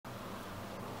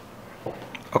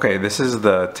Okay, this is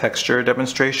the texture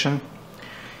demonstration.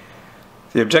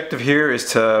 The objective here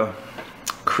is to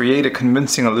create a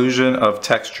convincing illusion of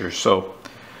texture. So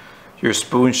your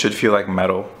spoon should feel like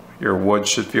metal, your wood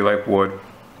should feel like wood,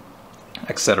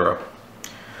 etc.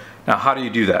 Now, how do you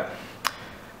do that?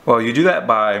 Well, you do that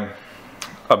by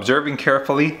observing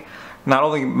carefully, not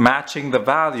only matching the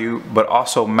value, but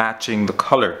also matching the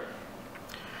color.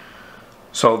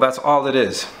 So that's all it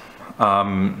is.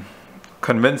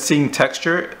 Convincing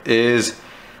texture is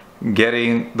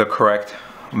getting the correct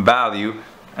value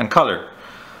and color.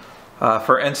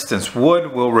 For instance,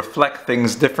 wood will reflect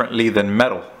things differently than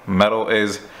metal. Metal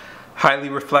is highly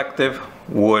reflective,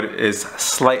 wood is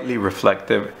slightly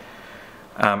reflective.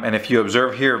 And if you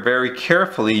observe here very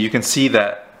carefully, you can see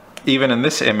that even in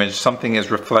this image, something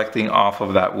is reflecting off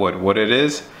of that wood. What it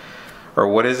is, or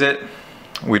what is it,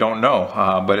 we don't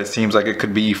know, but it seems like it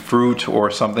could be fruit or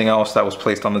something else that was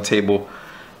placed on the table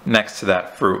next to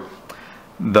that fruit.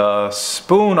 The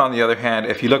spoon, on the other hand,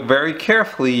 if you look very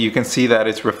carefully, you can see that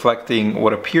it's reflecting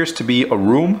what appears to be a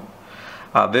room.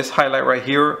 This highlight right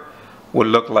here would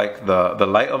look like the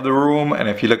light of the room, and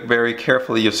if you look very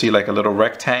carefully, you'll see like a little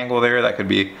rectangle there that could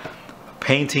be a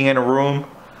painting in a room.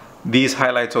 These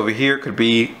highlights over here could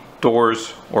be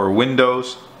doors or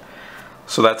windows.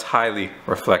 So that's highly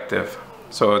reflective.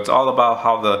 So it's all about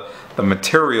how the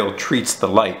material treats the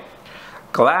light.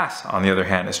 Glass, on the other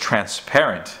hand, is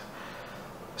transparent.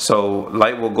 So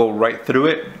light will go right through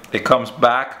it. It comes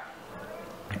back,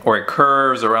 or it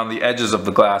curves around the edges of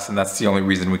the glass, and that's the only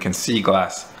reason we can see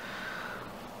glass.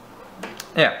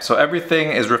 Yeah, so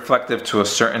everything is reflective to a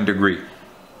certain degree.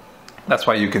 That's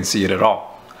why you can see it at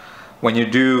all. When you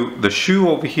do the shoe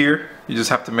over here, you just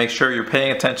have to make sure you're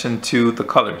paying attention to the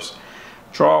colors.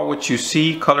 Draw what you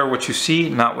see, color what you see,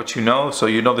 not what you know. So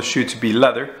you know the shoe to be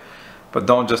leather, but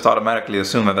don't just automatically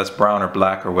assume that that's brown or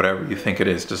black or whatever you think it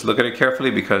is. Just look at it carefully,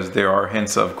 because there are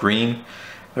hints of green,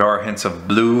 there are hints of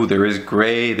blue, there is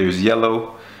gray, there's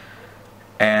yellow,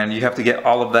 and you have to get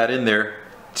all of that in there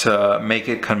to make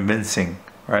it convincing,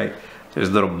 right? There's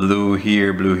a little blue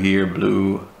here,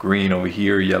 blue, green over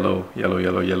here, yellow, yellow,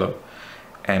 yellow, yellow,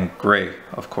 and gray,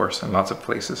 of course, in lots of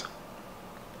places.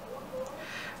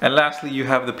 And lastly, you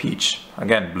have the peach.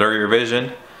 Again, blur your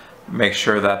vision, make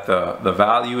sure that the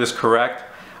value is correct,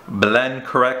 blend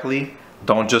correctly.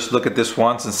 Don't just look at this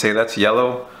once and say that's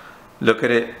yellow. Look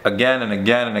at it again and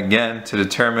again and again to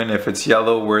determine if it's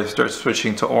yellow, where it starts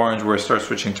switching to orange, where it starts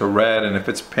switching to red, and if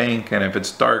it's pink, and if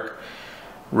it's dark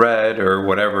red or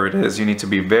whatever it is. You need to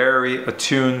be very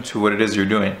attuned to what it is you're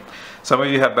doing. Some of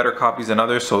you have better copies than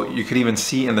others, so you could even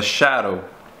see in the shadow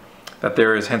that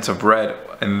there is hints of red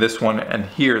in this one, and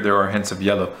here there are hints of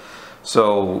yellow.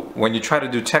 So when you try to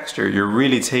do texture, you're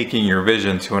really taking your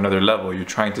vision to another level. You're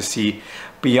trying to see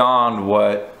beyond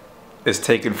what is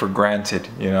taken for granted,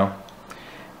 you know?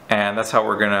 And that's how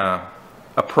we're gonna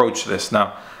approach this.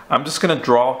 Now, I'm just gonna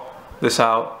draw this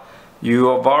out. You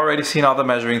have already seen all the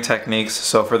measuring techniques,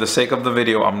 so for the sake of the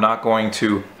video, I'm not going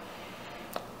to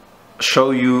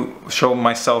show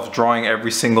myself drawing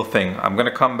every single thing. I'm gonna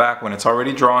come back when it's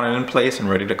already drawn and in place and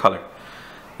ready to color.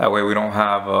 That way we don't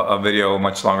have a video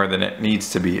much longer than it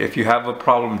needs to be. If you have a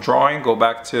problem drawing, go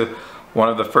back to one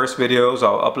of the first videos.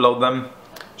 I'll upload them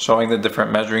showing the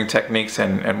different measuring techniques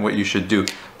and what you should do.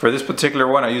 For this particular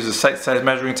one, I use a site size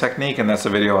measuring technique, and that's a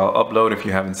video I'll upload if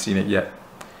you haven't seen it yet.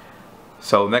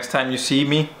 So next time you see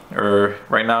me, or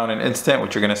right now in an instant,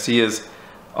 what you're gonna see is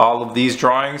all of these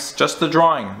drawings, just the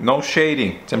drawing, no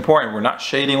shading. It's important, we're not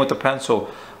shading with the pencil,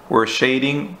 we're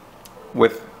shading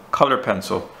with color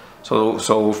pencil.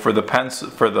 So for the pencil,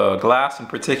 for the glass in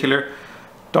particular,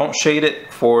 don't shade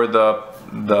it. For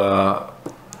the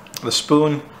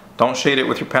spoon, don't shade it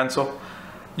with your pencil.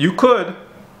 You could,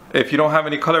 if you don't have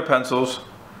any color pencils,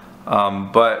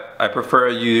 but I prefer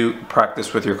you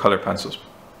practice with your color pencils.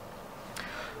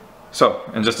 So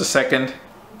in just a second,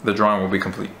 the drawing will be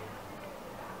complete.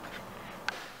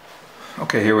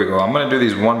 Okay, here we go. I'm gonna do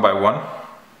these one by one.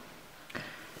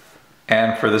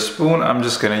 And for the spoon, I'm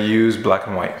just gonna use black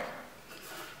and white.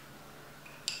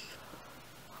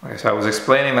 Okay, so I was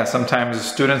explaining that sometimes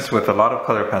students with a lot of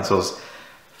color pencils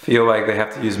feel like they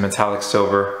have to use metallic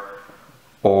silver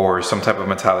or some type of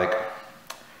metallic.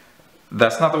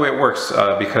 That's not the way it works,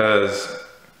 because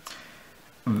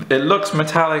it looks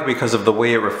metallic because of the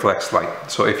way it reflects light.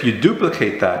 So if you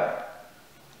duplicate that,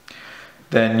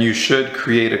 then you should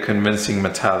create a convincing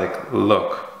metallic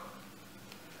look.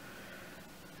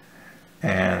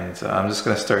 And I'm just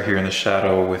going to start here in the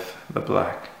shadow with the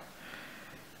black.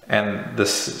 And the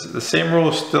same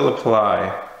rules still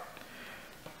apply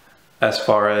as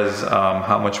far as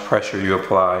how much pressure you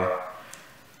apply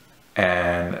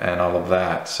and all of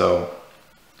that. So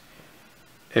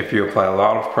if you apply a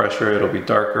lot of pressure, it'll be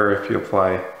darker. If you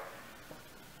apply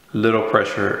little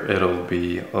pressure, it'll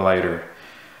be lighter.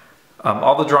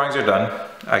 All the drawings are done.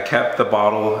 I kept the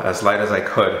bottle as light as I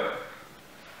could.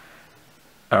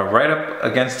 Right up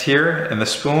against here in the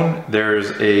spoon,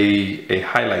 there's a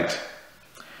highlight.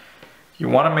 You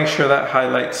want to make sure that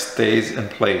highlight stays in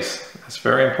place. That's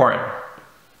very important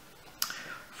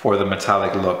for the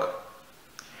metallic look.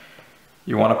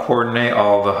 You want to coordinate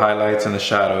all the highlights and the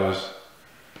shadows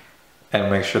and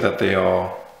make sure that they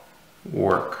all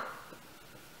work.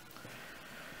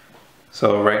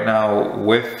 So right now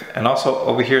and also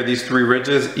over here, these three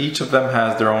ridges, each of them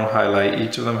has their own highlight,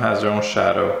 each of them has their own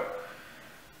shadow,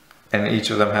 and each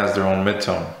of them has their own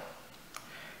midtone.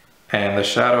 And the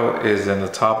shadow is in the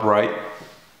top right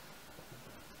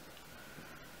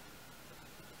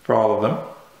for all of them,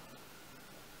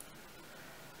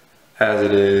 as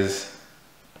it is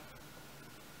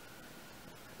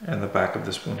in the back of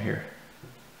the spoon here.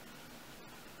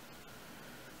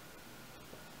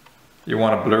 You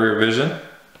want to blur your vision.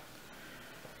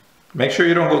 Make sure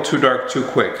you don't go too dark too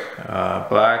quick.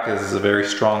 Black is a very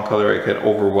strong color. It could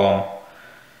overwhelm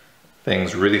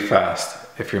things really fast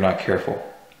if you're not careful.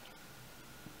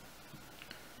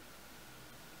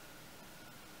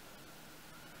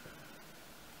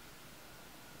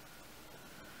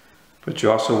 But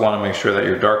you also want to make sure that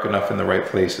you're dark enough in the right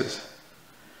places.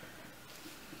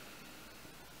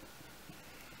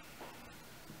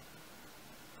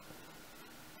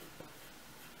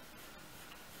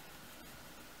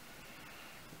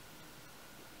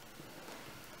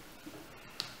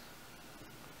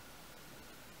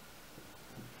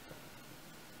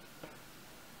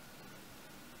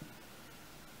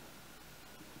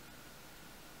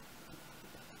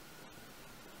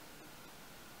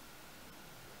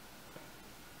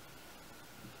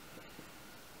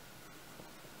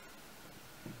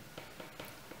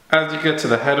 As you get to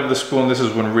the head of the spoon, this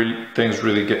is when things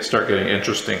really start getting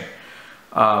interesting.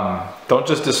 Don't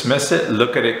just dismiss it,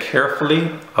 look at it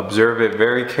carefully, observe it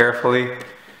very carefully.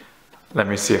 Let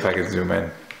me see if I can zoom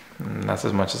in. That's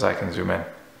as much as I can zoom in.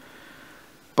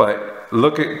 But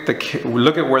look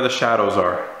at where the shadows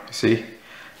are, you see?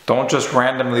 Don't just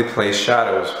randomly place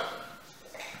shadows.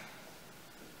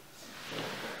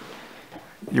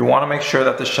 You want to make sure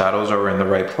that the shadows are in the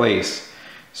right place.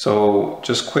 So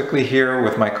just quickly here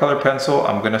with my color pencil,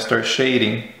 I'm going to start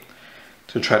shading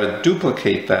to try to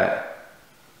duplicate that.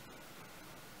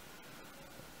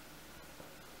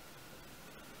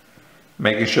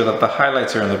 Making sure that the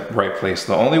highlights are in the right place.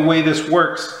 The only way this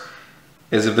works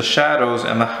is if the shadows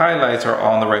and the highlights are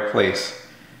all in the right place.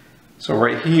 So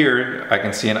right here, I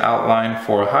can see an outline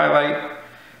for a highlight.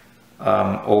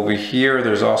 Over here,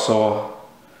 there's also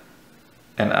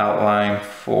an outline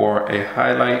for a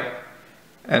highlight.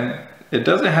 And it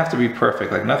doesn't have to be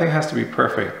perfect, like nothing has to be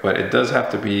perfect, but it does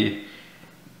have to be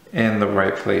in the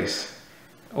right place.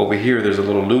 Over here, there's a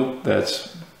little loop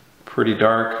that's pretty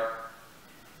dark.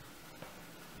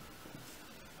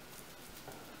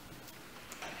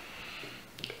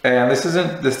 And this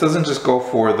doesn't just go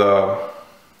for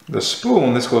the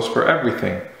spoon, this goes for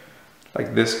everything.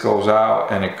 Like this goes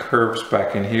out and it curves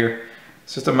back in here.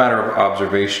 It's just a matter of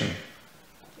observation.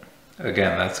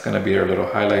 Again, that's going to be our little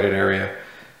highlighted area.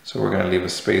 So we're going to leave a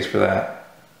space for that.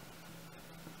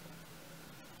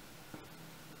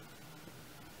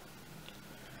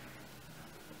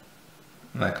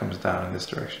 And that comes down in this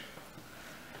direction.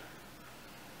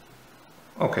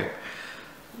 Okay,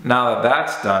 now that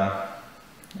that's done,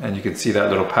 and you can see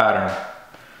that little pattern.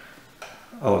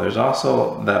 Oh, there's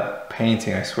also that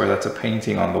painting. I swear that's a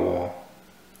painting on the wall.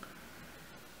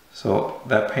 So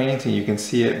that painting, you can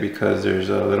see it because there's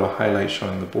a little highlight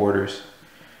showing the borders.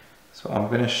 So I'm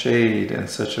going to shade in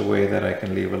such a way that I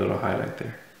can leave a little highlight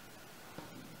there.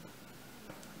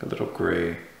 A little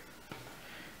gray.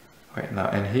 Right now,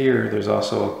 and here there's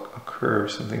also a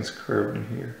curve, something's curved in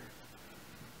here.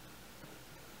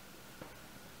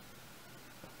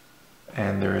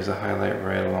 And there is a highlight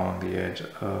right along the edge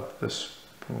of the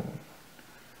spoon.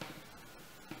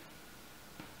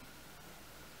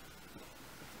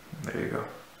 There you go.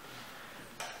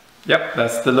 Yep,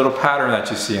 that's the little pattern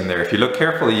that you see in there. If you look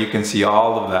carefully, you can see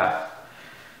all of that.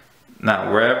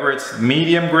 Now, wherever it's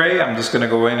medium gray, I'm just going to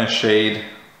go in and shade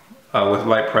with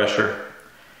light pressure.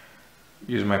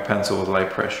 Use my pencil with light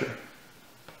pressure.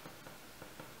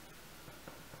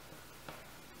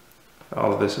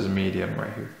 All of this is medium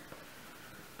right here.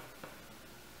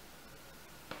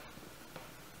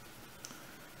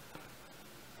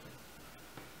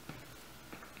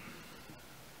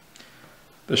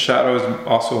 The shadow is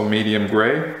also a medium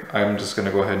gray. I'm just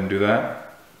gonna go ahead and do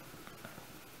that.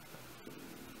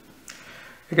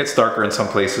 It gets darker in some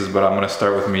places, but I'm gonna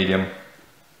start with medium.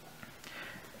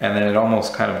 And then it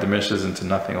almost kind of diminishes into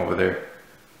nothing over there.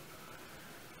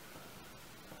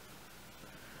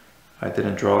 I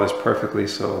didn't draw this perfectly,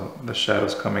 so the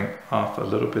shadow's coming off a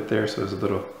little bit there, so there's a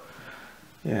little,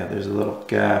 yeah, there's a little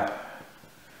gap.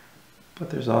 But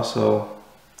there's also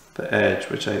the edge,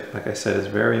 which like I said, is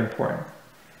very important.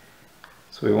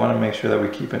 So we want to make sure that we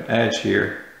keep an edge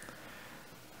here.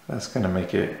 That's going to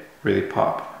make it really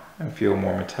pop and feel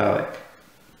more metallic.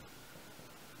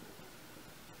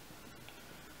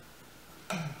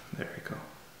 There we go.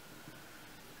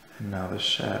 And now the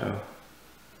shadow.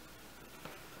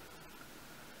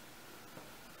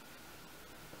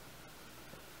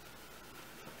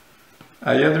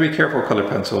 You have to be careful with color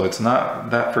pencil. It's not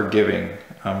that forgiving.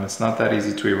 It's not that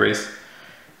easy to erase.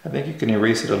 I think you can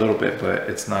erase it a little bit, but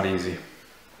it's not easy.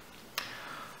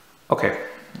 Okay,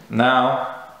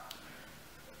 now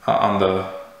on the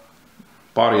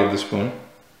body of the spoon,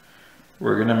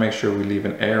 we're gonna make sure we leave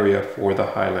an area for the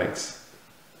highlights.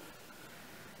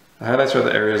 The highlights are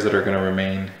the areas that are gonna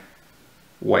remain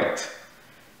white.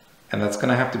 And that's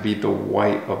gonna have to be the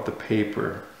white of the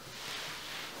paper.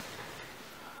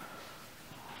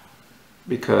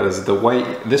 Because the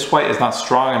white, this white is not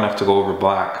strong enough to go over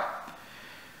black.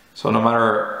 So no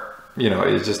matter, you know,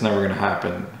 it's just never gonna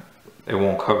happen. It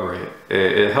won't cover it.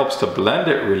 It helps to blend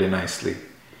it really nicely.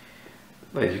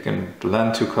 Like you can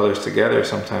blend two colors together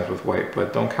sometimes with white,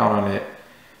 but don't count on it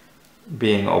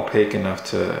being opaque enough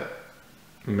to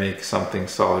make something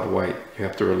solid white. You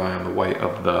have to rely on the white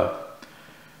of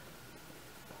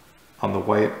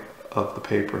the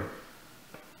paper.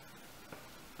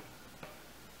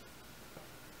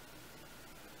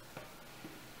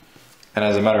 And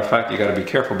as a matter of fact, you got to be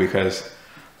careful because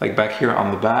like back here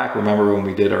on the back, remember when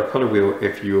we did our color wheel,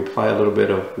 if you apply a little bit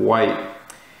of white,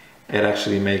 it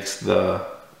actually makes the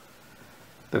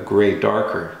gray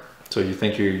darker. So you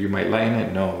think you might lighten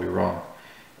it? No, you're wrong.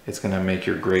 It's going to make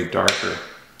your gray darker.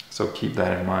 So keep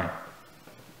that in mind.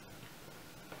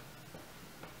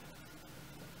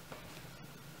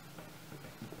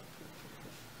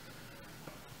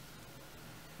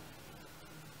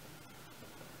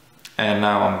 And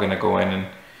now I'm going to go in and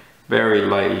very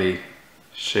lightly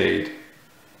shade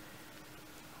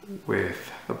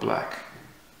with the black.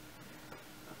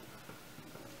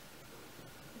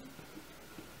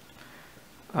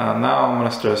 Now I'm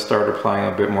going to start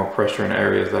applying a bit more pressure in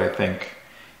areas that I think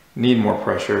need more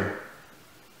pressure,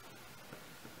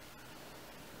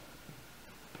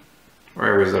 or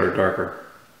areas that are darker.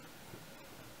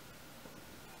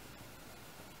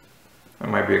 It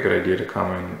might be a good idea to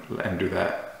come in and do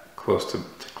that close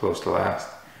to last.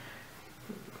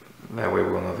 That way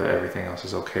we'll know that everything else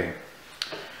is okay.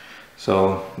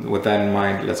 So with that in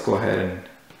mind, let's go ahead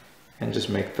and just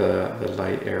make the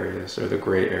light areas, or the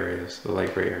gray areas, the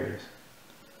light gray areas.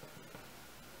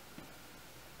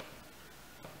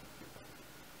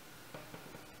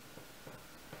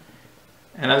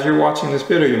 And as you're watching this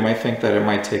video, you might think that it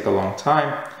might take a long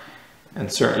time,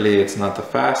 and certainly it's not the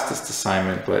fastest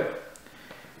assignment, but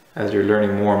as you're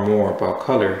learning more and more about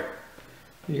color,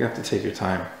 you have to take your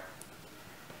time.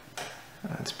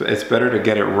 It's better to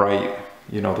get it right,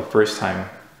 you know, the first time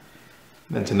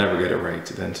than to never get it right,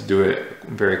 than to do it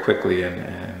very quickly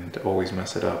and always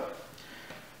mess it up.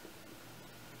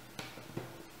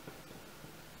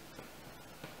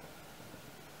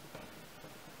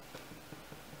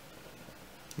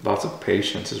 Lots of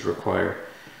patience is required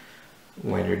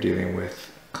when you're dealing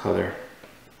with color.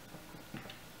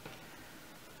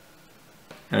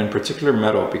 And in particular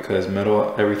metal, because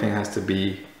metal, everything has to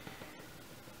be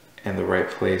in the right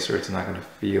place or it's not going to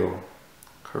feel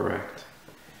correct.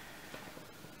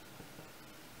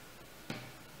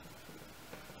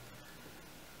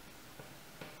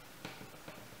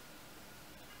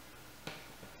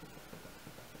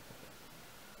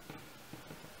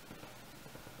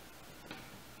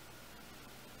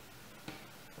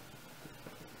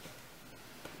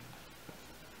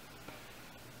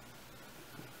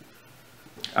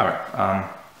 All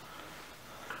right,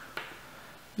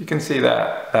 you can see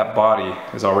that that body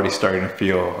is already starting to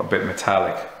feel a bit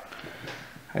metallic.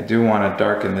 I do want to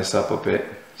darken this up a bit,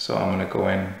 so I'm going to go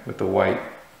in with the white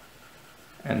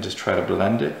and just try to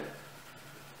blend it.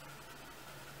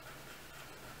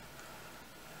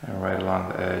 And right along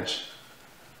the edge,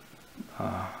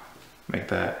 make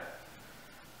that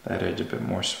edge a bit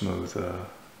more smooth.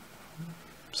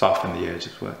 Soften the edge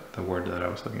is what the word that I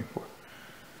was looking for.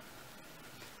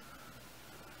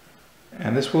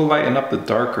 And this will lighten up the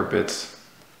darker bits,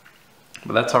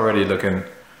 but that's already looking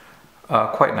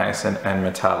quite nice and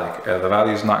metallic. The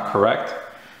value is not correct,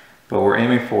 but we're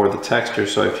aiming for the texture,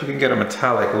 so if you can get a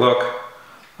metallic look,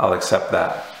 I'll accept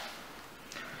that.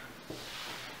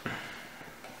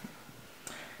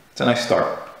 It's a nice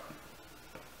start.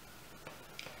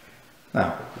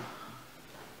 Now,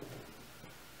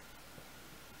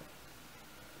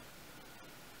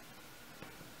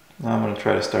 I'm going to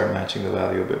try to start matching the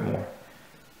value a bit more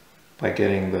by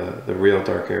getting the real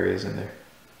dark areas in there.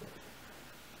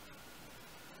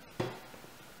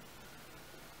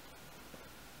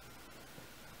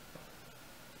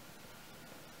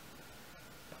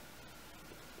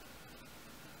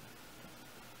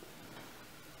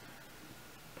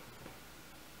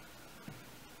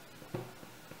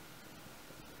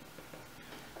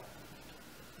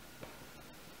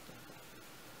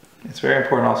 It's very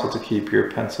important also to keep your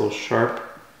pencil sharp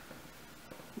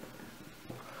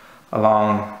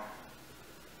along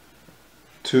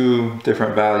two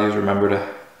different values. Remember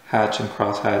to hatch and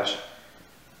cross hatch.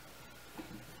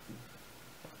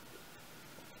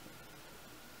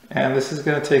 And this is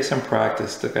going to take some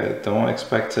practice. Don't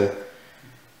expect to,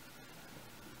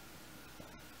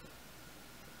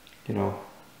 you know,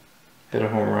 hit a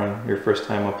home run your first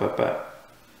time up at bat.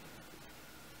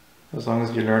 As long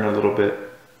as you learn a little bit,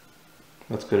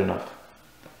 that's good enough.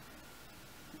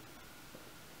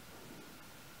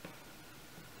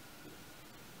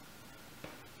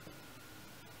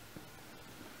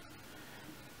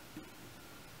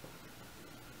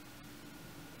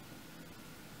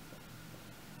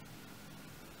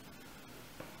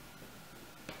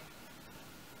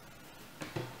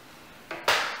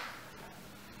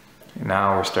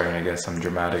 Now we're starting to get some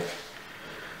dramatic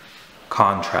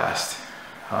contrast.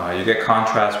 You get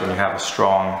contrast when you have a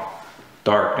strong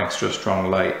dark next to a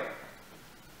strong light.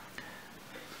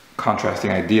 Contrasting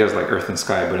ideas like earth and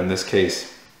sky, but in this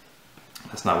case,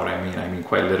 that's not what I mean. I mean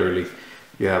quite literally,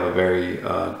 you have a very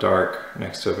dark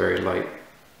next to a very light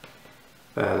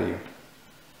value.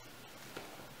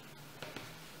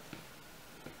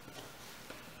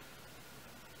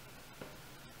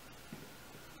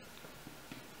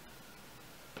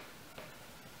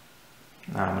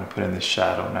 Now I'm going to put in this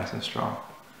shadow nice and strong.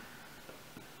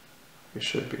 It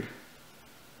should be.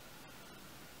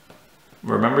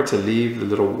 Remember to leave the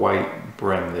little white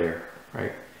brim there,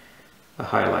 right? The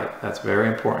highlight, that's very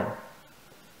important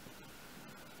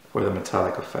for the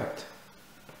metallic effect.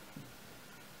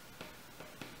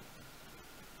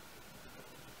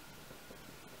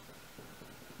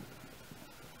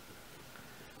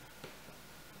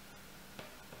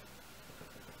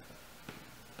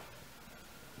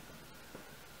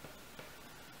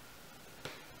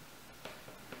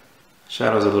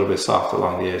 Shadow's a little bit soft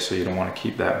along the edge, so you don't want to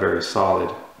keep that very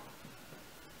solid.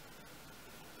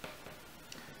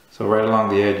 So right along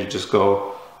the edge, you just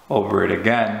go over it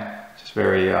again, just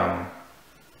very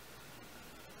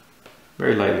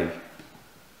lightly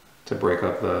to break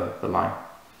up the line.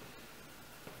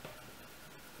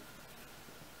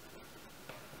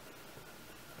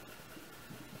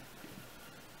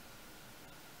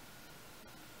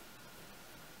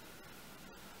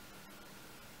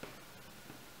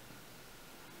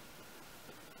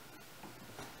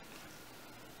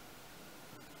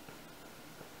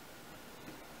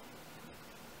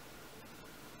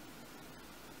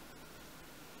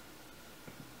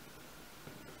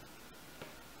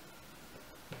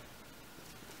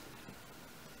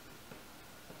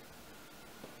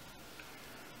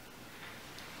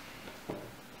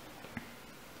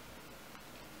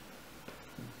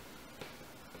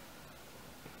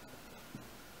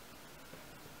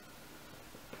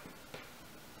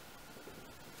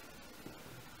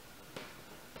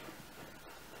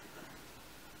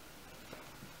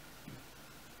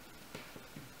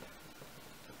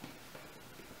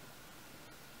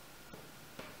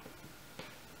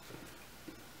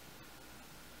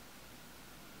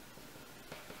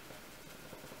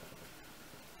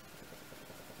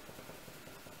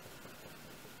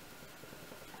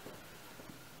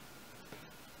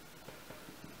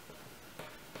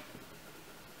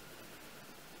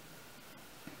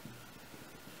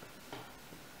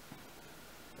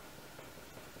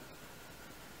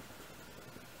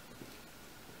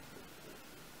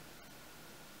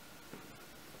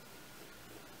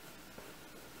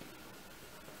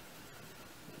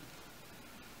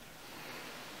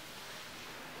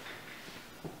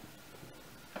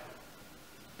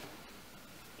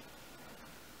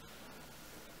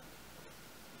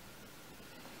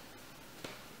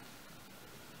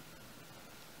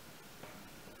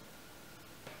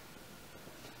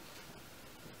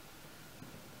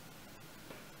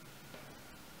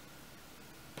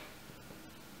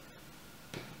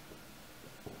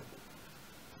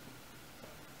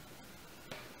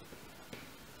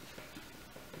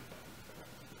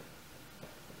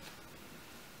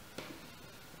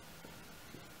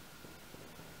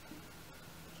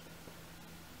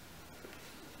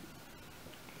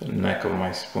 neck of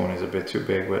my spoon is a bit too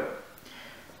big, but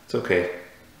it's okay.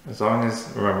 As long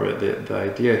as, remember, the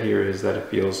idea here is that it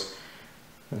feels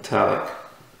metallic.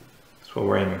 That's what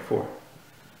we're aiming for.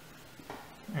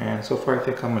 And so far I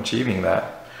think I'm achieving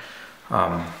that.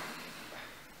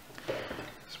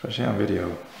 Especially on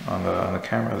video. On the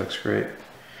camera it looks great.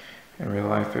 In real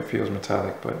life it feels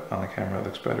metallic, but on the camera it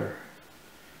looks better.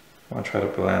 I want to try to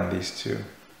blend these two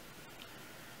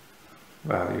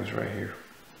values right here.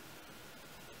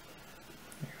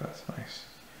 I think that's nice.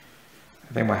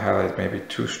 I think my highlight may be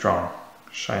too strong,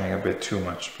 shining a bit too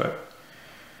much, but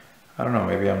I don't know,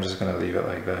 maybe I'm just going to leave it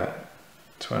like that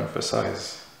to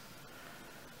emphasize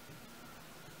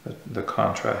the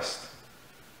contrast.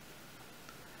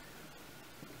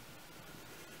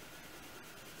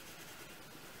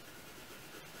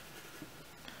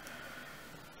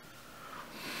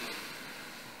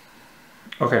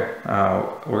 Okay,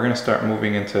 we're going to start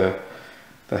moving into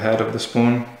the head of the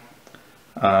spoon.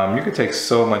 You could take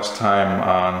so much time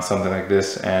on something like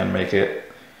this and make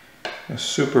it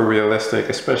super realistic,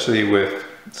 especially with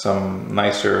some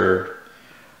nicer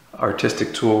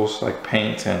artistic tools like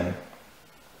paint and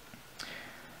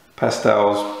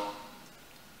pastels.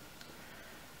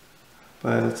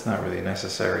 But it's not really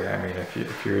necessary. I mean,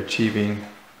 if you're achieving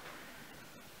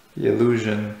the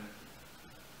illusion,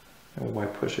 why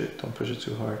push it? Don't push it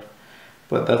too hard.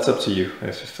 But that's up to you.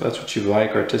 If that's what you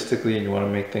like artistically and you want to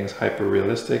make things hyper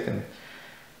realistic, and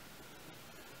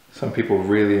some people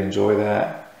really enjoy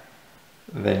that,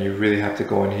 then you really have to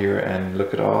go in here and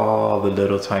look at all the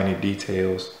little tiny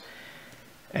details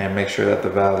and make sure that the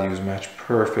values match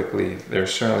perfectly. There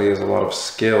certainly is a lot of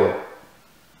skill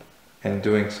in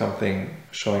doing something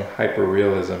showing hyper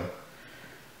realism.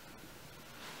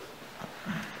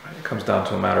 It comes down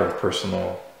to a matter of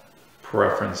personal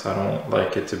preference. I don't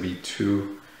like it to be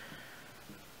too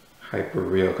hyper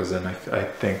real, because then I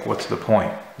think, what's the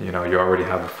point? You know, you already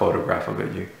have a photograph of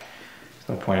it. There's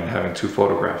no point in having two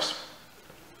photographs.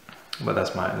 But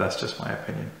that's just my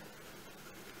opinion.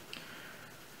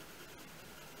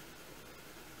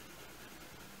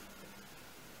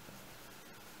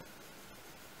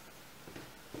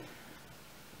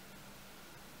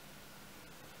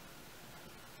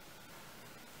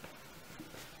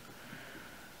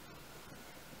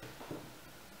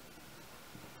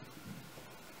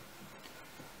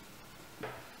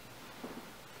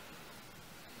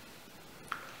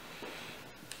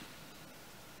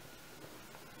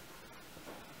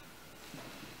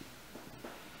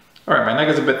 Alright, my neck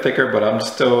is a bit thicker, but I'm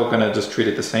still gonna just treat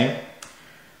it the same.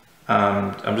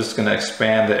 I'm just gonna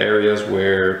expand the areas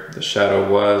where the shadow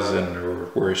was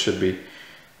and where it should be.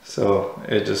 So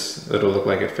it'll look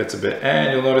like it fits a bit.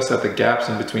 And you'll notice that the gaps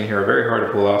in between here are very hard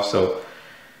to pull off. So,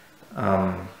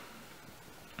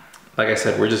 like I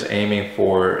said, we're just aiming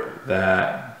for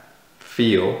that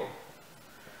feel,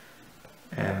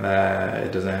 and that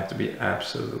it doesn't have to be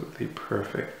absolutely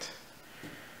perfect.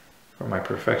 For my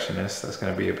perfectionist, that's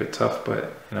going to be a bit tough,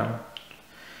 but you know,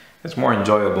 it's more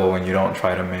enjoyable when you don't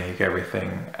try to make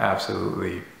everything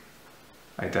absolutely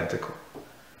identical.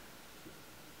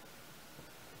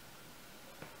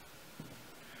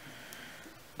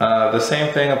 The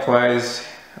same thing applies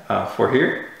for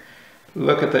here.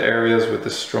 Look at the areas with the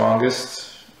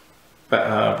strongest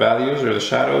values or the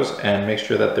shadows and make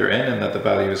sure that they're in and that the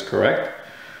value is correct.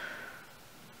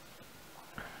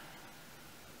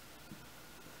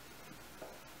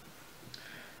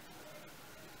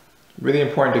 Really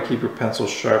important to keep your pencil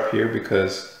sharp here,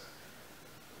 because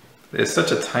it's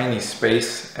such a tiny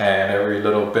space and every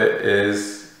little bit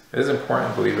is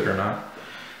important, believe it or not,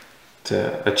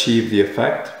 to achieve the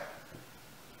effect.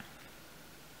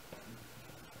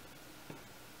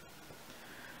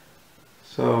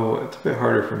 So it's a bit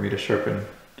harder for me to sharpen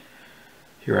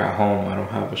here at home. I don't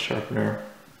have a sharpener,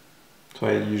 so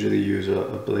I usually use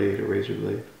a blade, a razor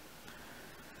blade.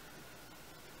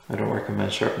 I don't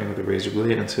recommend sharpening with a razor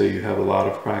blade until you have a lot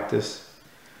of practice,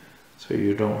 so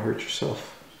you don't hurt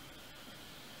yourself.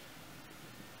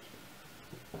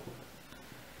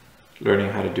 Learning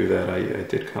how to do that, I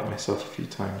did cut myself a few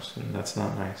times, and that's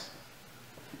not nice.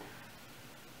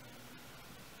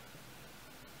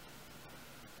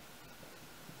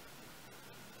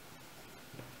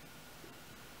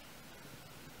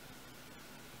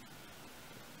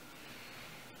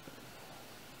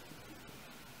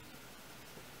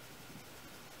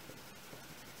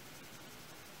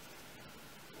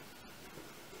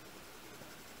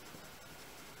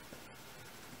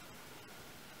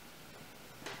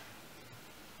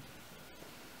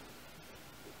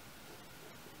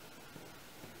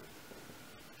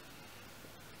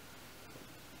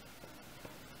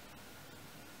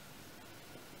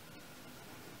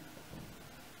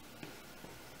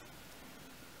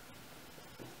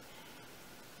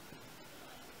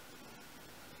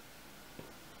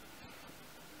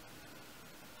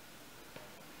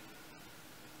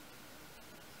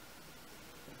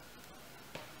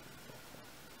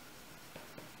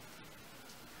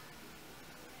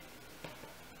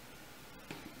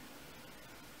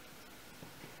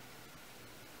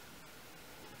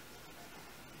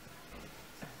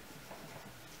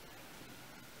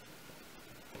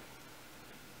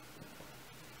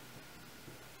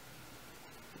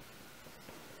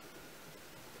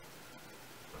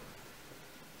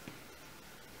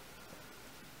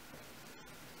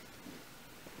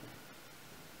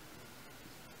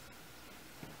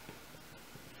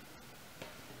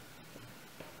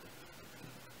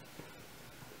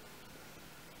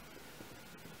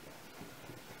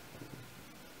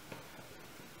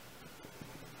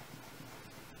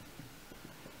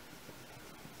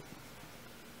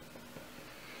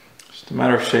 It's a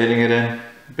matter of shading it in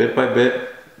bit by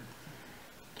bit.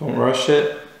 Don't rush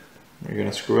it. You're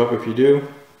gonna screw up if you do.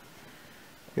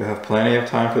 You'll have plenty of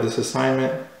time for this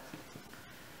assignment.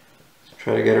 So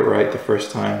try to get it right the first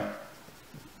time.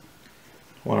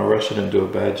 Don't want to rush it and do a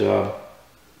bad job.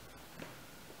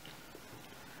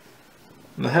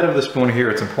 On the head of the spoon here,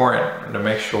 it's important to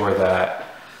make sure that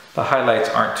the highlights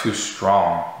aren't too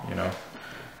strong, you know.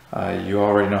 You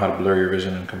already know how to blur your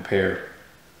vision and compare.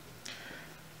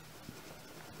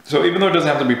 So even though it doesn't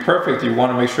have to be perfect, you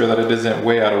want to make sure that it isn't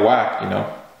way out of whack, you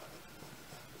know.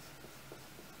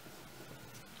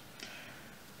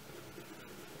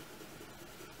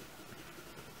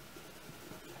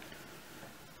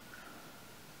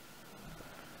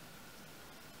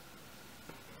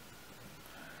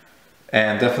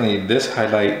 And definitely this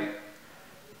highlight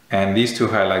and these two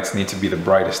highlights need to be the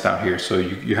brightest down here. So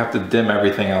you have to dim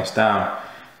everything else down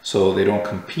so they don't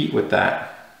compete with that.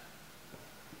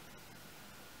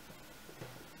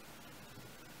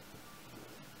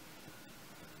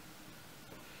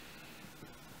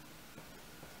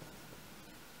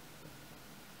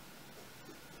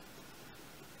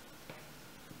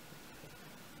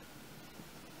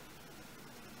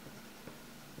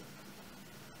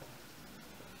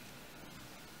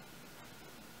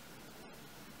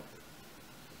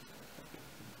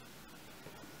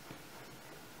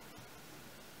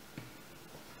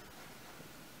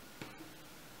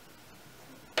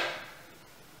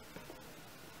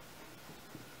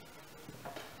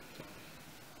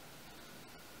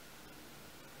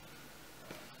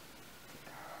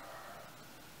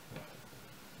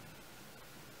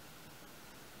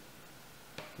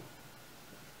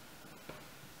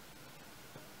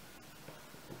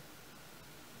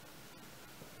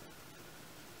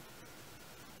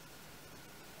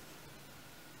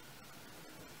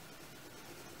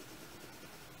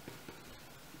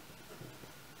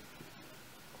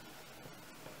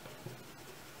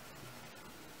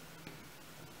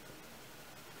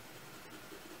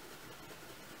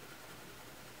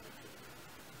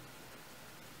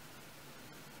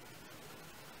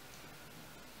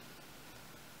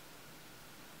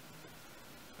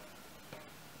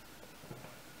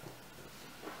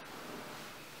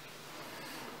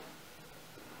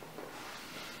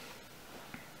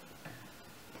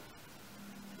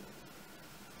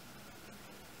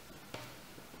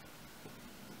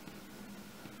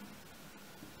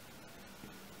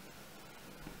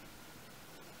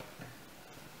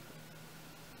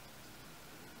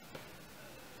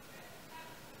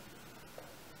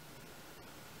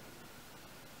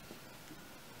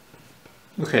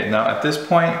 Okay, now at this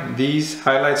point, these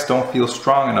highlights don't feel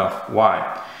strong enough.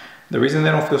 Why? The reason they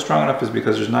don't feel strong enough is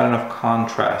because there's not enough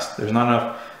contrast. There's not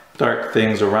enough dark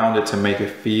things around it to make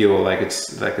it feel like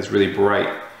it's really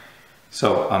bright.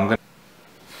 So I'm gonna.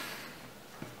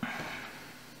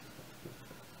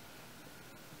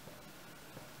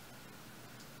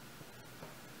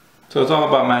 So it's all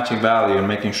about matching value and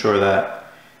making sure that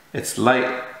it's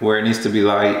light where it needs to be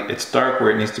light, it's dark where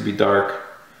it needs to be dark.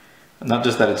 Not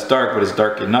just that it's dark, but it's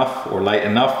dark enough or light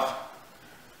enough.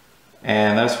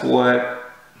 And that's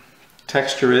what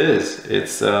texture is.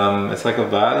 It's like a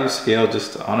value scale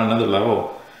just on another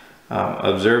level.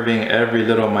 Observing every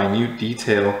little minute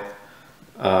detail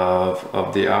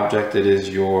of the object it is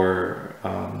you're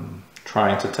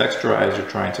trying to texturize, you're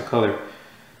trying to color.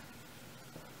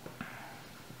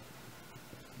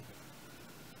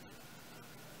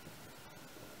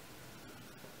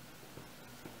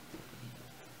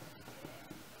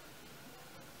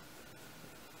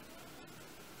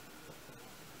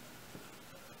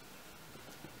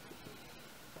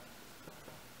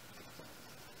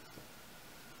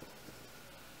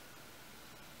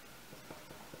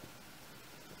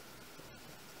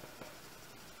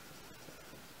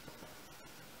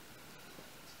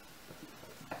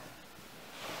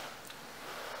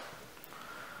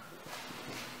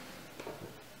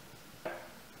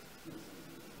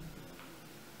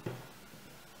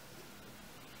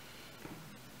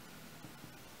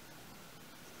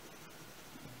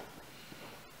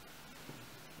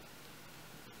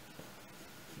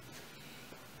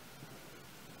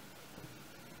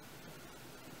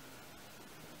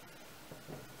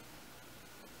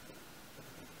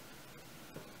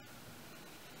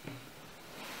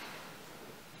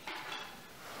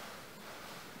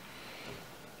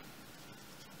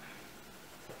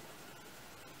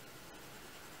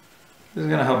 This is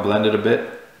going to help blend it a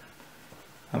bit.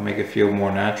 I'll make it feel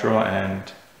more natural, and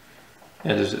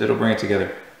yeah, it'll bring it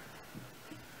together.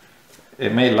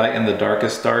 It may lighten the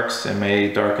darkest darks, it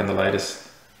may darken the lightest,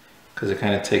 because it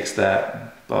kind of takes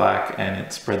that black and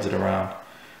it spreads it around.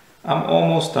 I'm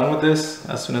almost done with this.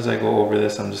 As soon as I go over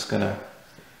this, I'm just gonna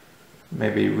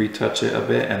maybe retouch it a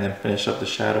bit and then finish up the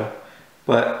shadow.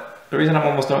 But the reason I'm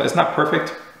almost done, it's not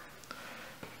perfect,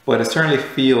 but it certainly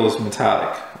feels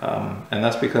metallic. And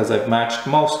that's because I've matched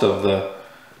most of the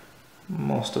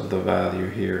value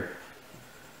here.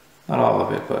 Not all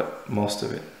of it, but most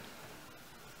of it.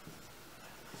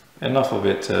 Enough of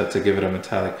it to give it a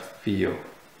metallic feel.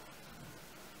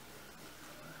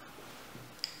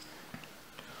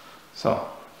 So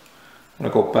I'm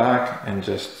gonna go back and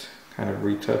just kind of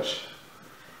retouch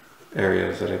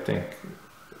areas that I think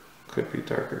could be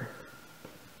darker.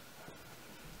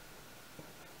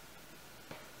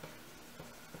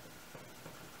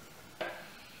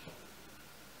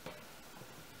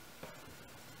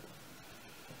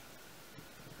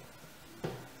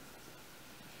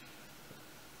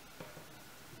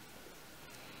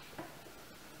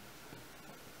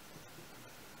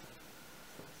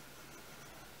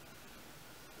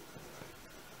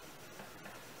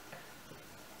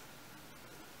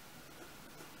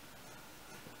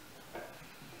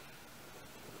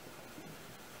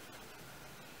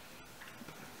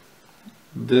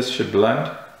 This should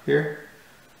blend here,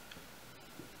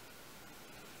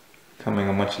 becoming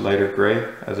a much lighter gray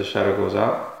as the shadow goes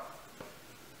out.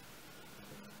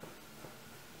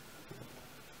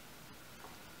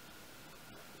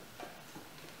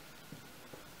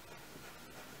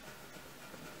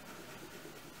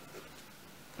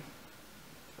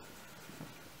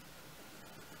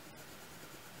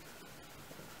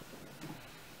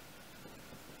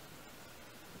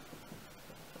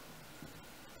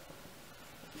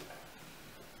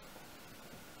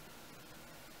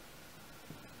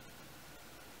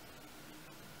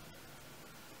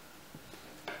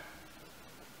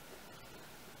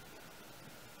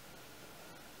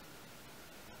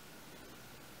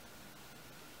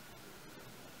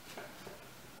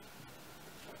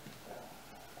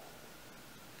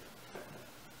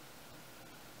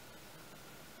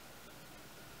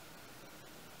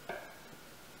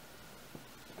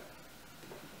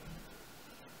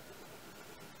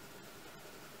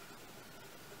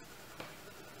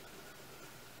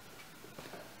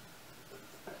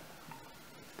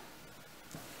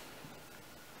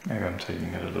 Maybe I'm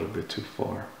taking it a little bit too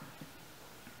far.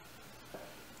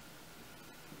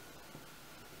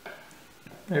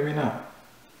 Maybe not.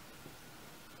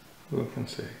 Who can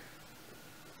say?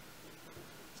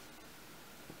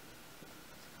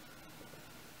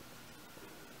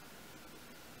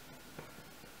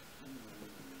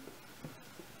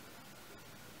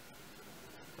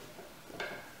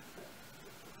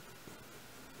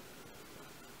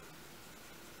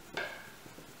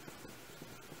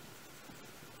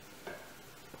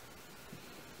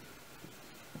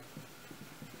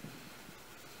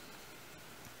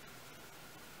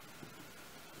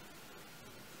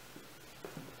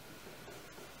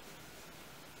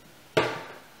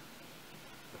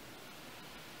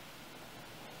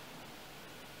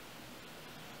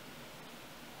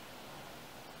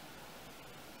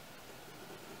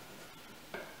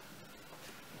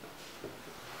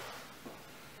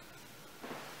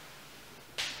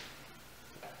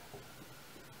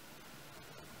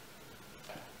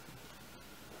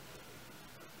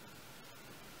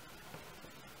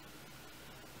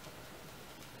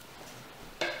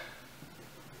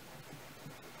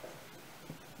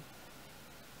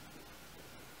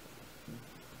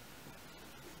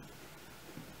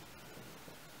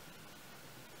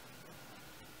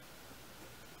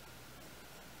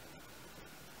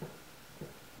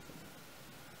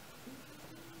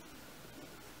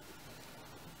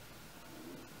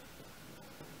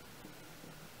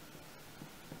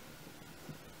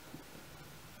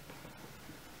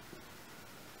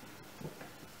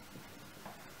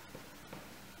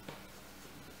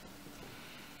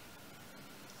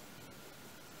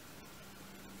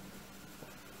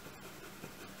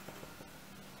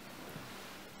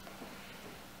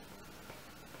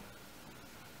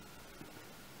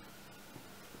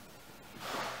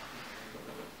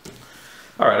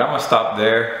 All right, I'm gonna stop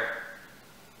there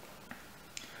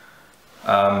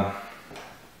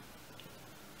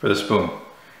for the spoon.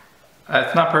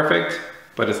 It's not perfect,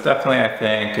 but it's definitely, I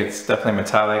think, it's definitely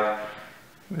metallic.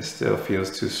 It still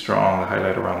feels too strong, the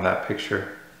highlight around that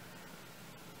picture.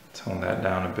 Tone that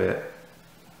down a bit.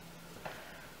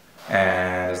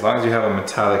 And as long as you have a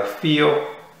metallic feel,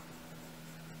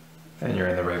 then you're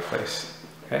in the right place,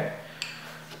 okay?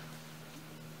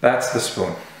 That's the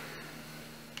spoon.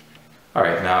 All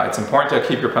right, now it's important to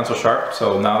keep your pencil sharp.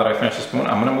 So now that I finished the spoon,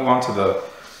 I'm gonna move on to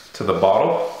the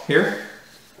bottle here.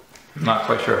 I'm not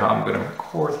quite sure how I'm gonna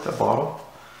record the bottle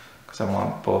because I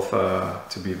want both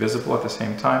to be visible at the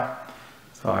same time.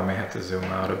 So I may have to zoom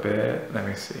out a bit. Let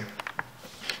me see.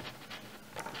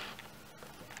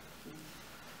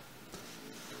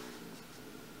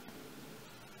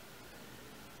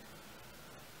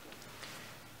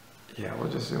 Yeah, we'll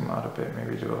just zoom out a bit,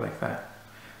 maybe do it like that.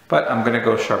 But I'm gonna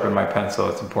go sharpen my pencil.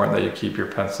 It's important that you keep your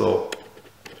pencils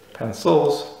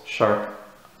sharp,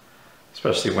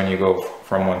 especially when you go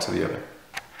from one to the other.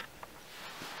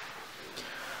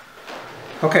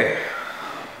 Okay.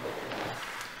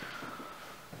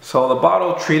 So the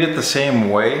bottle, treat it the same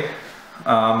way.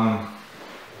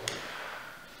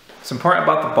 What's important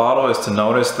about the bottle is to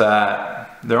notice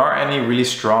that there aren't any really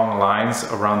strong lines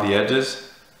around the edges.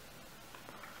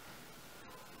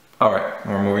 All right,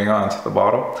 we're moving on to the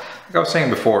bottle. Like I was saying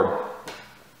before,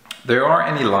 there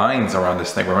aren't any lines around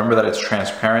this thing. Remember that it's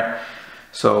transparent.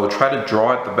 So try to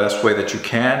draw it the best way that you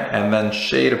can and then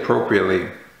shade appropriately.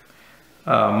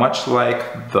 Much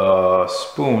like the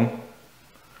spoon,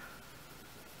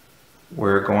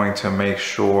 we're going to make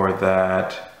sure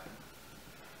that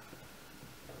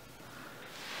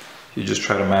you just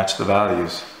try to match the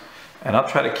values. And I'll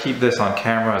try to keep this on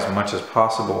camera as much as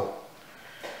possible.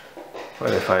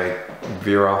 But if I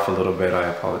veer off a little bit, I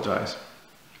apologize.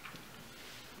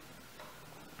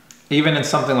 Even in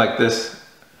something like this,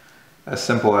 as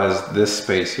simple as this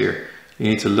space here, you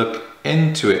need to look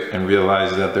into it and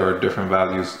realize that there are different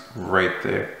values right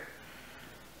there.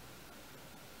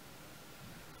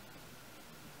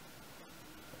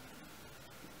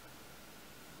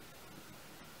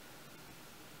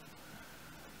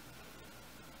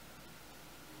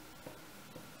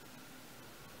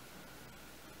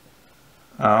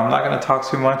 I'm not going to talk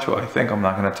too much. Well, I think I'm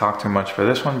not going to talk too much for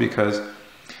this one because,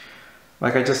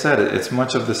 like I just said, it's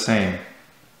much of the same.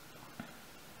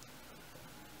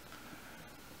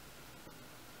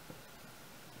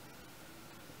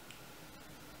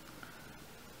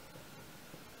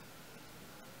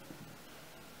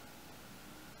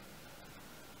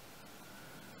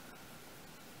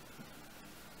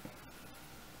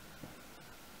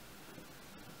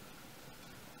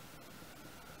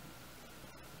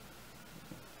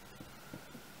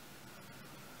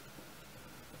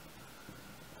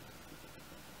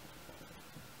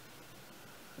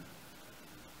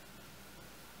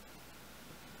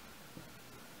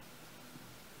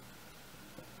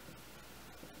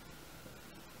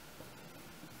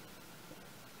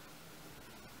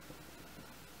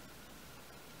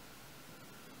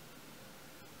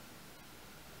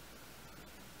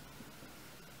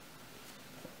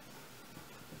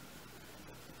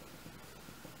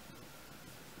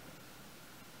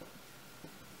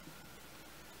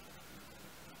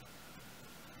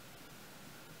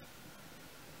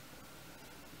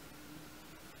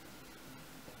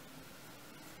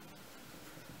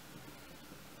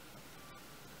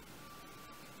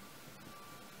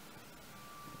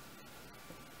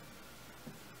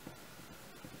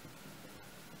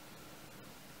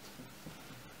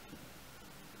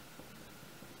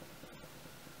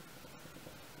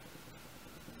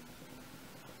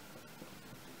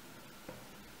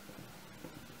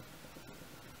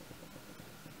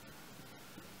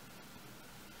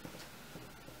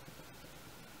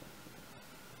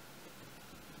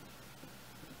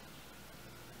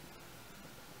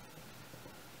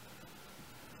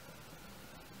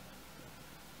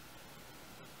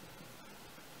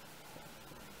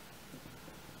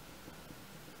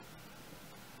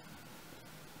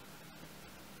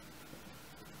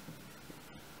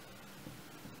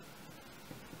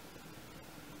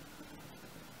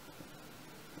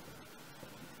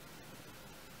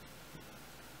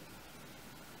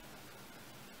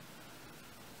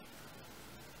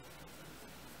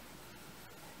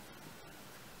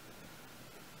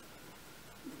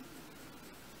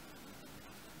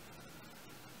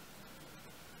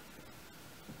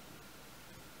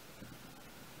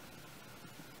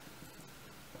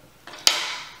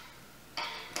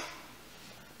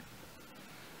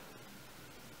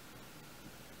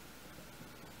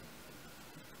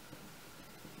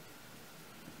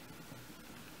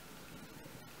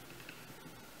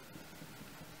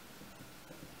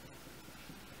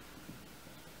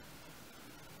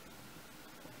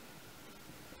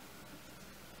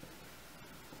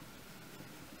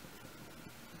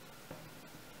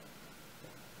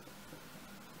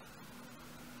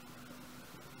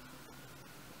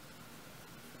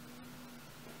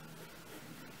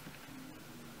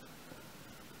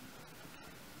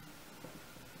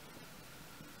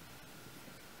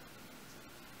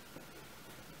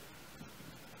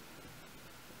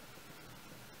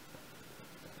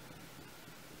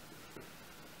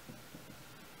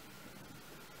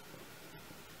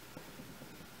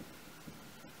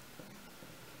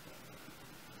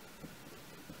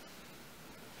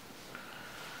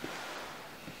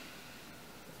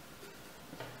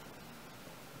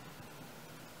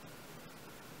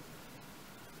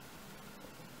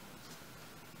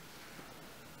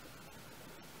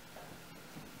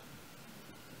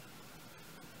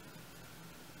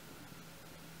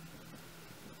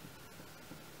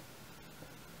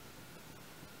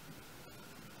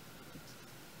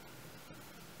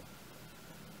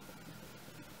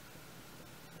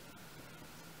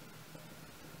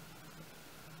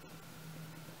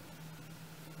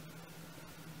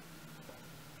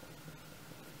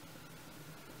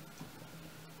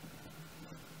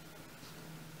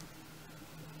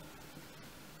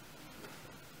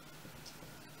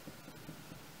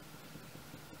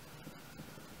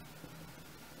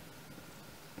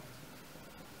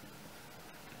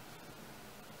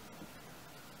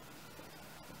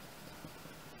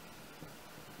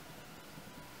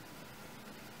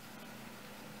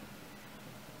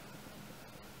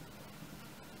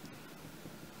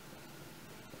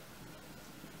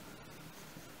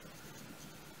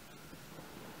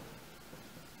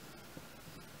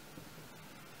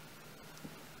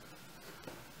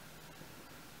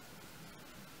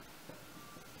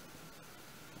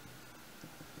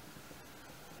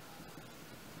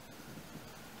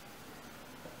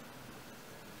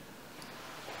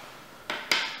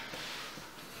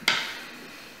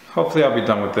 hopefully I'll be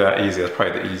done with that easy. That's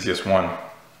probably the easiest one.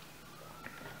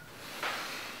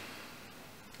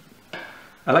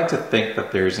 I like to think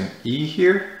that there's an E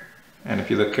here, and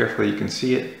if you look carefully you can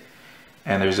see it,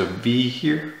 and there's a V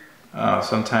here.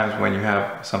 Sometimes when you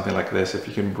have something like this, if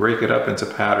you can break it up into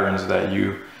patterns that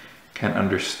you can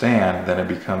understand, then it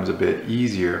becomes a bit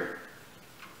easier.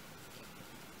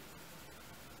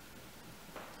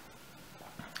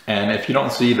 And if you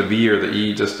don't see the V or the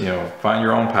E, just, you know, find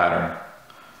your own pattern.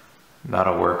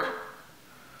 That'll work.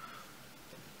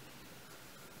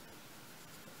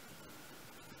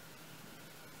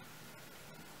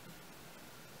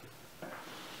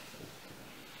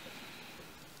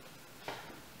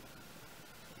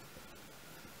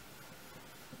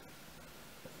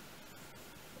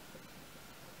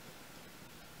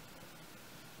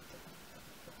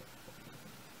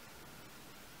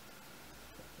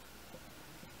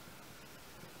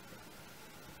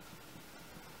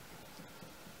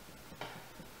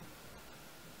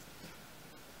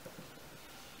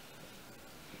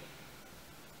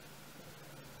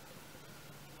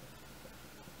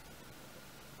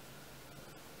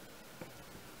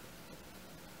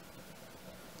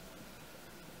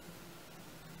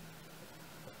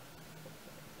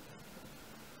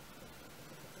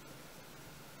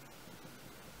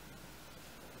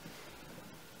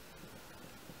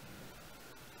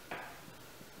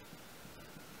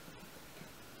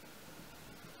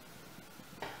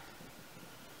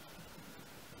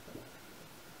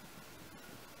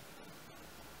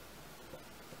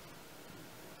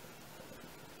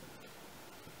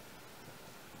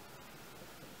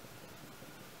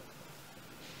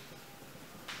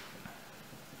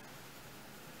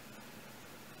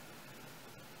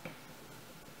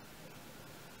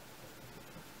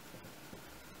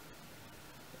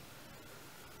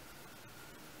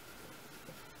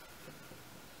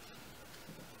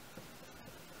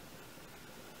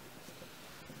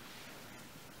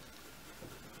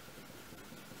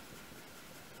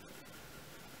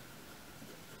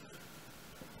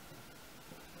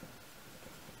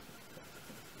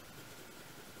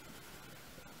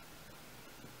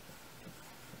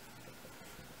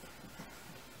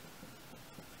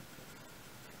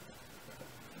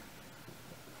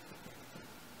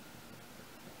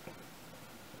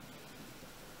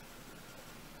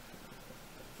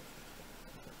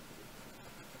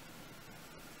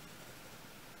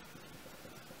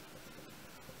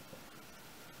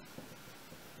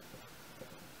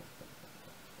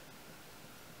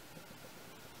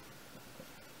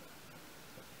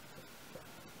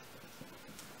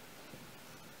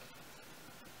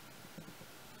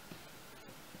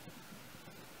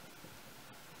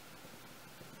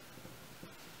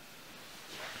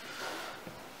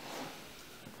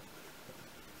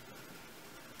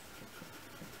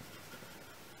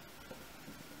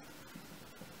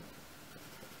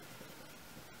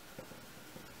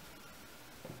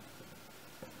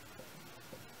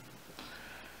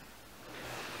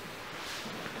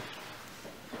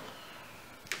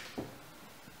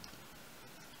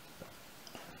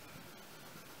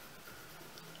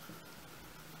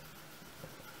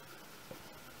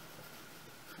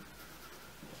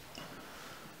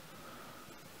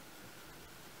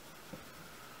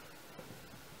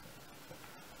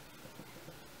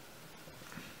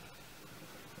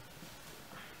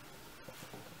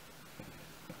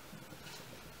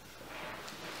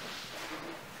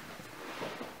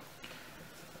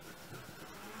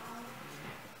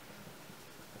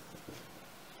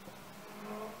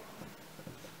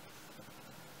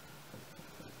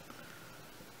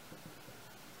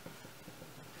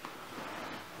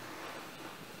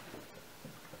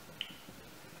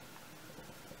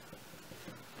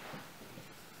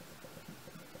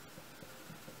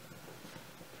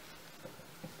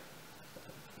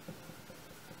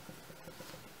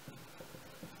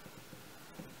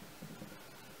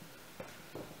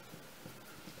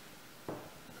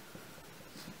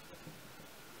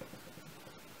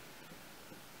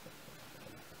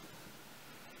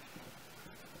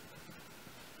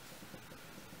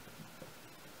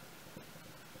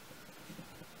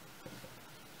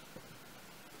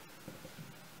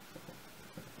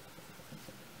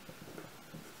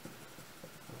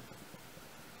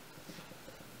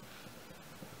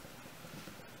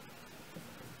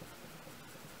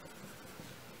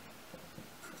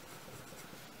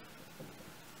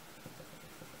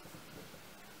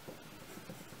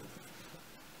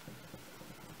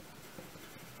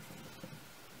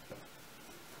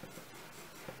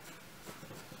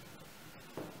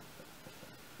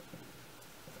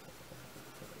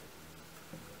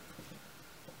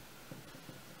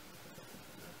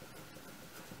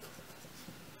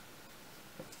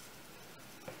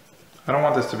 I don't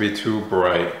want this to be too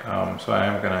bright, so I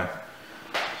am gonna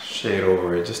shade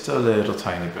over it just a little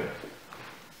tiny bit.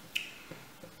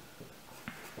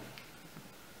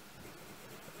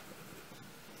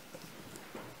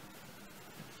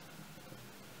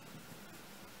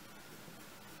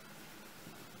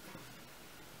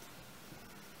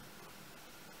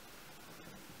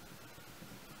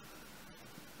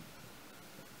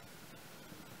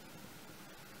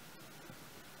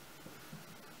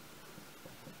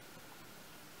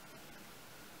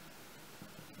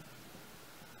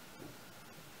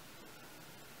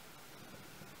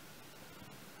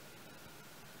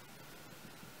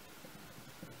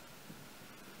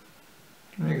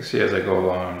 You can see as I go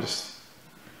along, I'm just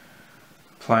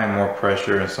applying more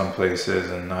pressure in some places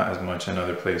and not as much in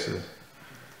other places.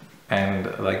 And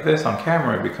like this on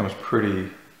camera, it becomes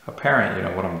pretty apparent, you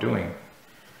know, what I'm doing.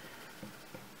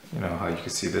 You know, how you can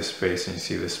see this space and you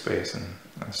see this space and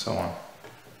so on.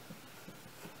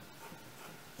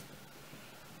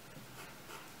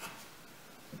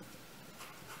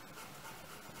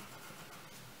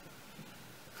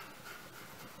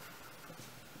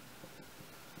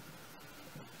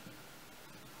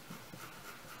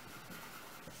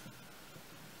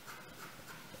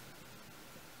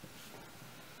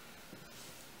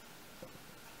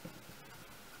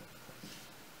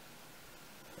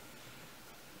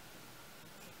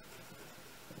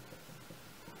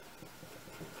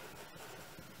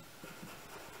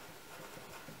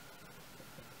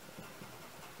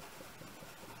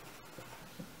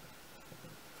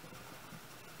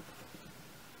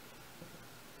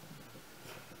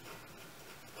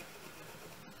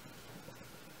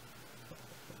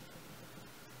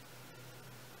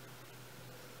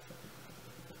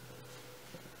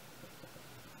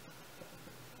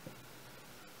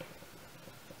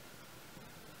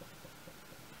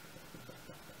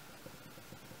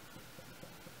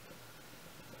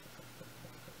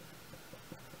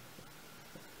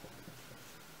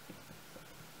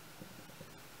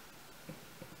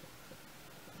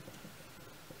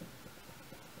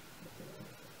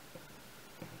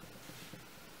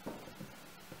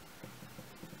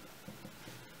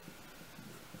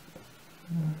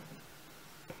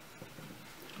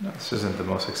 This isn't the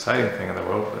most exciting thing in the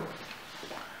world, but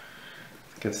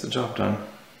it gets the job done.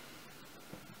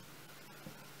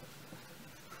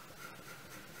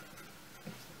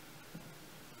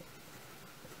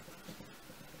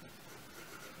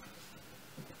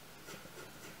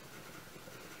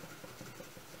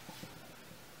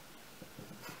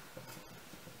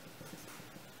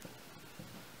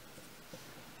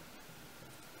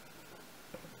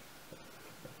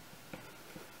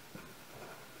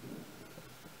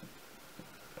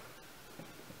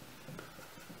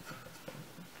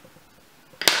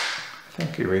 I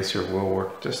think eraser will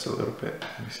work just a little bit.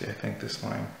 Let me see, I think this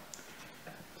line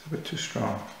is a bit too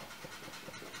strong.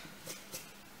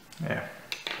 Yeah.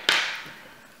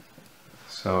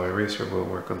 So eraser will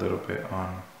work a little bit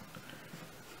on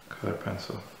color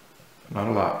pencil. Not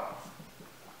a lot.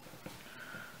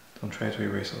 Don't try to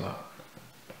erase a lot.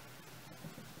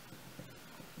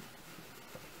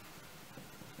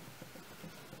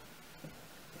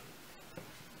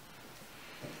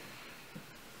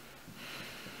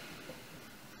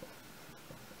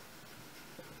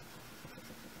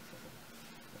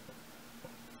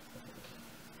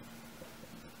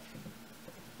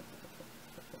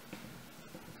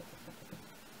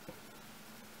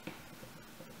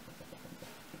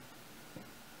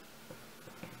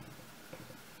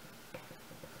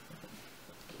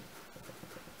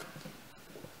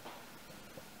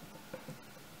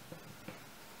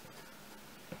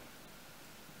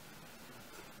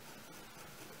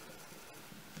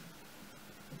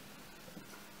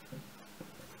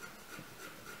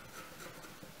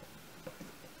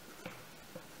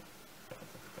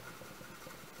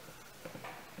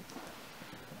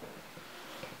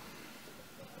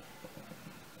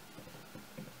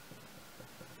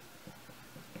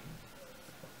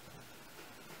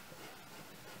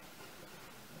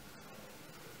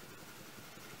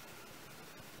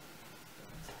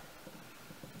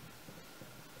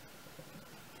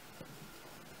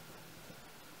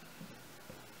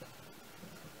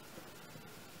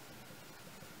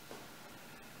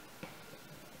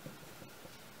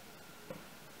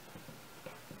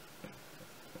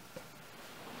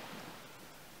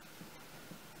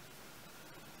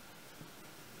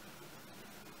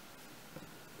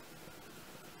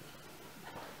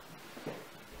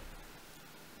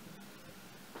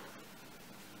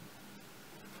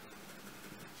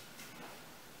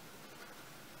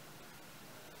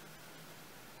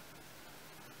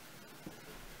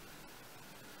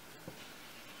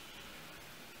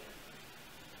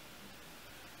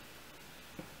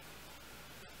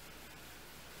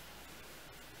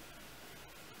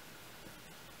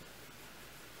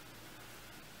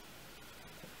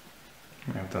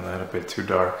 I've done that a bit too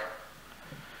dark.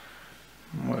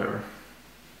 Whatever.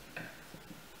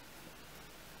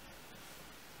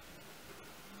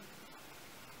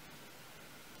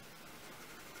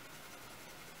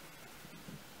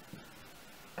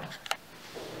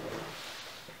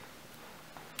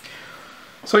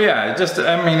 So yeah,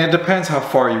 I mean, it depends how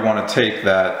far you want to take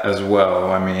that as well.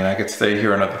 I mean, I could stay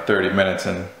here another 30 minutes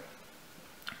and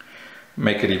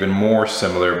make it even more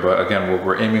similar, but again, what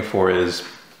we're aiming for is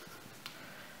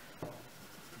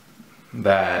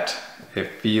that it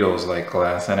feels like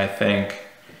glass, and I think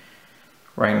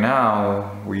right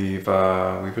now we've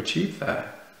achieved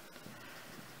that.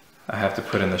 I have to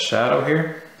put in the shadow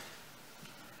here,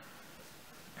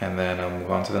 and then I'll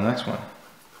move on to the next one.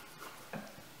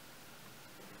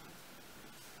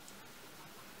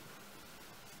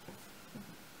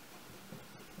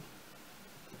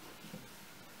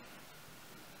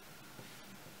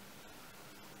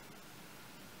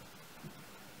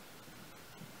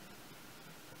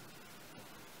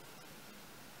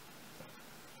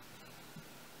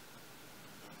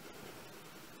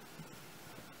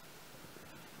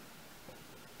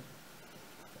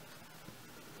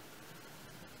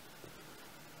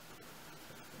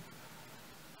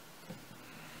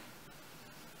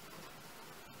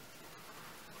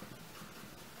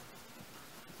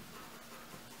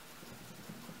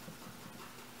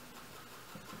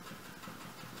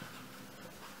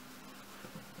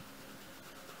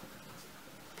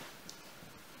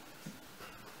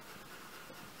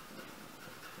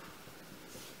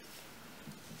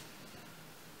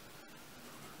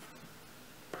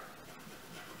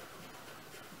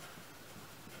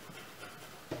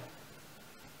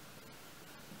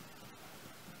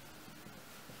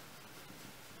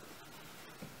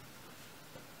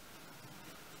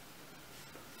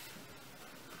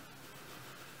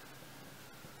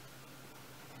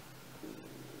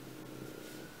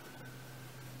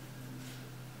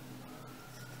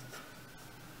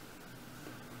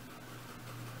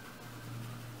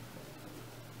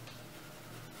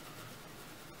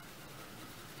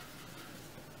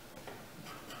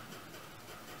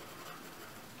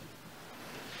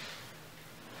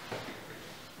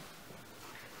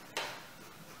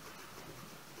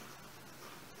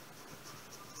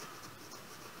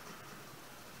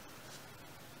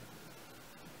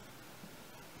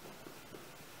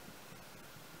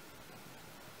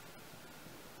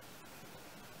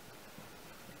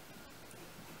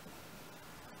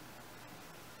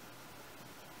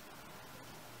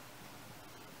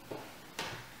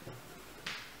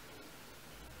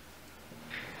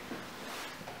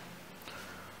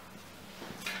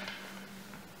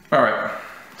 All right,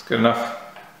 it's good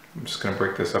enough. I'm just gonna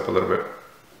break this up a little bit.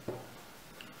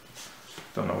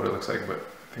 Don't know what it looks like, but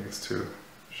I think it's too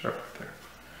sharp right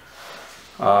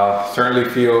there. Certainly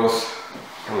feels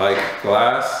like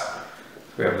glass.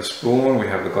 We have the spoon, we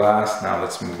have the glass. Now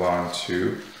let's move on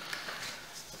to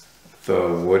the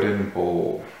wooden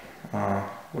bowl.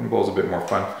 Wooden bowl is a bit more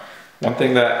fun. One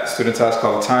thing that students ask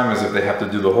all the time is if they have to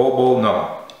do the whole bowl.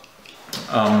 No.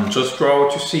 Just draw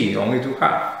what you see, only do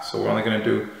half. So we're only gonna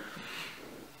do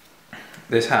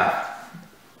this half.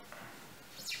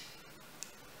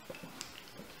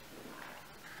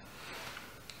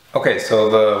 Okay, so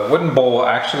the wooden bowl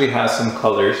actually has some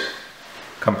colors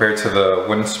compared to the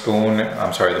wooden spoon, the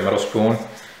metal spoon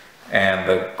and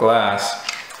the glass.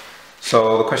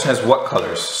 So the question is, what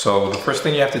colors? So the first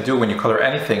thing you have to do when you color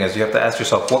anything is you have to ask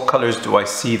yourself, what colors do I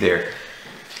see there?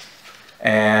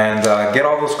 And get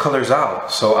all those colors out.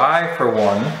 So I, for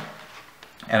one,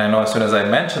 and I know as soon as I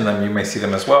mention them, you may see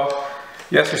them as well.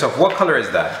 You ask yourself, what color is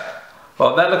that?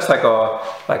 Well, that looks like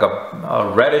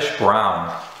a reddish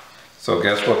brown. So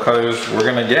guess what colors we're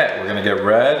gonna get? We're gonna get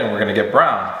red and we're gonna get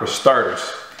brown for starters.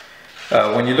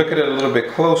 When you look at it a little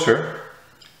bit closer,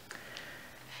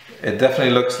 it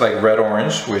definitely looks like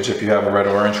red-orange, which if you have a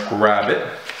red-orange, grab it.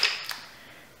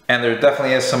 And there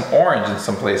definitely is some orange in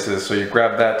some places, so you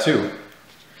grab that too.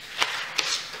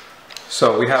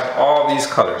 So we have all these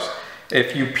colors.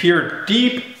 If you peer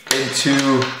deep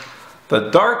into the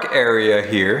dark area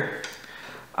here,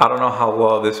 I don't know how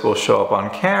well this will show up on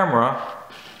camera.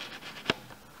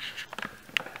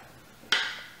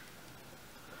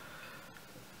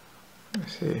 Let me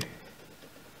see.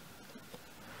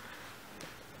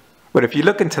 But if you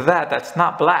look into that, that's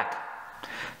not black.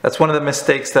 That's one of the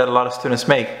mistakes that a lot of students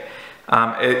make.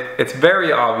 It's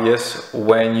very obvious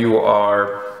when you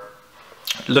are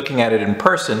looking at it in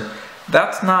person.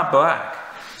 That's not black.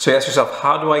 So you ask yourself,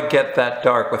 how do I get that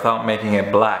dark without making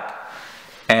it black?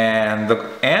 And the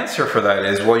answer for that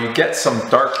is, well, you get some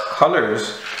dark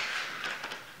colors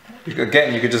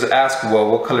Again, you could just ask,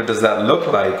 well, what color does that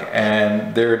look like?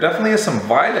 And there definitely is some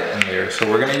violet in there. So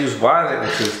we're gonna use violet,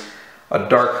 which is a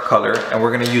dark color, and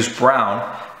we're gonna use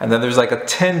brown. And then there's like a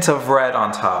tint of red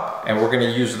on top, and we're gonna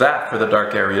use that for the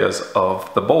dark areas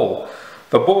of the bowl.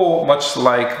 The bowl, much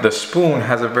like the spoon,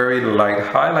 has a very light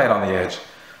highlight on the edge.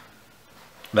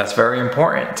 That's very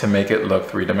important to make it look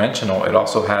three-dimensional. It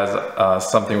also has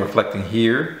something reflecting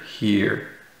here, here,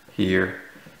 here,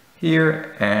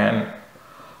 here, and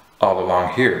all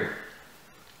along here.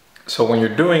 So when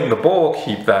you're doing the bowl,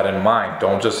 keep that in mind.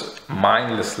 Don't just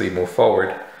mindlessly move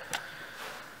forward.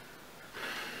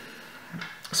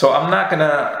 So I'm not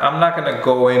gonna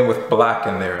go in with black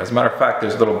in there. As a matter of fact,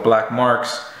 there's little black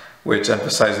marks which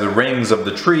emphasize the rings of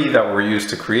the tree that were used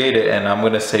to create it, and I'm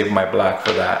gonna save my black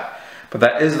for that. But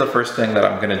that is the first thing that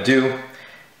I'm gonna do,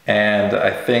 and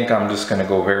I think I'm just gonna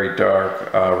go very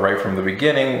dark right from the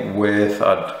beginning with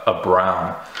a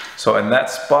brown. So in that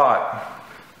spot,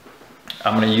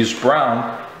 I'm gonna use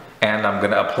brown, and I'm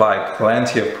gonna apply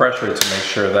plenty of pressure to make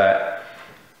sure that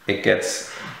it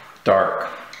gets dark.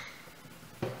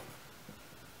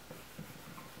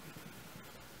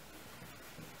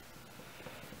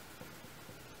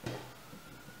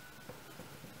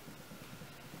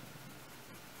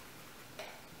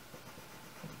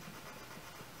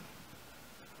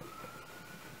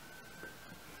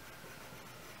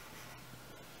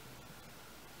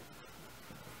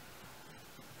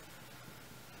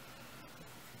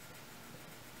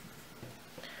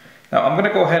 Now I'm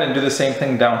gonna go ahead and do the same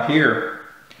thing down here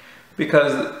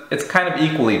because it's kind of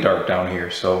equally dark down here.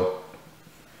 So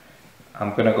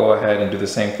I'm gonna go ahead and do the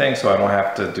same thing so I don't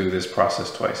have to do this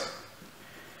process twice.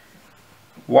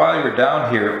 While you're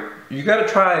down here, you gotta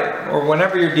try, or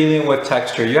whenever you're dealing with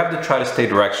texture, you have to try to stay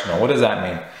directional. What does that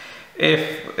mean?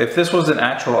 If this was an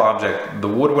actual object, the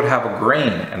wood would have a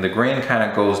grain, and the grain kind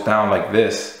of goes down like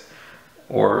this,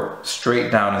 or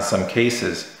straight down in some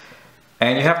cases.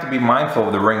 And you have to be mindful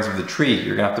of the rings of the tree.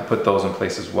 You're gonna have to put those in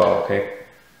place as well, okay?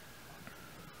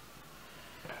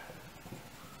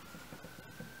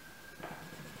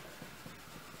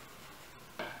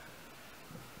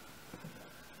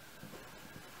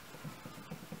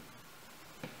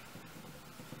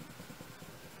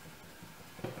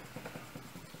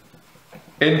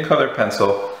 In color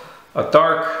pencil, a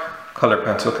dark color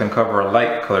pencil can cover a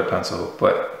light color pencil,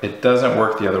 but it doesn't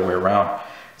work the other way around.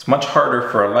 It's much harder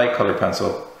for a light color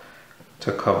pencil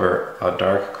to cover a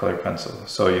dark color pencil.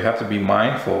 So you have to be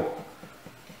mindful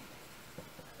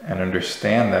and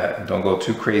understand that, and don't go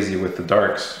too crazy with the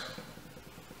darks.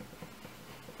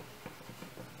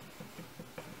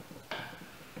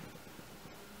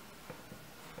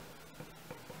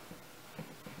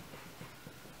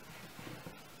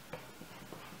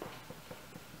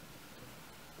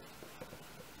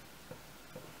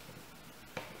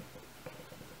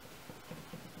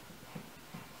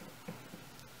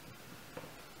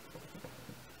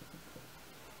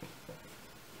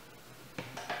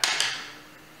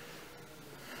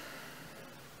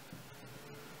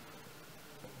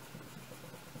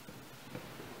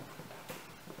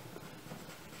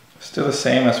 Still the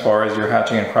same as far as your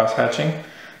hatching and cross hatching.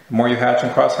 The more you hatch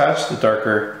and cross hatch, the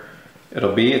darker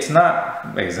it'll be. It's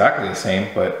not exactly the same,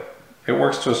 but it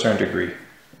works to a certain degree.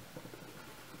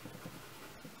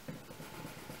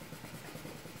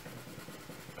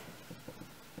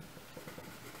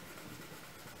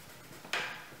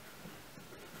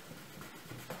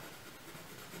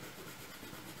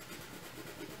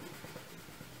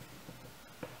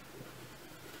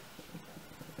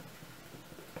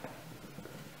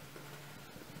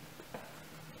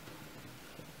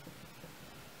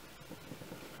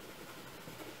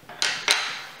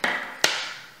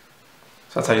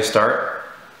 So that's how you start.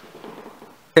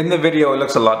 In the video, it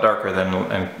looks a lot darker than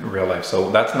in real life, so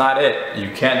that's not it.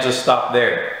 You can't just stop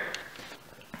there.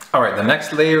 All right, the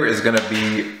next layer is gonna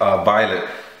be violet.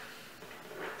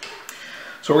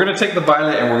 So we're gonna take the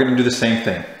violet and we're gonna do the same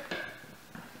thing.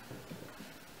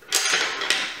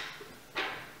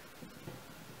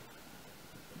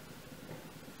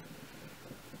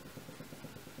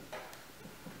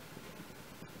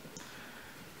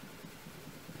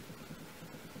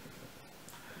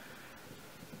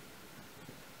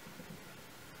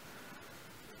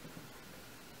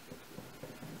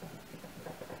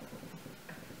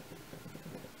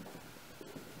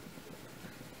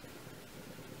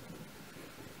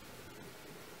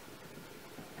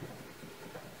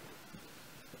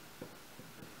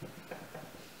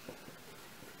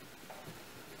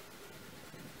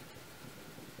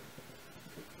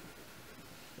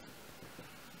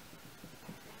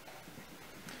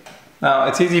 Now,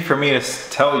 it's easy for me to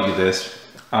tell you this,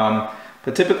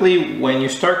 But typically when you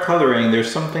start coloring,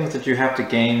 there's some things that you have to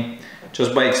gain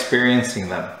just by experiencing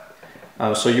them.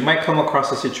 So you might come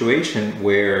across a situation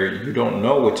where you don't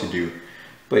know what to do,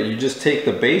 but you just take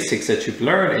the basics that you've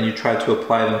learned and you try to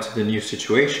apply them to the new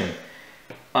situation.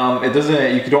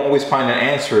 You don't always find an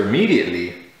answer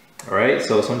immediately, right?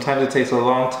 So sometimes it takes a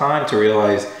long time to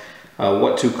realize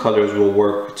what two colors will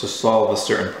work to solve a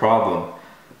certain problem.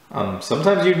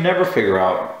 Sometimes you never figure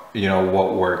out,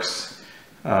 what works.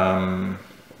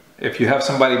 If you have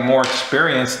somebody more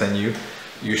experienced than you,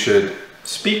 you should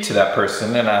speak to that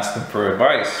person and ask them for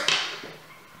advice.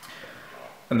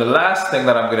 And the last thing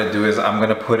that I'm going to do is I'm going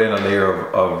to put in a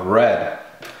layer of red,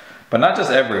 but not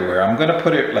just everywhere. I'm going to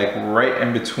put it like right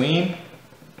in between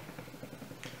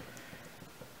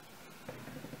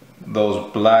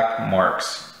those black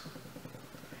marks.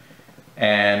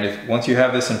 And once you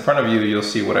have this in front of you, you'll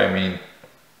see what I mean.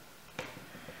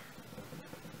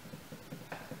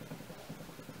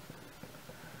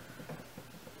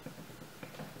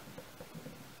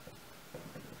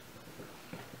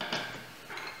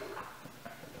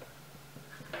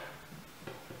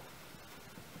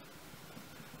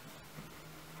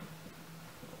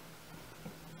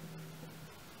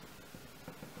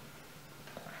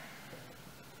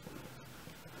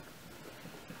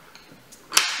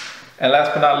 And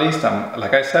last but not least,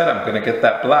 like I said, I'm going to get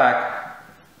that black,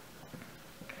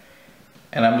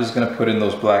 and I'm just going to put in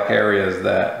those black areas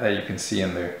that you can see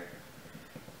in there.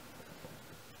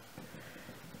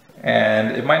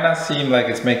 And it might not seem like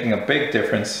it's making a big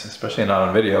difference, especially not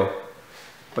on video,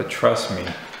 but trust me,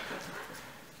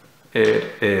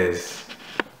 it is.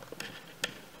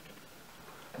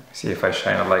 See if I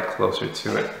shine a light closer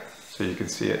to it so you can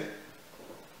see it.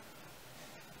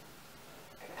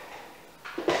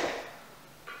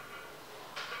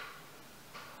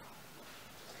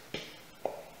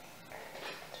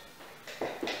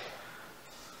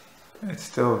 It's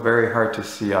still very hard to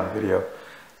see on video.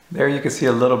 There you can see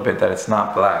a little bit that it's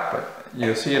not black, but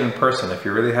you'll see it in person. If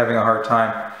you're really having a hard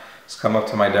time, just come up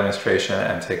to my demonstration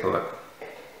and take a look.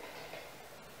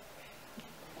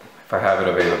 If I have it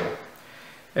available.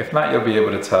 If not, you'll be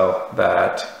able to tell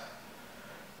that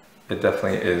it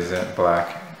definitely isn't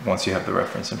black once you have the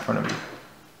reference in front of you.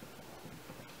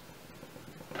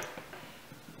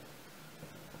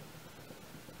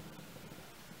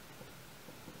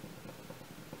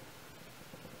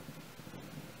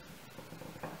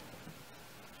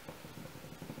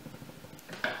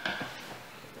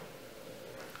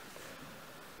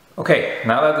 Okay,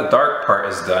 now that the dark part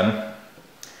is done,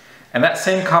 and that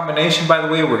same combination, by the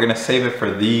way, we're gonna save it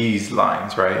for these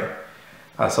lines, right?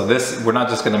 So this, we're not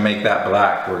just gonna make that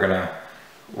black, we're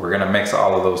gonna mix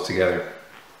all of those together.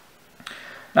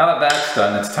 Now that that's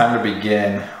done, it's time to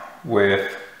begin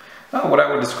with what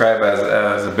I would describe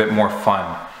as a bit more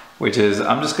fun, which is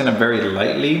I'm just gonna very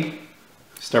lightly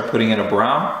start putting in a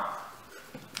brown,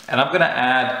 and I'm gonna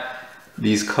add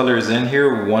these colors in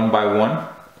here one by one.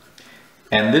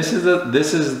 And this is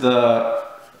the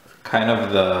kind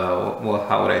of the, well,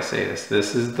 how would I say this?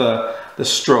 This is the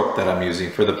stroke that I'm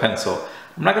using for the pencil.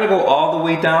 I'm not gonna go all the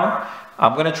way down.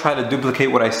 I'm gonna try to duplicate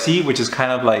what I see, which is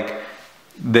kind of like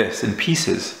this in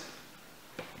pieces.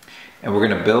 And we're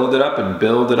gonna build it up and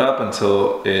build it up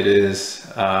until it is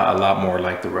a lot more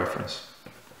like the reference.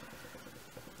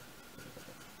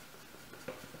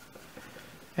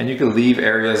 And you can leave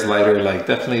areas lighter, like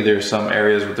definitely there's some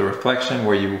areas with the reflection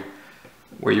where you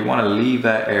want to leave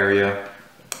that area,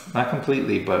 not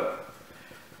completely, but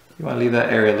you want to leave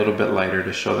that area a little bit lighter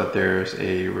to show that there's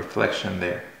a reflection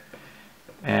there.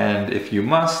 And if you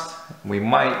must, we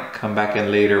might come back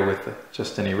in later with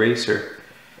just an eraser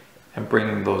and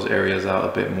bring those areas out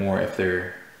a bit more if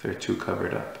they're too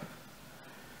covered up.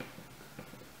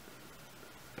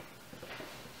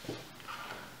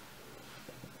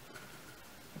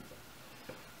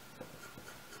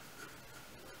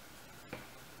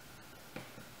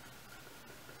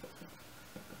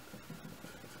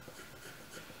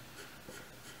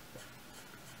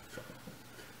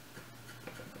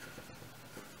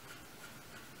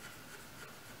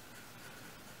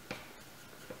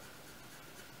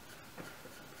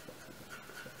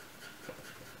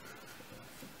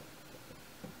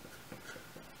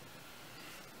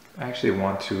 I actually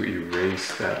want to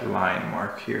erase that line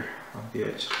mark here on the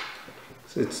edge.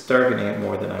 So it's darkening it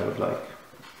more than I would like.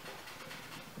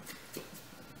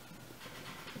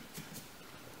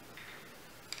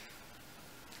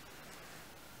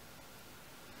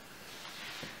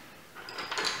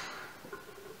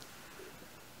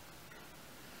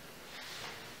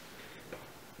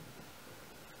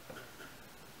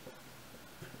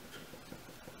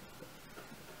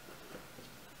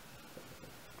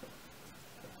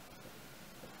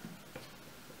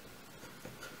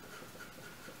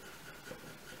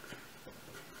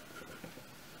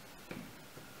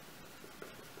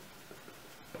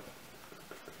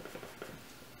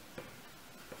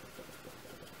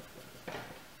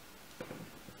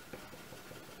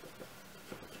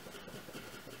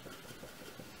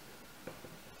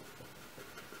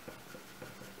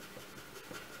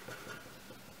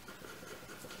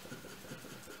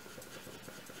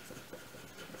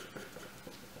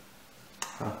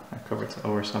 covered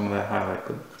over some of that highlight,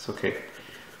 but it's okay.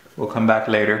 We'll come back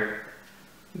later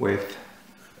with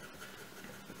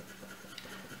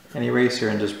an eraser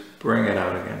and just bring it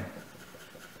out again.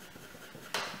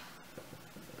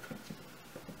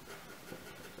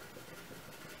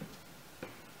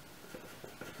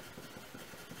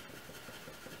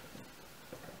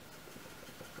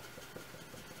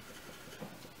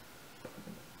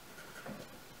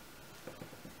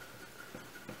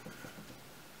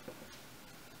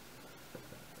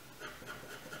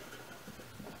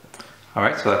 All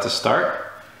right, so that's a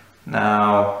start.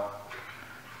 Now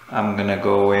I'm gonna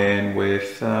go in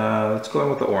with, let's go in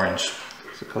with the orange.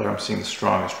 It's the color I'm seeing the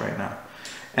strongest right now.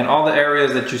 And all the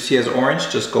areas that you see as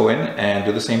orange, just go in and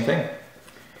do the same thing.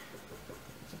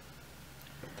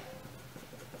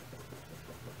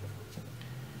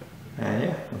 And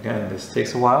yeah, again, this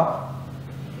takes a while.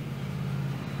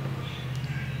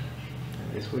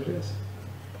 That is what it is.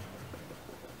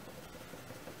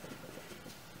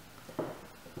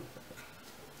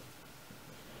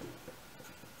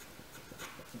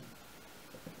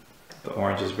 The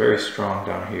orange is very strong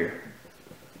down here.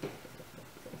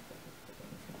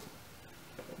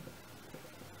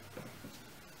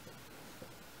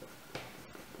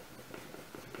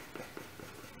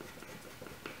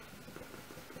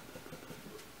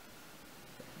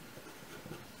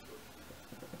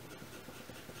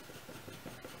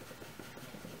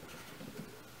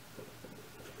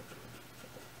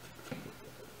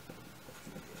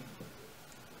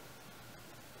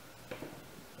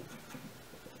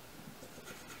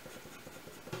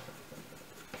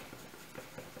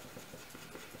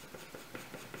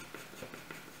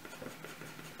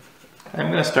 I'm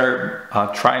going to start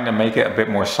trying to make it a bit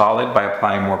more solid by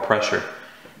applying more pressure,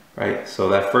 right? So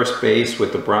that first base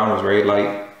with the brown was very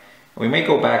light. We may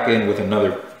go back in with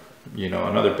another,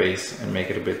 another base and make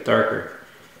it a bit darker.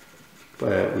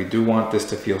 But we do want this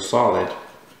to feel solid.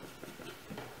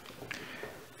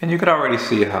 And you could already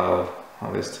see how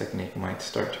this technique might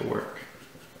start to work.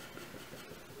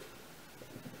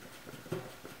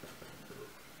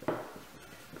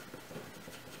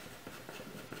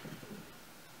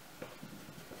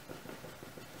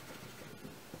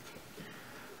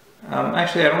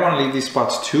 Actually, I don't want to leave these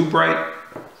spots too bright.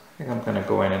 I think I'm going to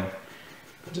go in and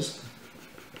just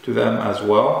do them as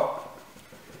well.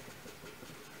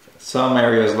 Some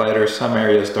areas lighter, some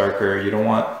areas darker. You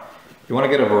want to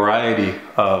get a variety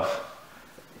of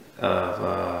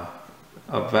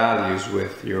values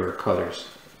with your colors.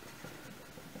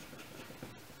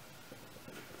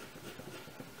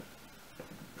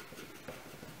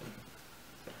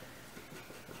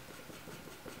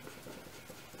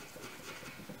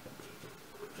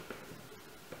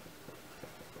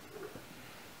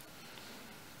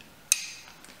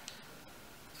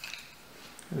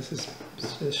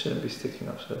 This shouldn't be sticking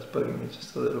up, so it's bugging me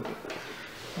just a little bit.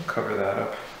 I'll cover that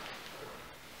up.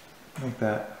 Make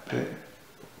that a bit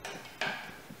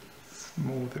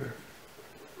smoother.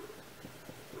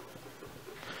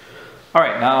 All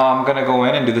right, now I'm gonna go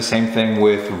in and do the same thing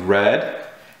with red.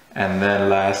 And then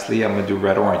lastly, I'm gonna do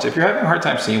red-orange. If you're having a hard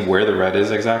time seeing where the red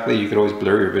is exactly, you could always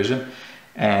blur your vision.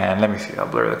 And let me see, I'll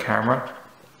blur the camera.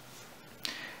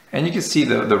 And you can see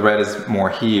the red is more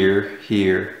here,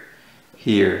 here,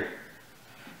 here.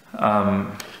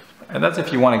 And that's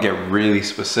if you want to get really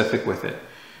specific with it.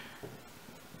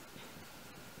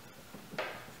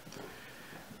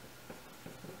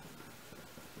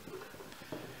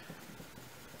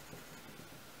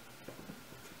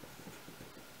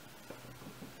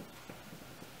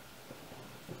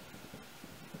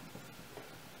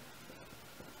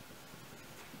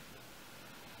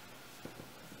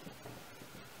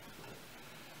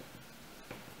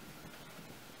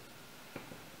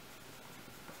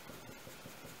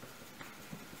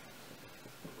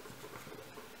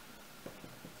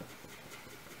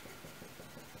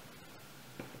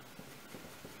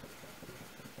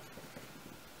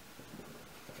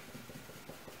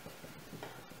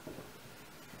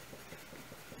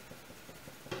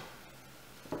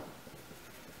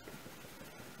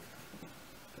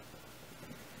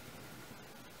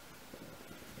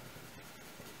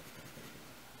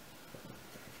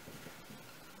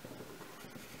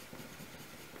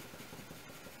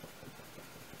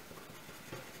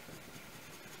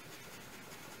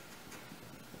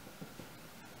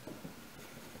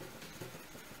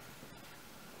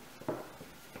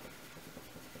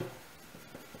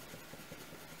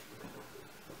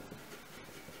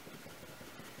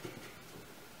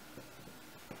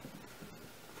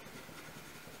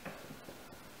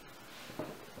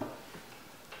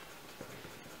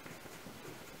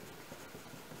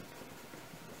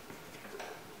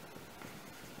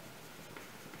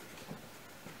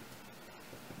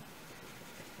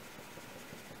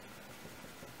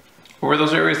 over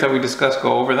those areas that we discussed,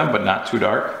 go over them, but not too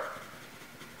dark.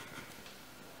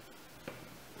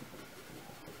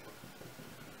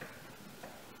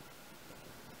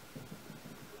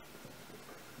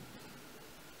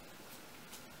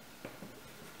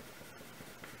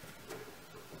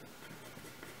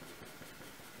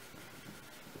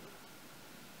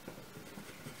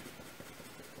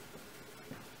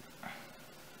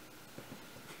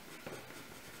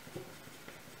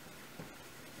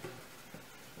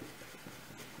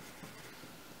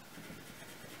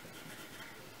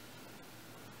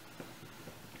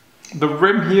 The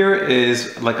rim here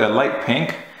is like a light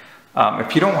pink.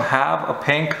 If you don't have a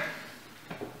pink,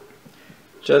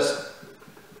 just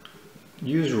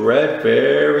use red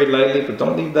very lightly, but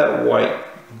don't leave that white,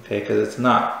 okay, because it's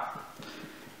not.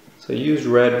 So use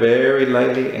red very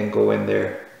lightly and go in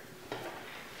there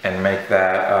and make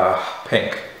that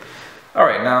pink. All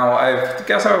right, now I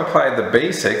guess I've applied the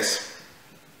basics.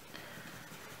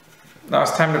 Now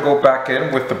it's time to go back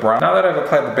in with the brown. Now that I've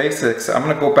applied the basics, I'm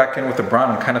gonna go back in with the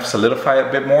brown and kind of solidify it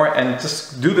a bit more and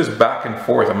just do this back and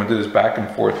forth. I'm gonna do this back and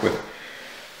forth with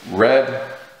red,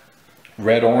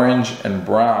 orange, and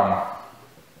brown.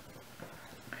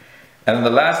 And then the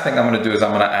last thing I'm gonna do is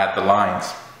I'm gonna add the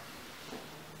lines.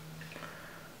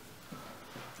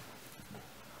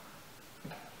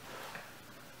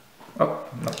 Oh,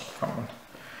 no, wrong one.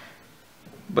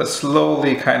 But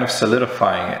slowly kind of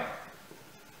solidifying it.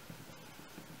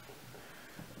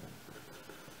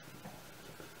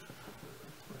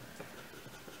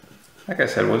 Like I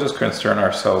said, we'll just concern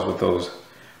ourselves with those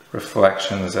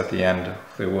reflections at the end.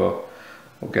 Hopefully we'll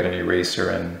get an eraser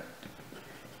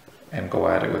and go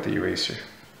at it with the eraser.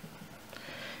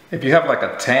 If you have like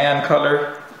a tan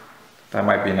color, that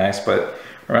might be nice, but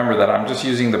remember that I'm just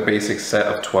using the basic set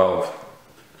of 12.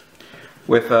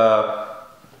 With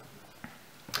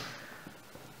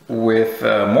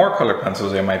more color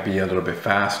pencils, it might be a little bit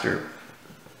faster.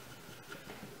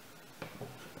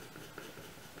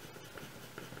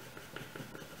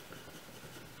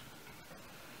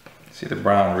 See, the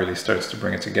brown really starts to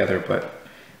bring it together, but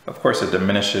of course it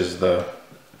diminishes the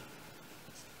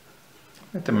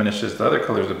other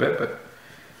colors a bit, but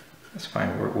that's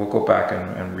fine. We'll go back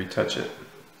and retouch it.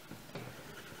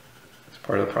 It's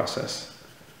part of the process.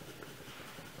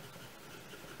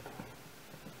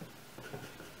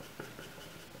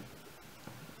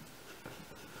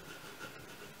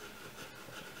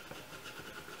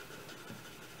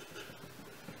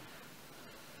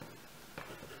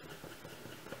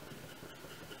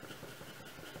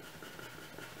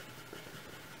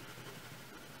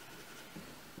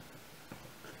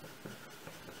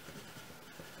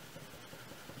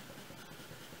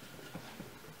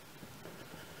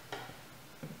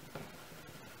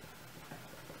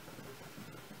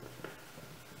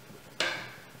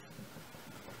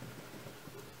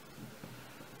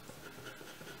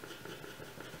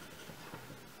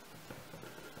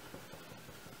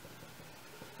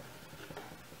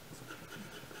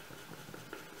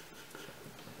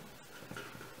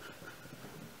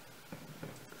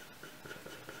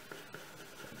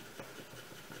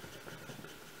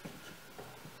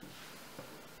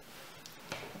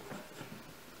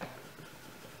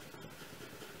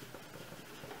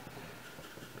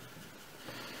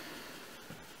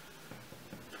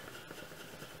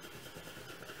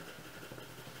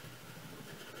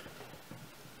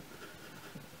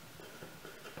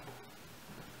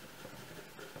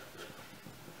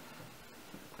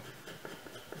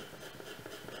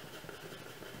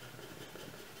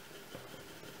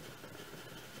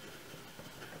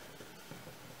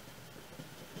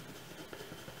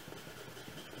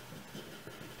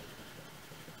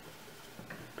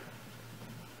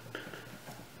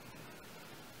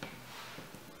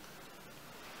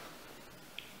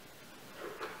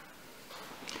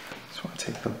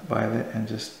 Take the violet and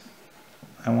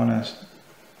I want to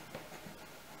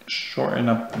shorten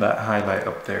up that highlight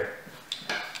up there.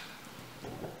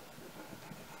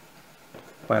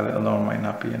 Violet alone might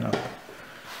not be enough.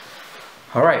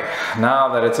 All right,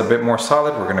 now that it's a bit more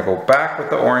solid, we're gonna go back with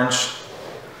the orange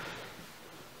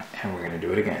and we're gonna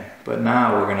do it again. But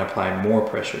now we're gonna apply more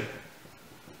pressure.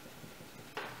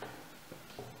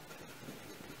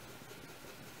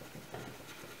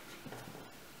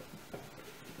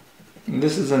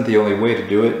 This isn't the only way to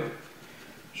do it.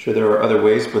 Sure, there are other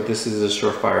ways, but this is a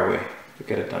surefire way to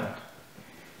get it done.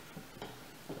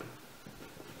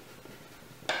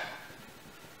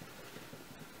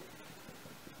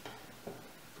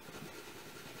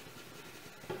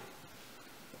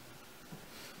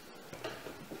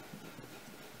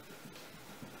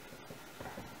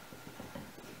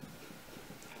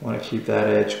 Want to keep that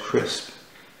edge crisp,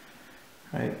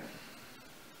 right?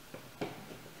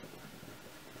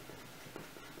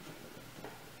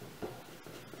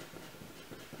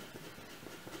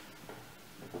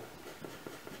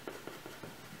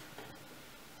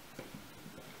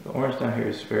 orange down here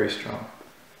is very strong.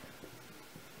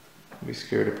 I'd be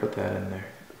scared to put that in there.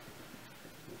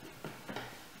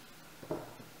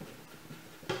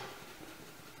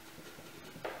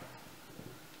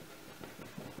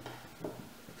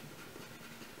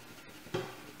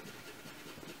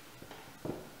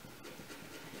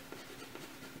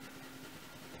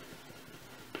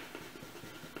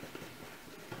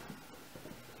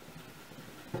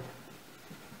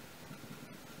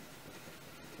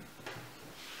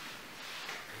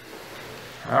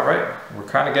 All right, we're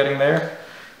kind of getting there.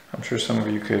 I'm sure some of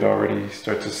you could already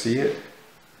start to see it.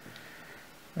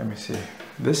 Let me see.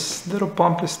 This little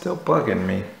bump is still bugging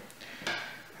me.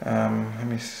 Let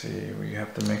me see. We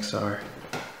have to mix our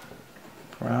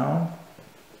brown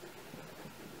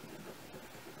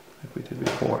like we did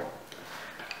before.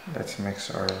 Let's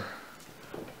mix our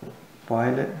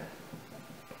violet.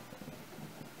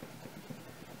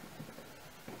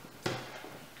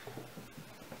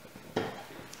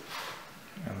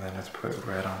 And then let's put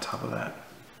red on top of that.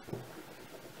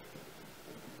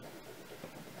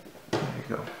 There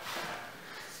you go.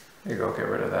 There you go, get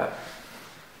rid of that.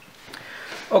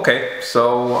 Okay,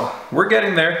 so we're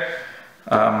getting there.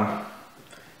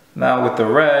 Now with the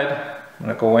red, I'm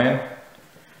gonna go in,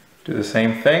 do the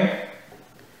same thing.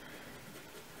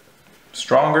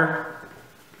 Stronger.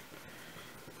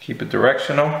 Keep it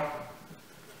directional.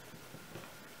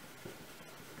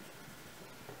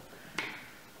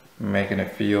 Making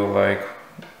it feel like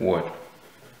wood.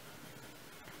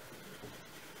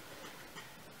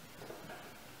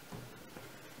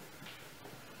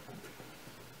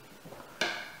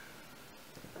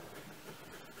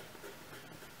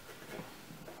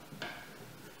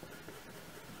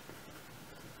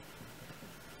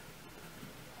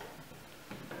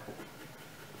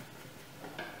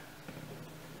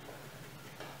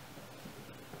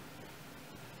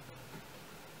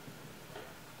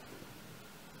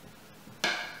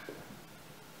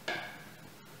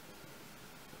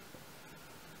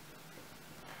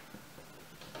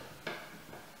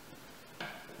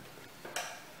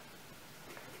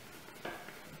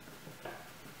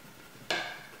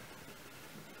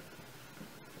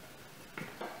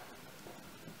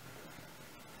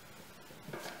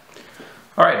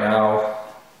 All right, now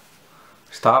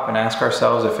stop and ask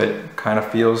ourselves if it kind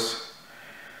of feels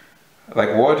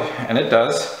like wood, and it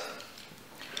does.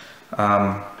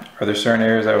 Are there certain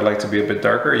areas I would like to be a bit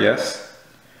darker? Yes.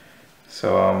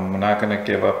 So I'm not gonna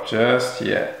give up just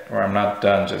yet, or I'm not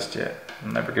done just yet.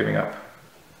 I'm never giving up.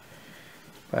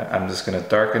 But I'm just gonna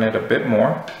darken it a bit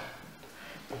more.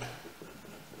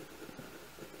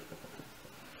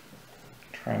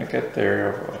 Trying to get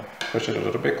there, push it a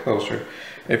little bit closer.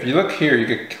 If you look here, you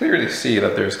can clearly see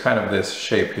that there's kind of this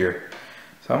shape here.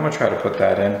 So I'm gonna try to put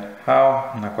that in.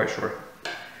 How? I'm not quite sure.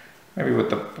 Maybe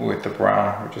with the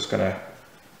brown, we're just gonna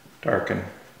darken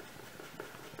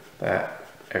that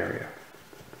area.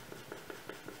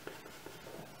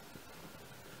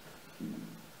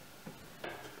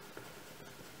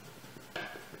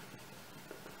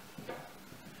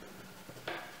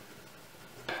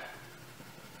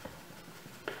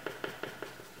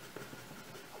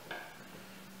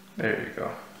 There you go.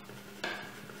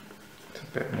 It's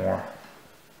a bit more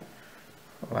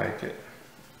like it.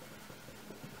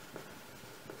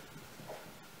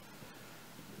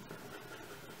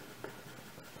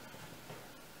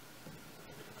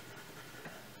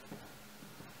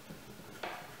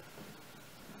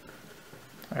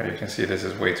 All right, you can see this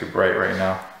is way too bright right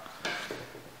now.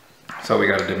 So we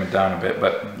got to dim it down a bit,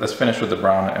 but let's finish with the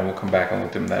brown and we'll come back and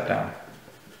we'll dim that down.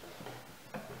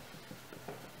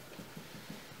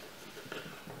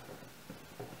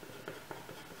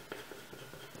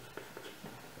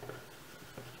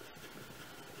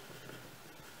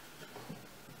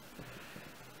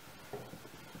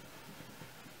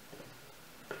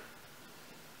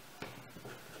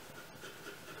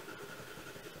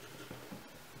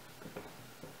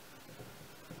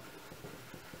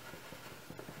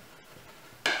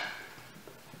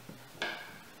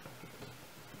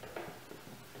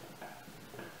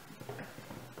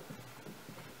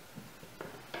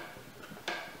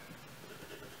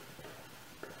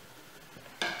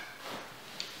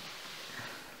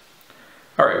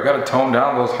 All right, we've got to tone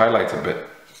down those highlights a bit.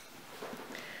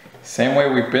 Same way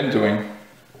we've been doing.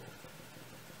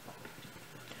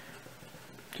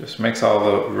 Just mix all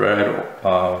the red,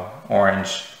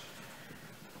 orange,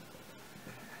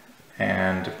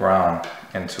 and brown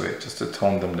into it just to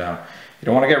tone them down. You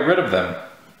don't want to get rid of them.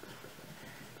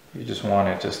 You just want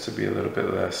it just to be a little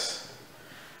bit less,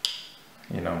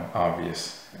 you know,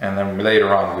 obvious. And then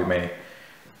later on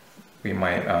we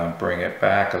might bring it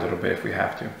back a little bit if we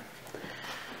have to.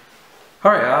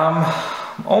 All right,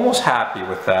 I'm almost happy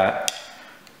with that.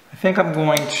 I think I'm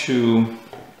going to,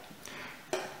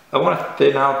 I want to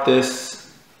thin out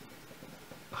this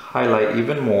highlight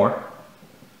even more.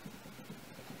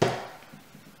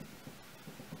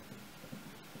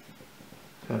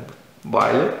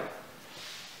 Violet,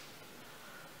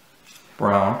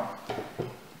 brown, I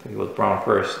think it was brown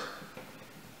first,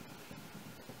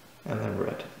 and then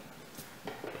red.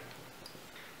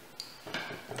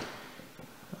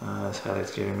 This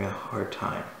highlight's giving me a hard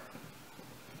time.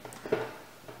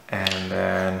 And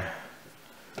then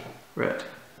red.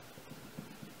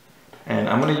 And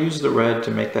I'm going to use the red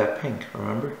to make that pink,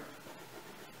 remember?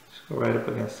 Just go right up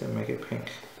against it and make it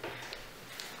pink.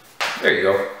 There you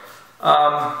go.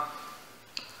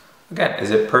 Again,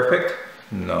 is it perfect?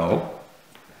 No.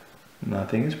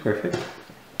 Nothing is perfect.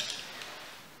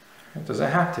 It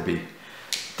doesn't have to be.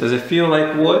 Does it feel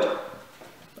like wood?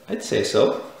 I'd say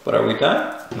so. But are we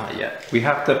done? Not yet. We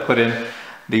have to put in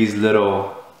these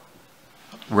little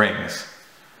rings.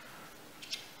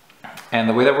 And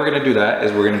the way that we're going to do that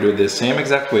is we're going to do it the same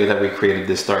exact way that we created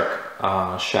this dark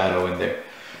shadow in there.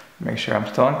 Make sure I'm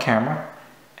still on camera.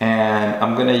 And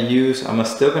I'm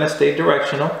still going to stay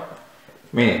directional.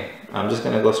 Meaning, I'm just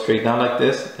going to go straight down like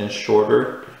this and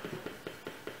shorter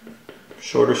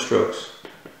strokes.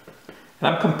 And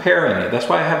I'm comparing it. That's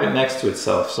why I have it next to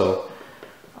itself. So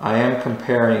I am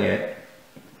comparing it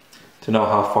to know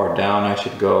how far down I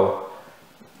should go.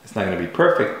 It's not going to be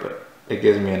perfect, but it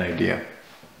gives me an idea.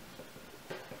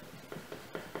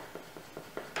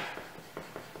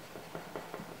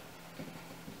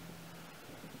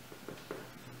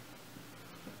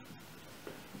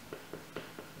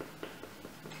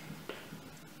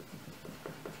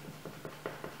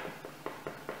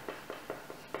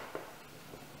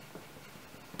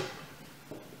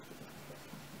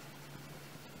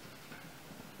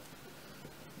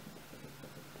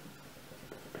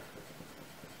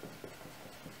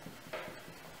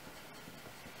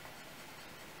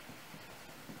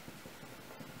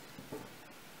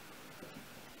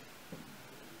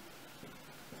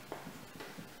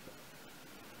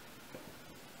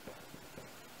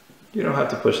 You don't have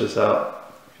to push this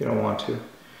out if you don't want to.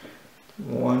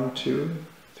 1, 2,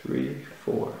 3,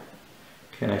 4.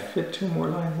 Can I fit 2 more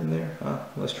lines in there?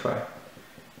 Let's try.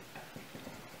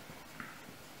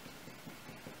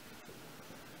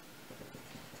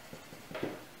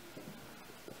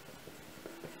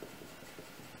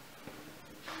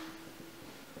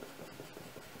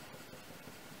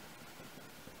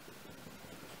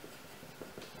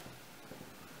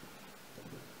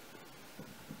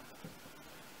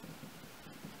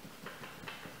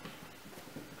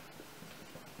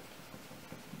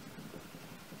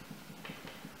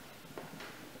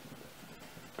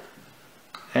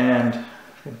 And I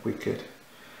think we're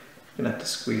gonna have to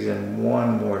squeeze in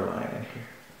 1 more line in here.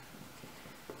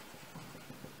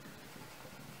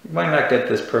 You might not get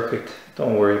this perfect.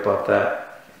 Don't worry about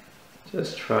that.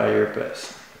 Just try your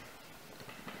best.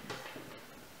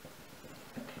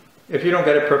 If you don't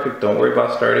get it perfect, don't worry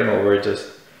about starting over.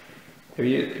 Just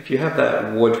if you have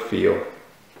that wood feel,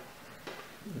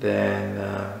 then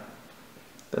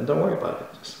don't worry about it.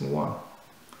 Just move on.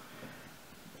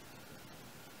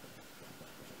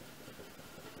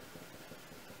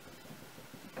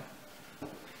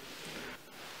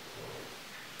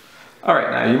 All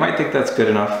right, now you might think that's good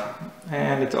enough,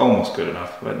 and it's almost good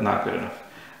enough, but not good enough.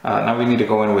 Now we need to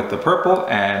go in with the purple,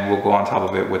 and we'll go on top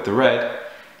of it with the red,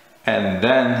 and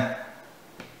then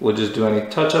we'll just do any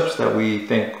touch-ups that we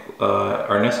think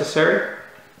are necessary.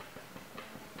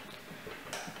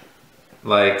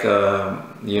 Like,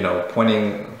 you know,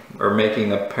 pointing or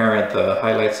making apparent the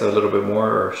highlights a little bit more,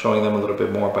 or showing them a little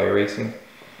bit more by erasing.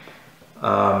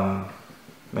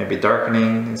 Maybe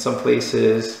darkening in some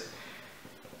places.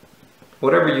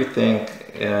 Whatever you think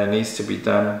needs to be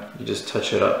done, you just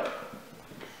touch it up.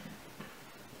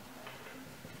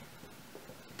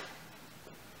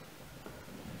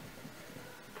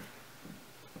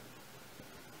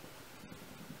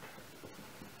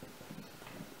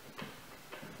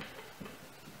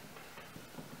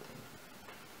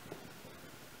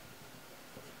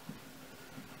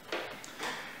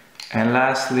 And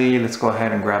lastly, let's go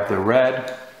ahead and grab the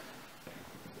red.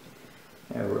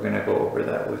 And we're gonna go over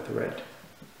that with the red.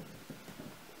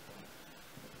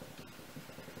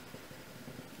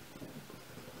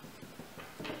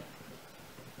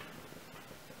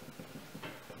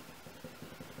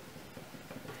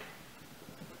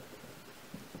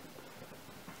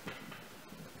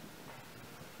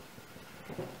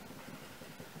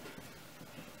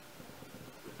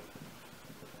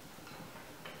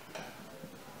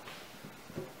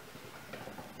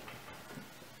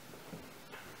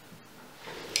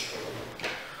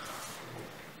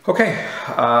 Okay,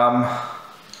 are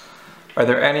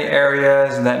there any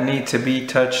areas that need to be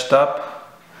touched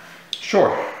up?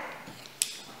 Sure.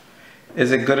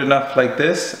 Is it good enough like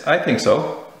this? I think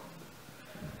so.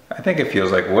 I think it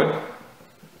feels like wood.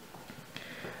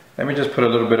 Let me just put a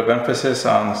little bit of emphasis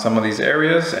on some of these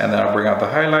areas, and then I'll bring out the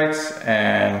highlights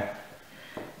and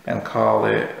call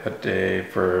it a day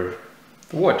for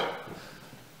the wood.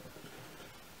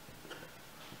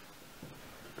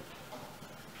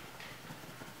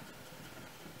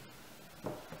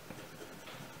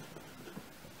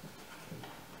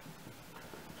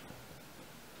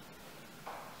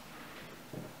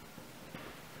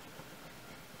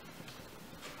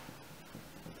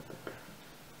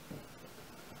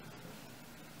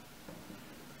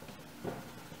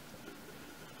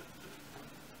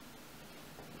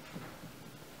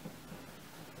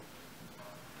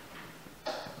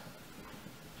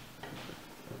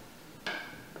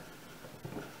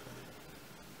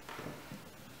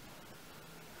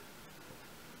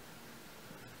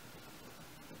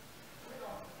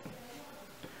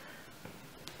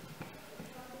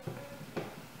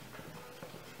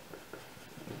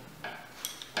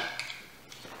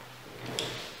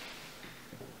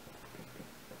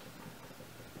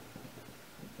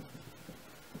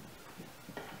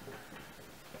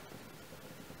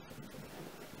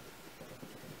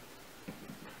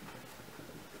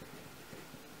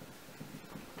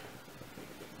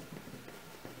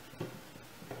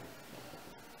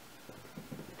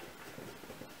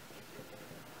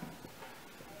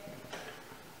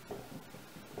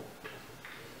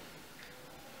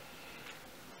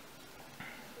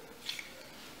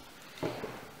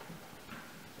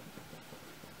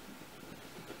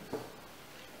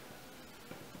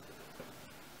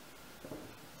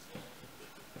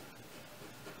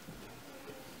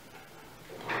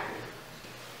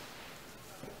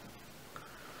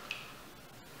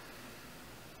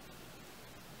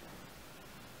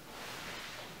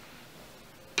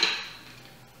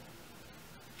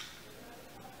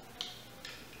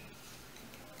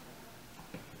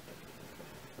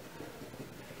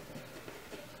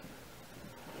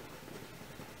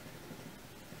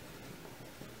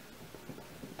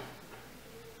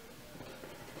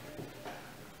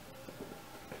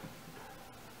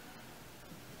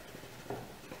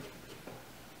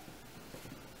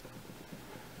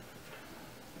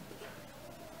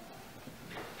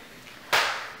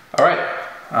 All right,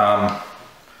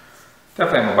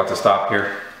 definitely I'm about to stop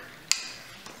here.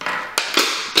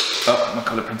 Oh, my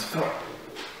color pencil fell.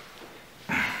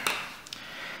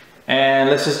 And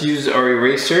let's just use our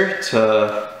eraser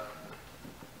to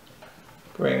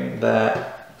bring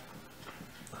that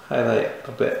highlight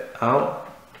a bit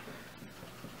out,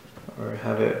 or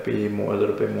have it be more, a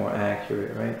little bit more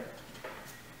accurate, right?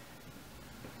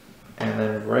 And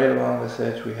then right along this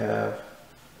edge we have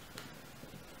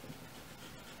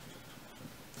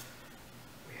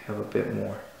a bit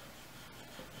more,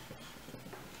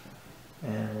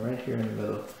 and right here in the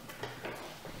middle.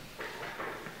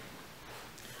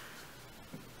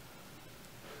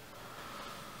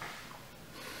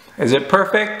 Is it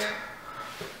perfect?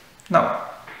 No.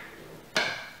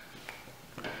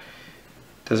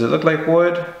 Does it look like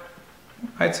wood?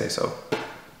 I'd say so.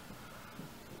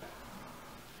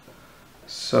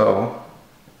 So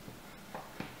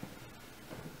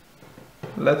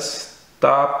let's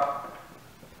stop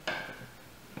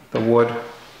the wood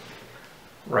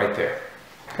right there.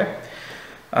 Okay.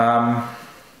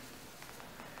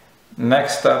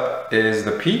 Next up is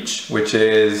the peach, which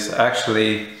is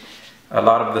actually a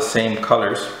lot of the same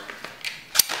colors,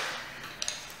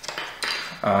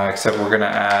 except we're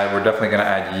definitely gonna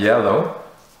add yellow.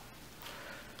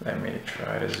 Let me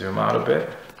try to zoom out a bit.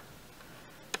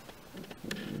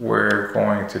 We're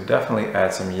going to definitely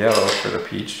add some yellow for the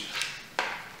peach.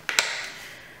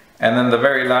 And then the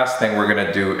very last thing we're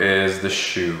gonna do is the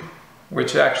shoe,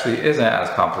 which actually isn't as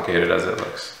complicated as it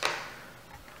looks.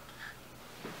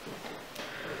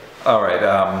 All right,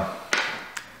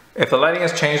 if the lighting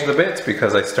has changed a bit, it's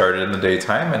because I started in the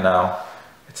daytime and now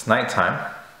it's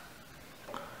nighttime.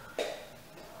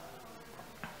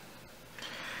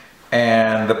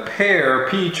 And the pear,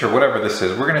 peach, or whatever this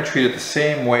is, we're gonna treat it the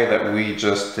same way that we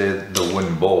just did the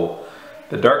wooden bowl.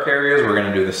 The dark areas, we're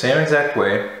gonna do the same exact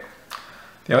way.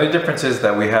 The only difference is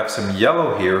that we have some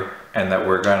yellow here, and that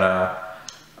we're gonna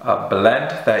blend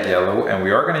that yellow, and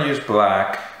we are gonna use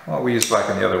black. Well, we use black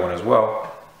on the other one as well.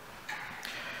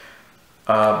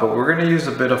 But we're gonna use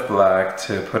a bit of black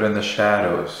to put in the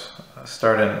shadows.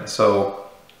 So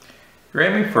you're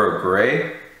aiming for a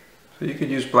gray, so you could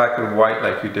use black and white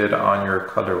like you did on your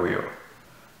color wheel.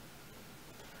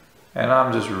 And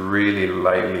I'm just really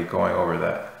lightly going over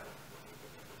that.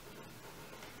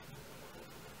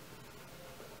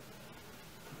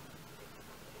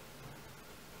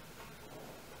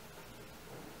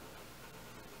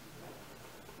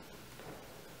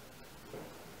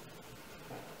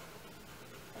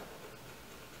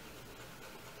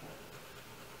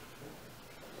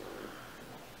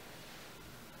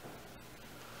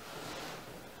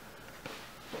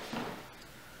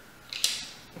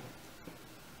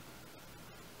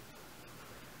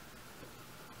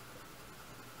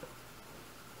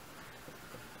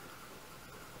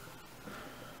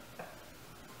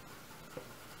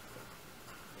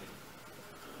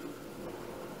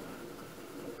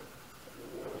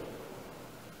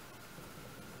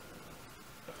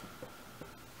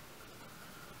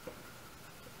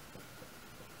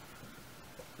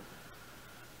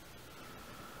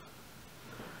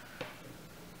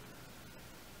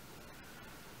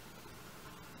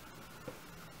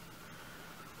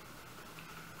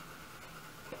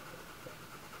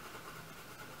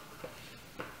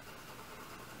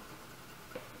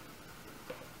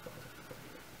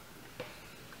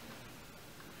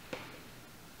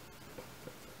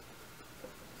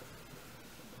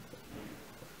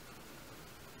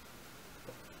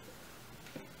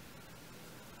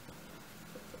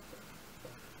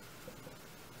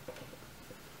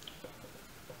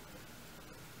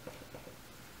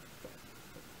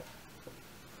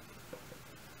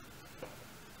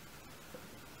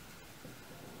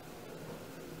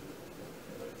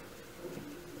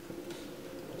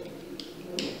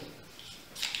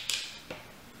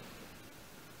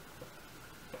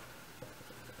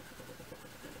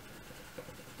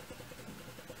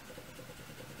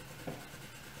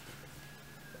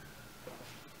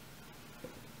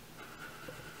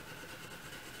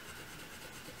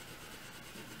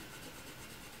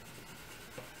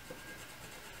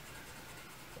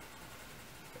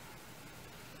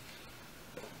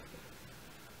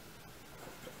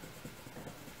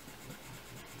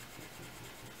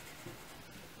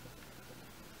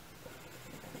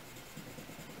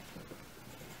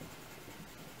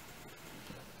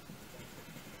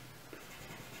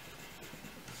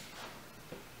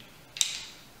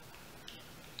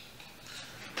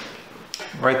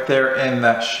 right there in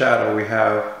that shadow we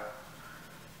have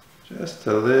just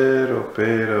a little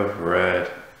bit of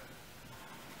red.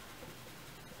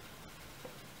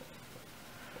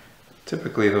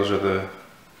 Typically those are the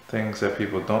things that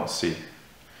people don't see.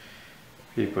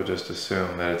 People just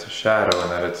assume that it's a shadow and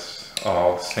that it's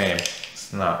all the same.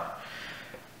 It's not.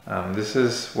 This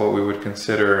is what we would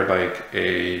consider like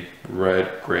a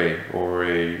red gray or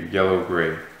a yellow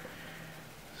gray.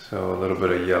 So a little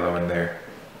bit of yellow in there.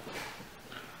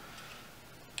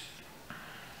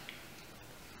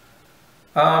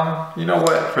 You know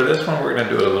what? For this one, we're gonna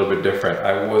do it a little bit different.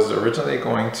 I was originally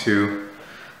going to,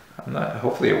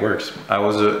 hopefully it works.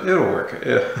 It'll work.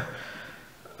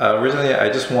 Originally, I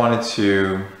just wanted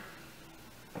to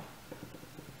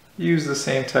use the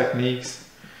same techniques,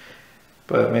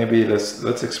 but maybe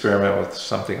let's experiment with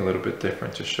something a little bit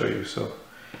different to show you. So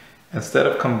instead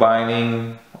of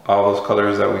combining all those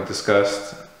colors that we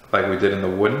discussed, like we did in the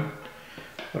wooden,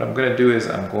 what I'm gonna do is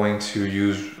I'm going to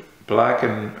use black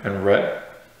and red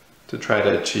to try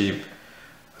to achieve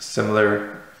a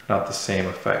similar, if not the same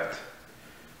effect.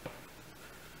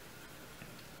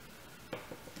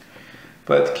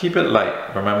 But keep it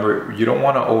light. Remember, you don't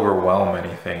want to overwhelm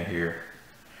anything here.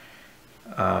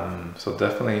 So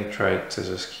definitely try to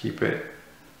just keep it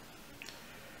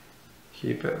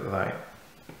light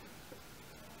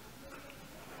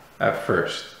at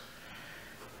first.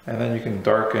 And then you can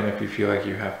darken if you feel like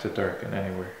you have to darken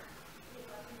anywhere.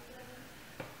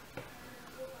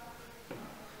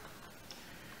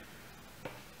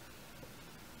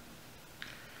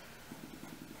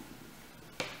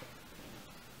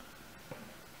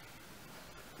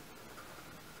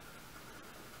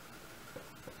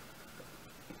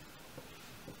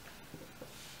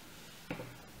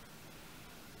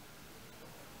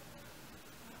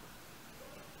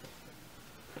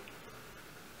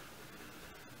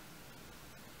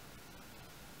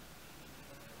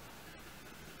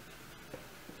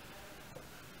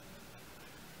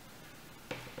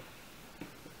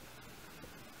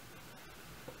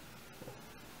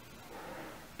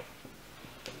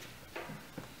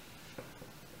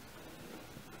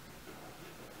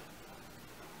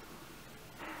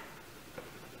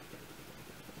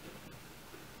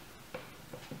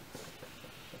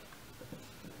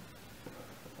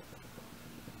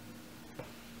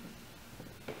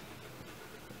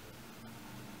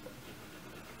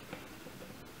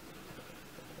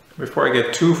 Before I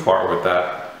get too far with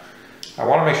that, I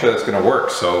want to make sure that's going to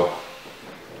work. So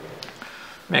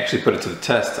let me actually put it to the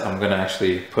test. I'm going to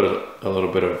actually put a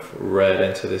little bit of red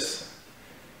into this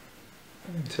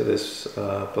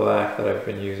black that I've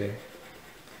been using.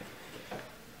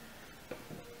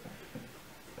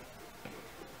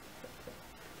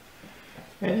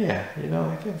 And yeah, you know,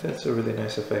 I think that's a really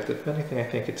nice effect. If anything, I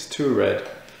think it's too red.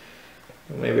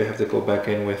 Maybe I have to go back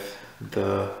in with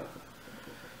the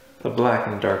black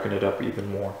and darken it up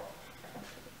even more.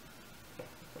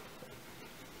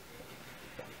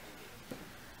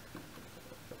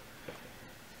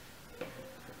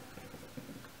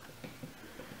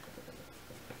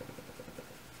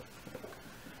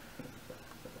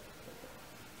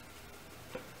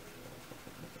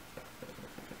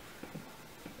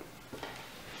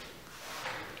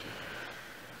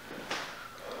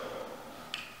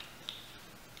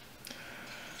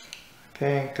 I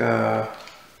think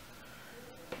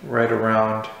right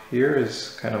around here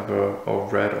is kind of a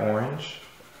red-orange,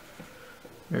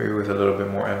 maybe with a little bit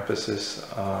more emphasis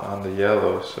on the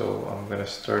yellow. So I'm going to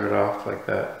start it off like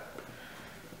that.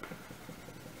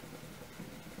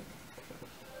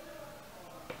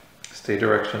 Stay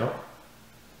directional.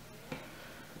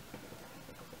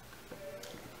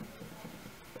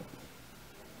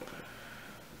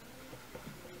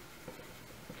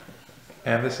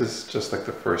 And this is just like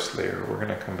the first layer. We're going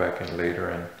to come back in later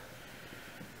and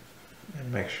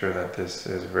make sure that this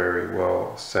is very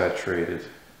well saturated.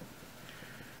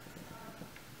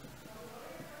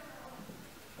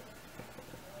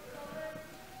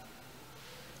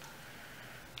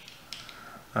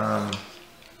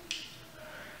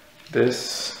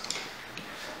 This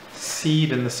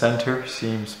seed in the center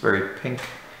seems very pink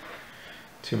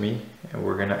to me, and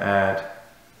we're gonna add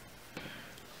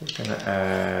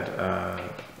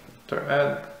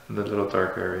the little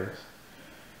dark areas.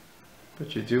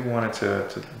 But you do want it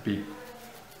to be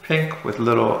pink with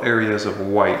little areas of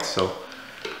white, so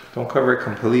don't cover it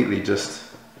completely, just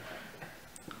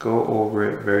go over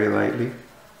it very lightly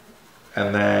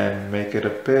and then make it a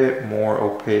bit more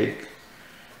opaque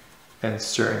in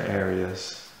certain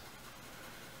areas,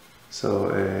 so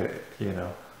you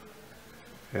know,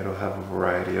 it'll have a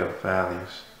variety of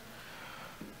values.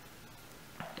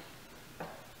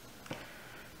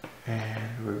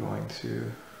 And we're going to,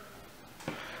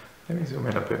 let me zoom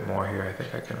in a bit more here. I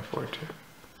think I can afford to.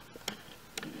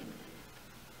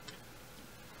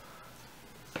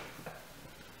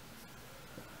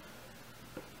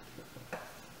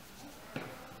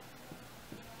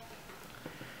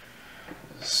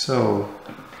 So,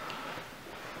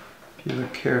 if you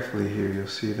look carefully here, you'll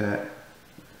see that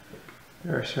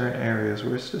there are certain areas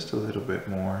where it's just a little bit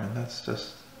more, and that's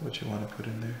just what you want to put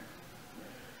in there.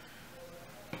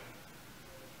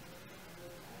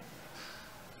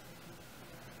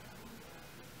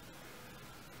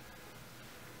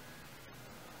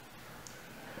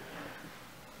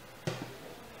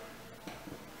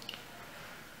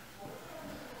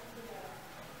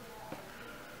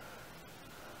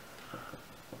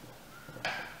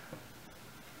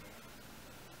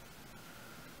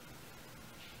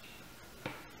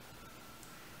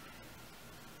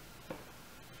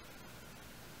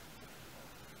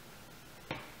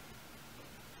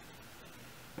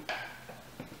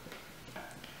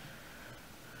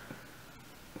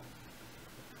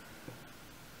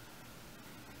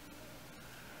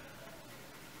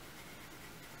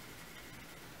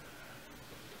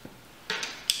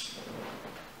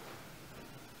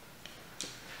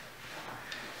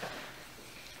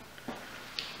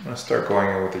 I'm going to start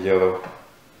going in with the yellow.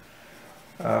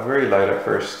 Very light at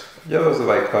first. Yellow is a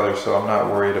light color, so I'm not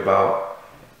worried about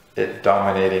it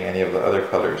dominating any of the other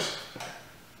colors.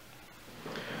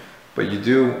 But you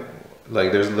do,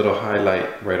 like there's a little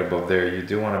highlight right above there, you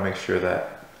do want to make sure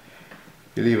that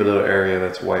you leave a little area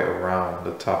that's white around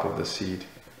the top of the seed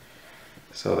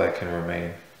so that can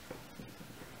remain.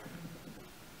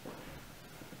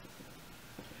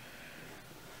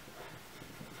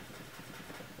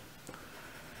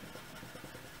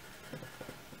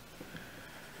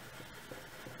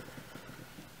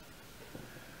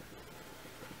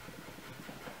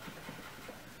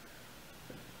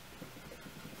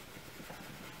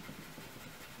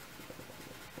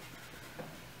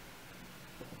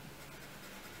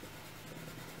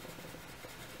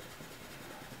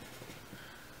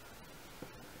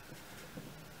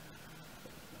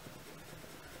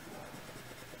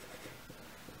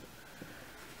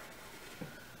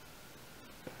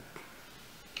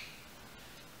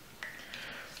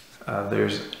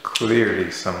 There's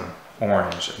clearly some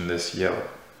orange in this yellow.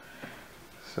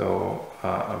 So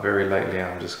very lightly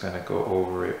I'm just going to go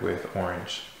over it with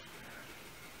orange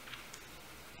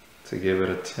to give it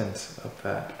a tint of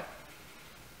that.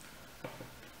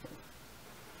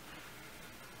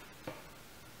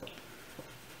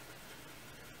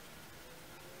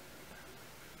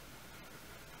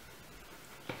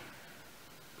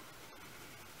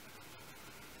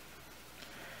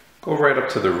 Go right up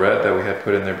to the red that we had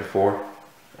put in there before.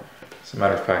 As a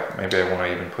matter of fact, maybe I want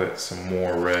to even put some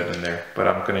more red in there, but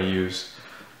I'm going to use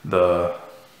the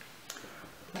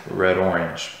red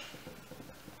orange.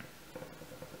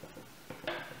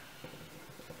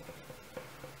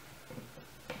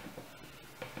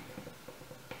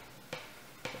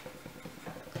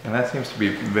 And that seems to be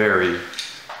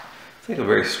it's like a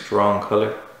very strong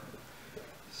color.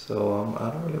 So I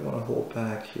don't really want to hold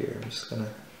back here. I'm just going to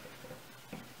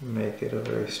make it a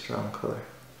very strong color.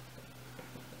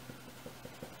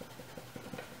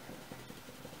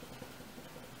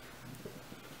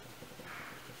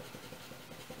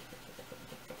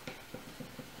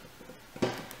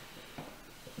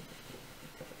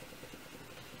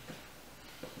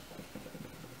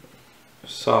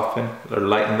 Soften or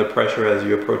lighten the pressure as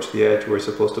you approach the edge where it's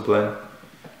supposed to blend,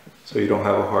 so you don't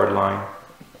have a hard line.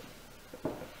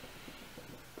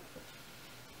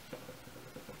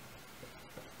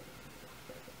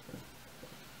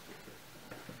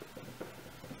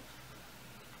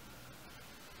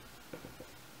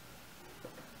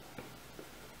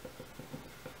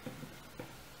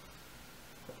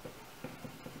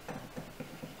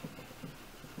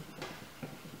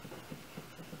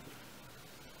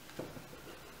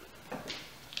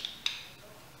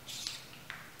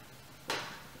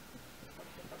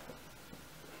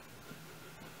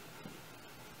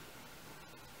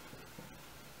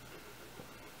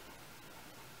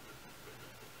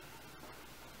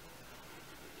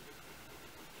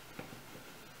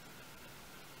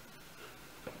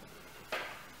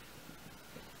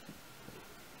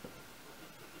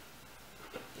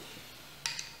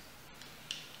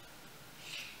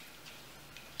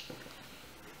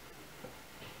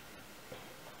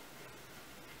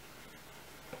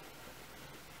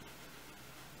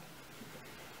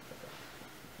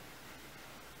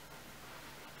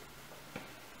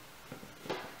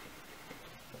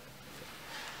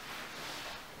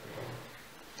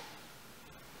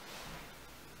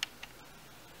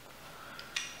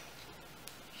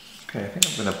 Okay, I think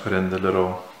I'm gonna put in the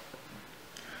little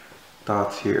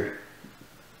dots here.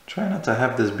 Try not to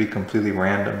have this be completely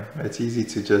random. It's easy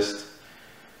to just,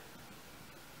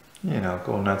 you know,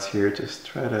 go nuts here. Just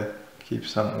try to keep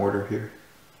some order here.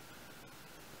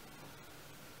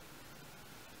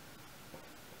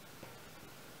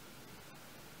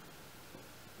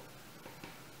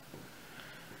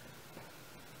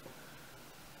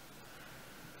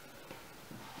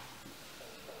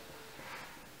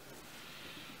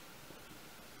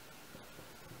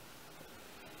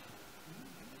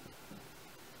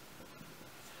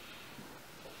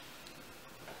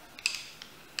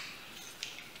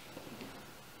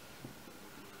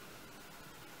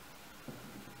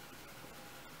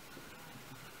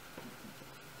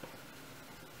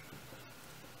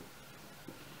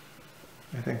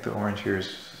 I think the orange here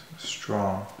is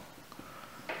strong.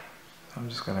 I'm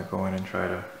just gonna go in and try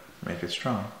to make it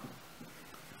strong.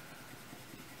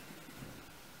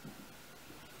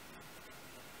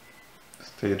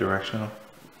 Stay directional.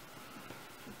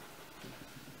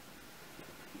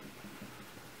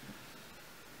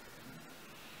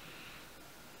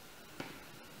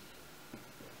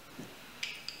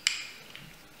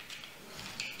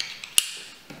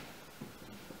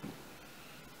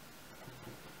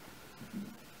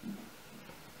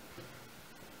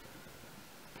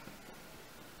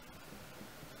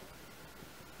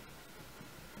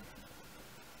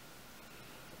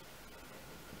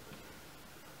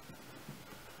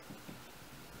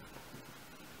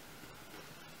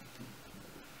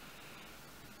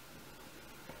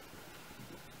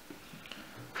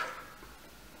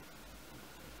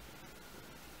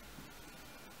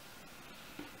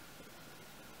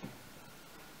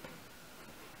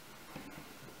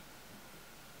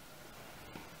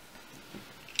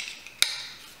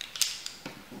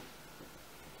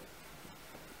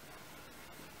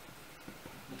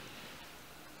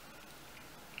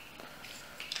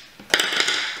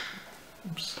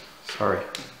 Oops, sorry.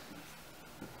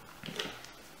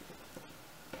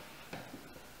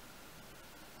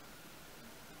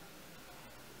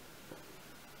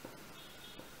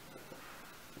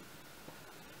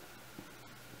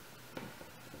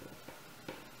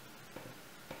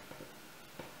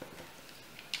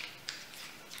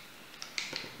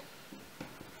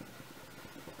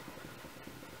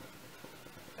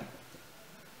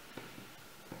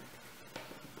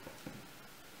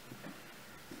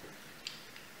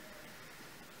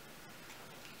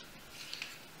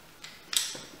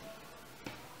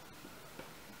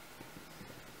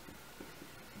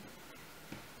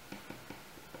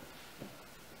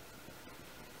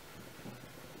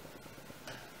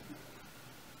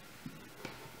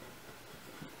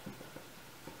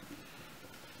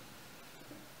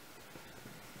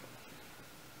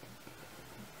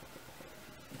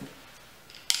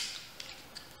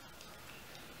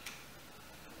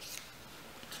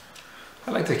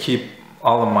 I like to keep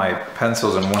all of my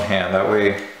pencils in one hand. That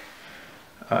way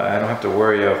I don't have to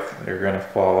worry if they're going to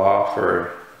fall off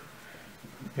or,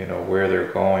 you know, where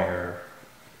they're going.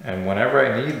 And whenever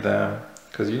I need them,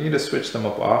 because you need to switch them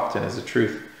up often is the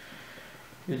truth,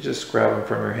 you just grab them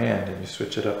from your hand and you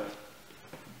switch it up.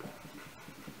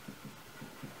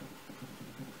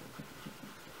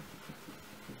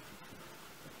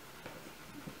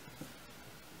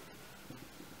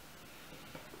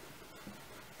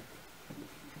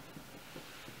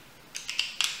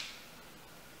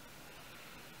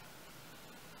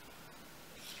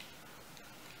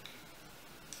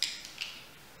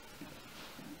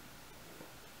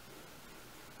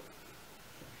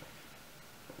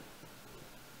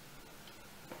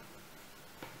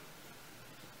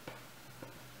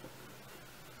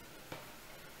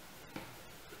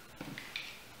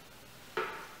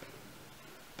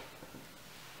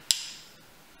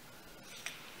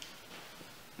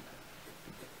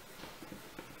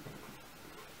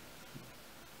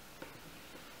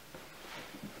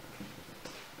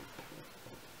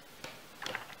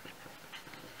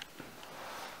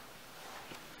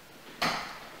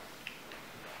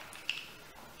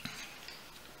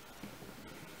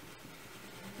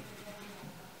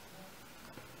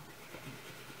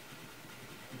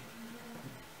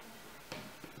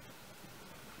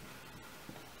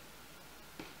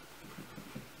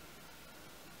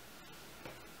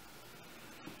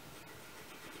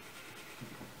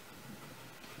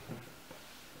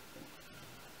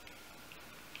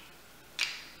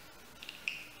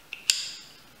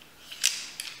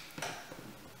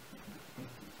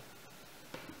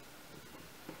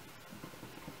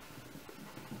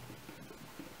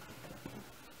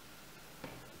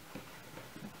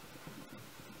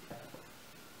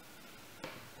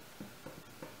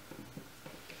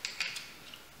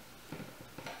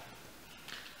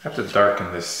 have to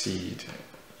darken this seed,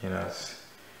 you know.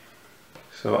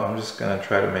 So I'm just gonna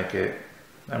try to make it,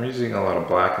 I'm using a lot of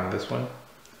black in this one.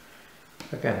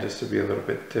 Again, just to be a little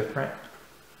bit different.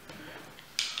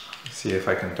 See if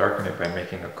I can darken it by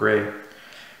making a gray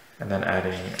and then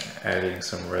adding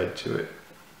some red to it.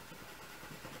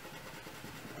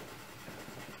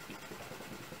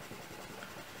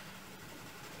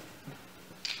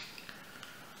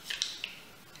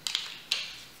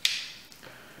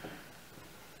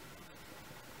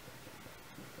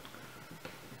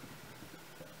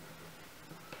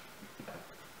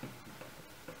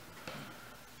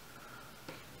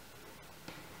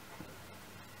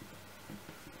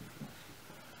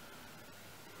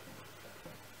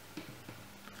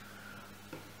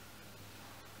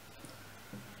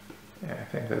 Yeah, I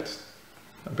think that's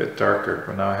a bit darker,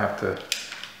 but now I have to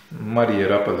muddy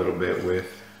it up a little bit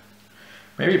with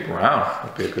maybe brown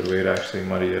would be a good way to actually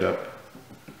muddy it up.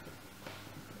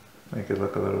 Make it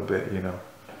look a little bit, you know,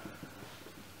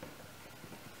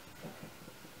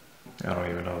 I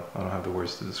don't even know, I don't have the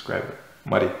words to describe it.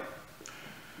 Muddy.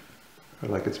 Or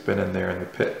like it's been in there in the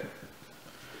pit.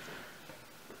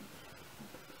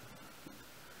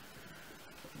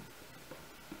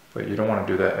 But you don't want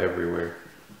to do that everywhere.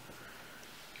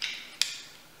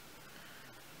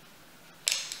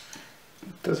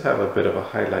 It does have a bit of a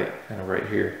highlight kind of right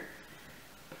here.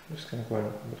 I'm just going to go in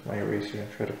with my eraser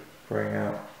and try to bring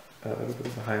out a little bit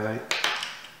of a highlight.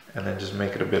 And then just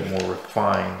make it a bit more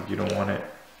refined. You don't want it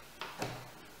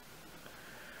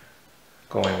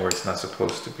going where it's not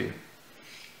supposed to be.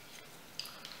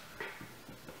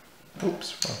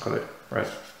 Oops, wrong color, red.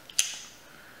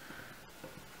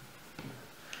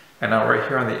 And now right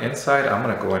here on the inside, I'm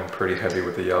going to go in pretty heavy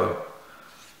with the yellow.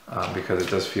 Because it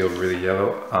does feel really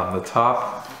yellow. On the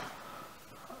top,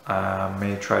 I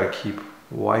may try to keep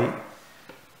white,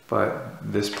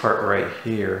 but this part right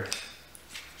here,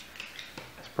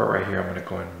 I'm going to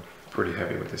go in pretty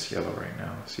heavy with this yellow right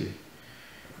now. See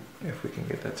if we can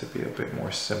get that to be a bit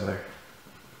more similar.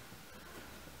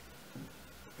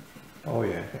 Oh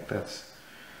yeah, I think that's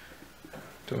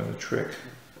doing the trick.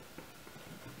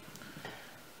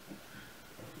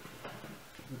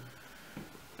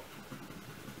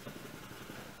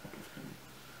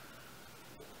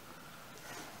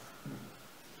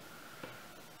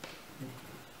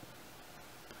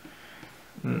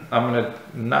 I'm gonna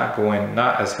not go in,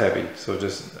 not as heavy. So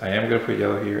just, I am gonna put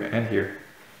yellow here and here,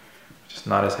 just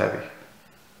not as heavy.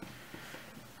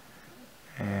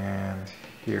 And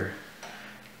here.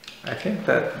 I think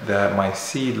that my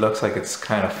seed looks like it's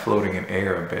kind of floating in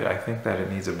air a bit. I think that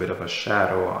it needs a bit of a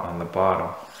shadow on the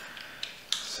bottom.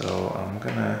 So I'm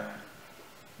gonna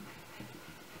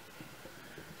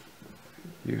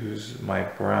use my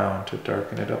brown to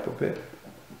darken it up a bit.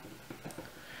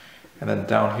 And then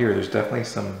down here, there's definitely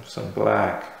some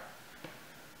black.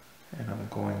 And I'm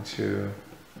going to,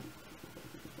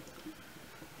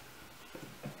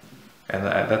 and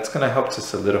that's gonna help to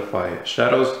solidify it.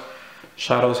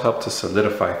 Shadows help to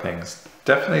solidify things.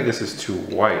 Definitely this is too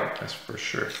white, that's for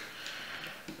sure.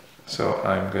 So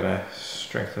I'm gonna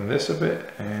strengthen this a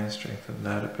bit and strengthen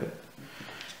that a bit.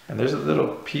 And there's a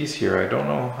little piece here, I don't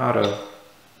know how to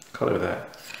color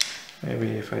that.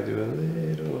 Maybe if I do a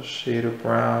little shade of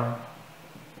brown.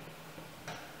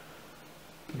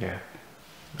 Yeah,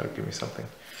 that'll give me something.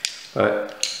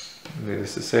 But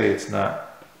needless to say, it's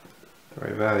not the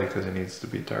right value because it needs to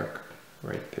be dark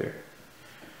right there.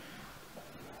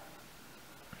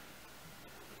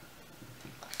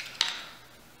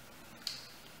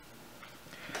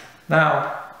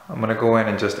 Now, I'm going to go in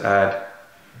and just add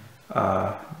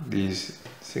these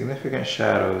significant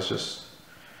shadows just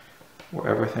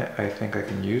wherever I think I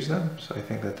can use them. So I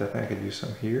think that definitely I could use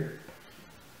some here.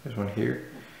 There's one here.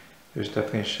 There's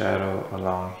definitely a shadow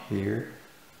along here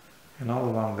and all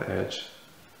along the edge.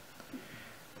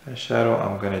 That shadow,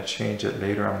 I'm going to change it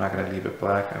later. I'm not going to leave it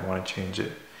black. I want to change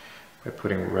it by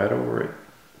putting red over it.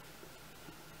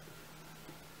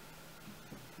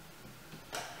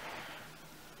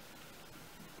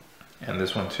 And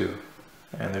this one too.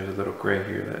 And there's a little gray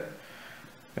here that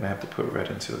I'm going to have to put red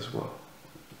into as well.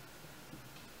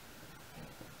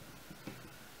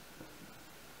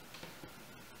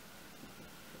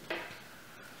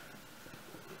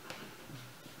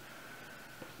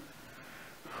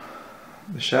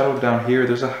 The shadow down here,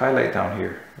 there's a highlight down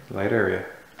here, light area.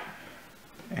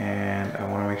 And I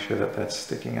want to make sure that that's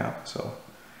sticking out. So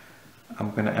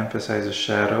I'm going to emphasize the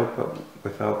shadow, but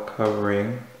without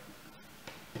covering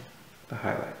the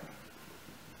highlight.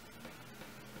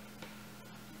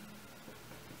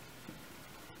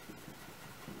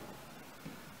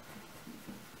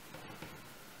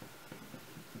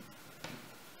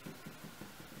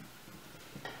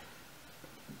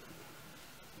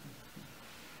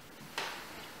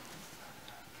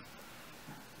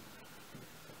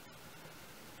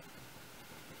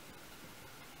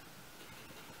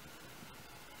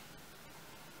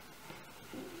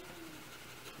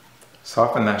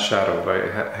 soften that shadow, but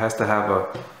it has to have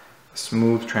a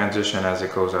smooth transition as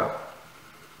it goes out.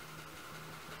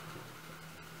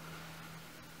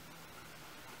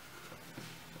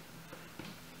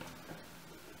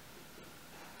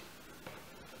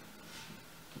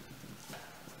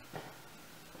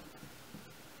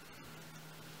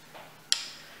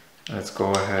 Let's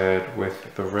go ahead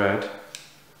with the red,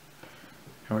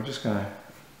 and we're just gonna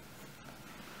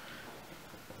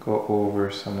go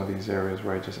over some of these areas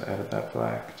where I just added that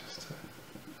black, just to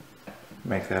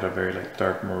make that a very like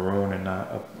dark maroon and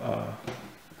not a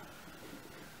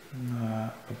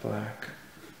black.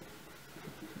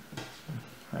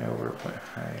 I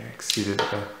exceeded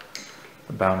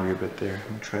the boundary a bit there.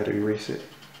 I'm gonna try to erase it.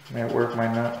 Might work,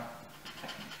 might not.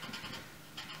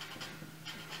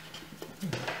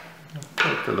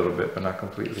 Worked a little bit, but not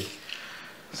completely.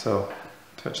 So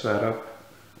touch that up.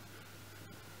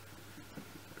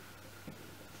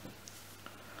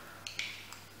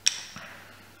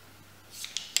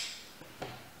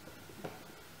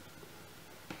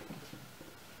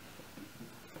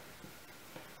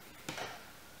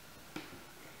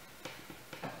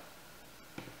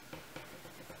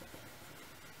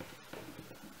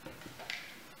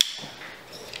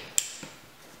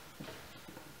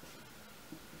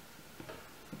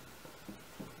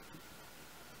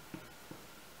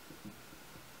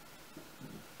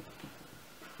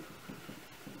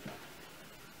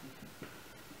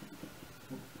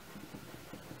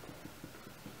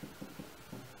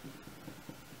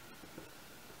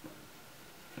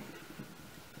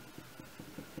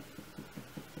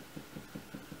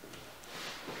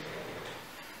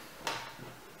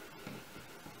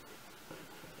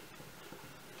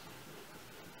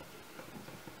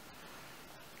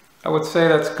 I would say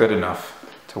that's good enough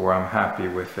to where I'm happy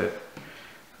with it.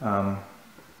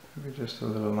 Maybe just a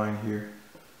little line here.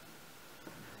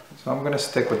 So I'm going to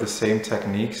stick with the same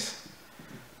techniques,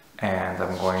 and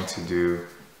I'm going to do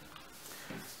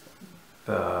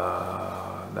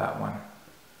that one.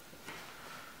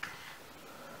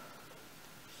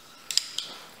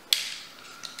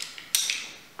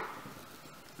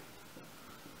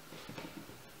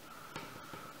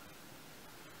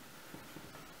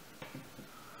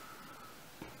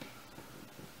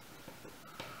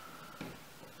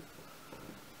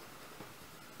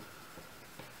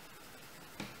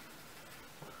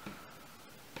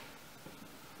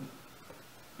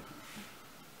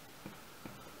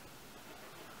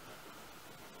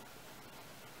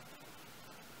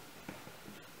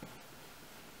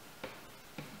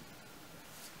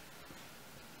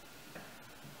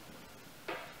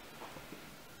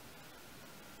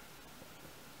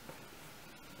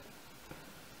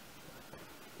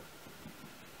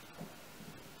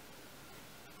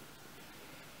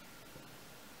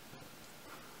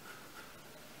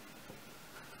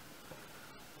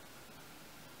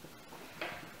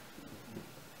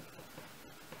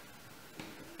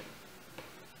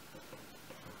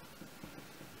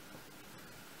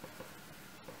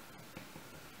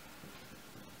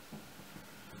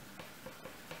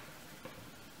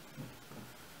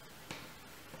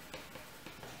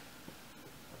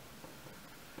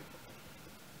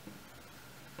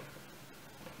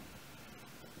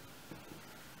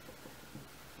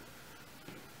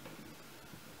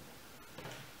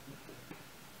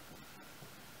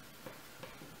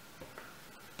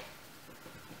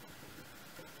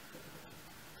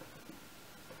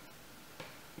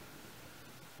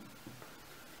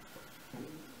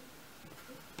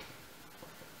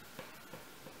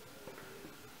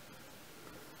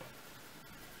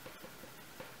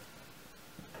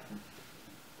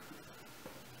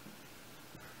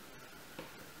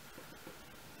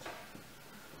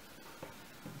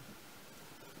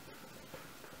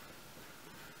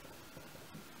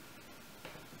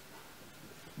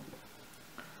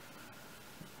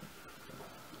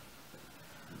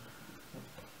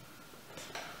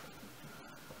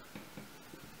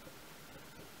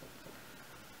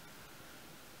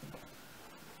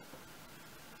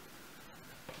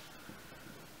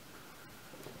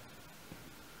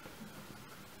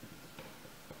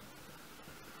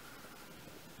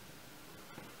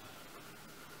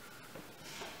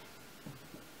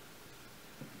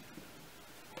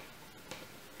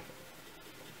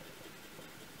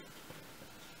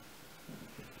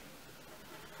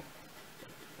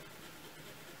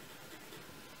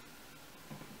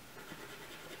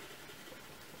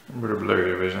 Remember to blur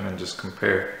your vision and just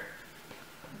compare.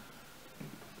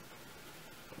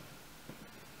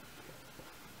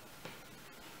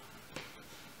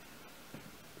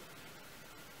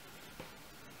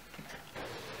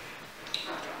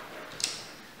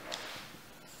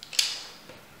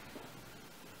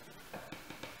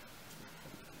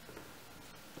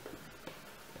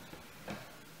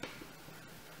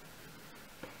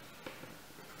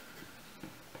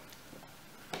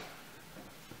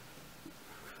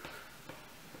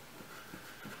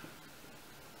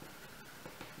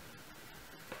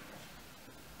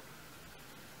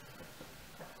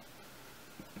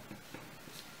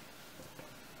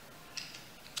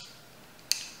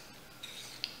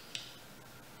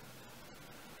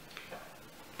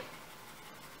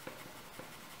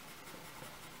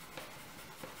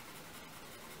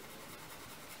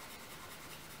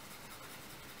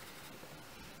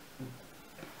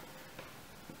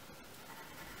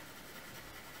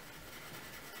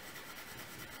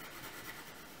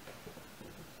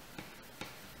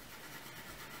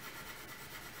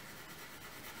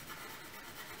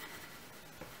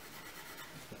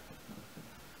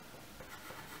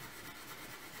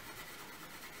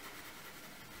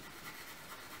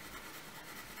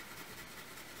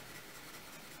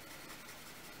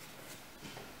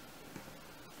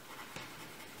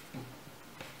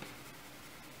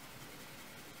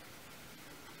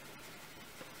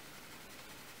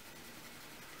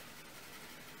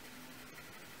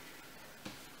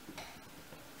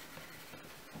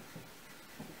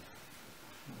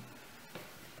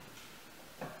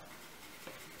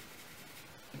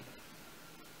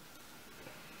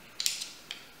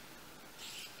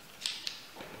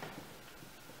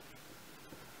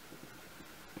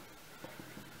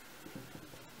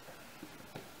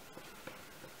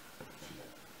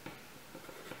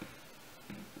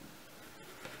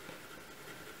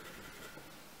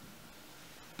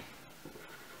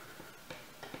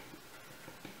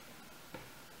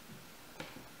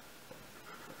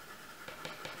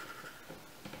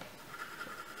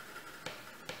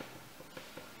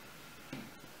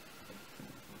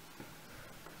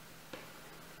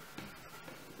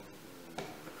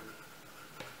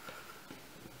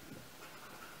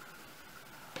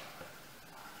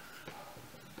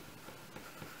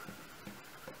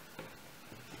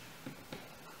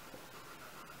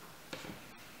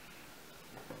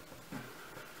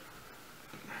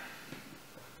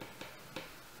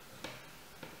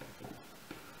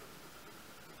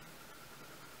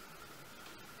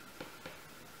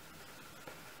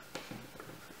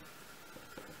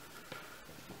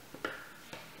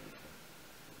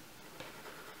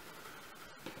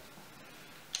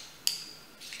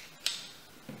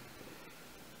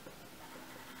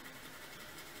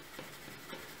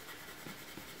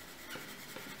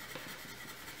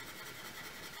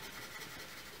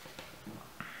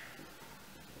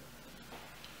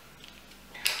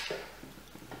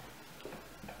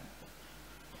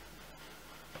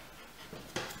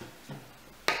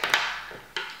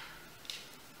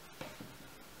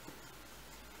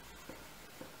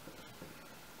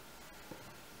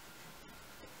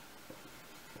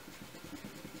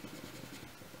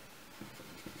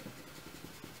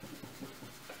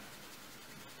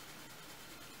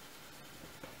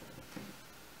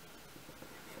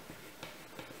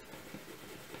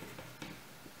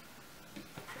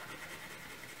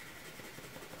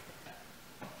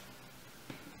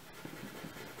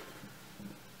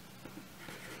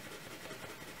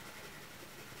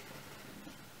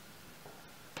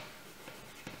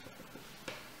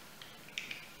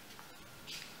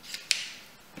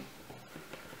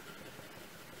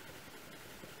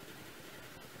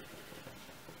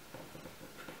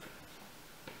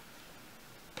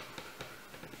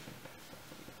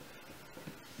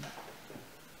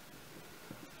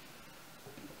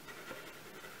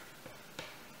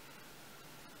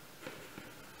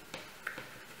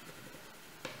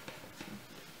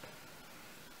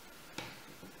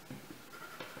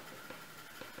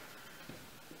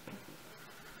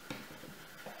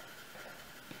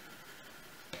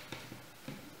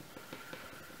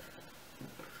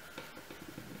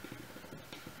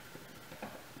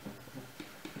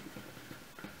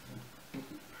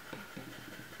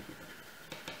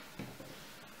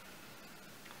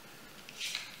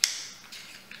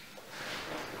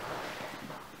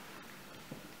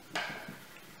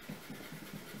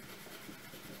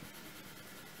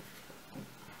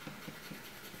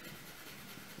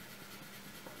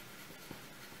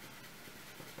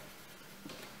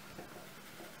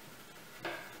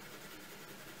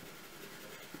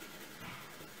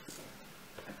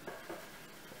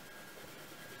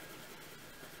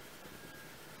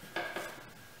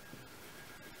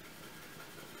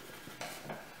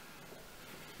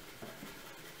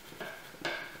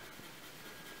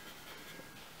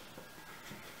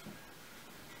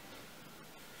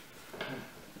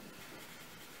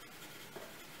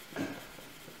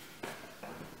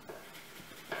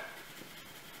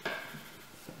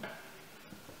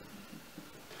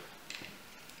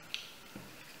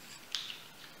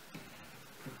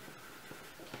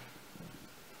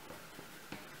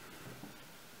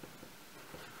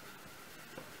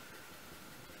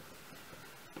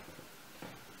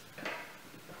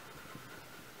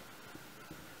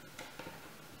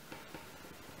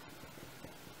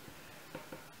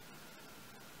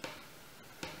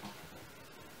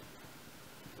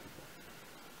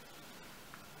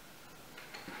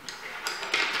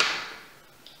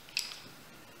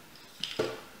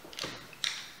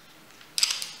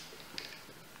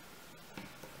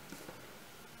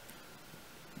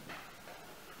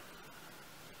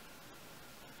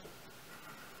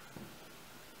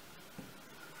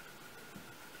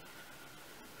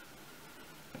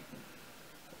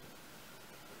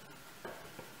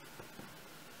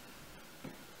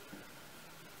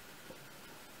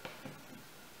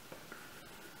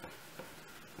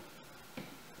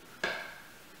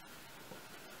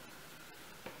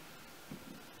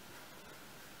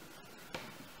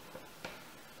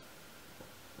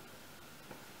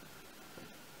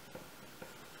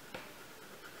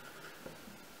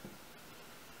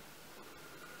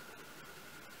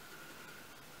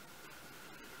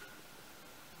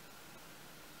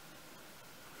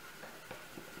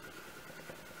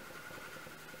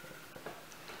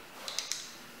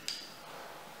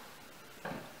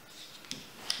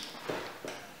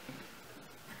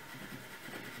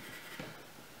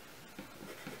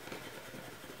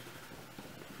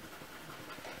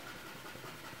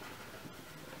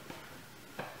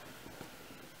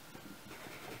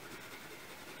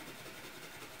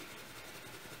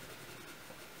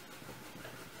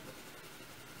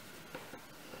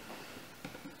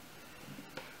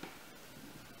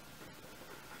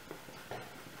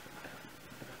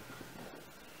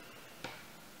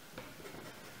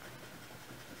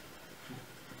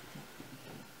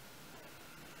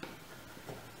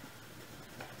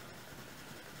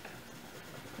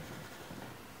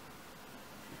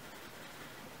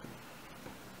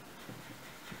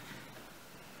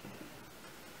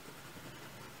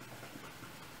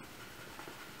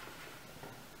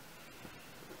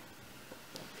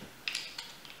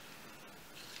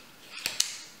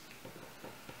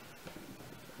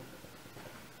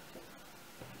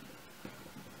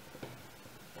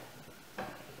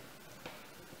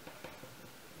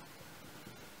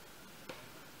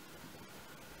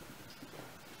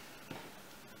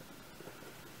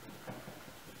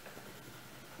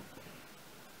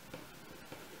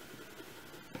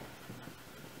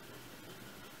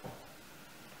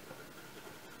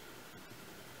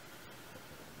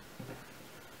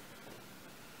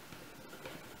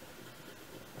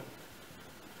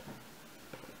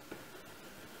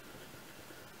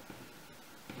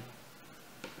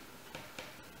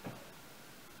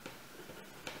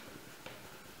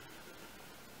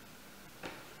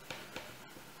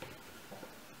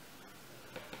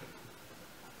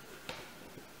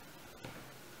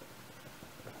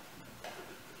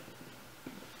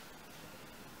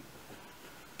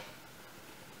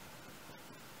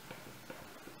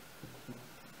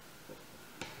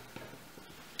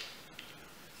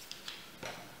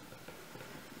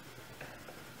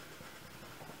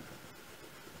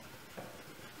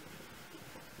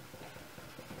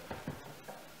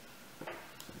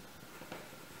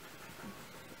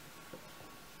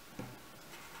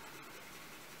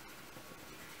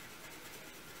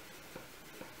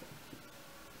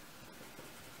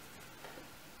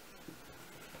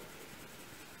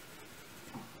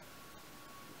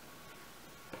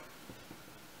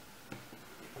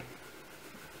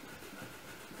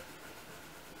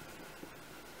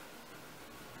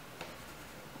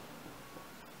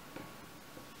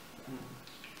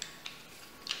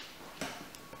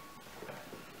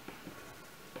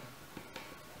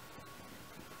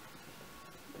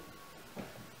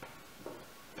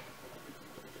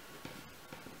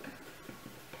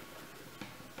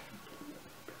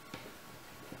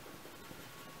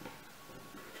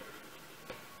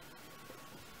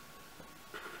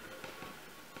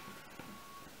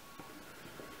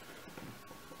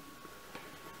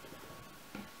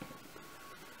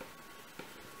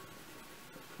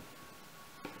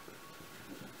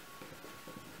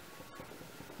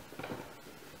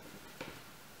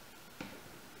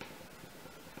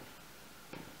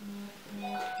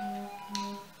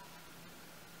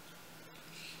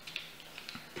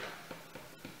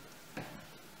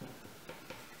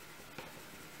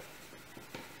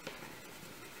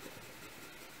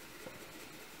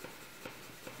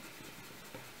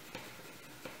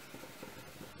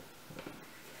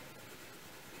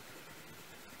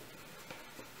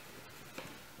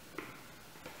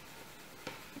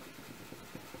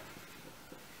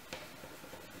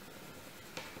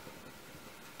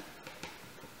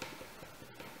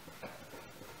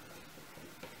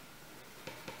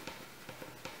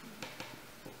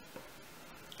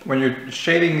 When you're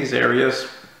shading these areas,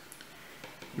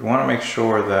 you want to make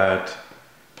sure that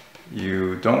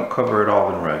you don't cover it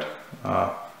all in red.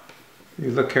 If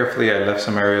you look carefully, I left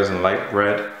some areas in light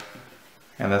red,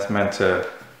 and that's meant to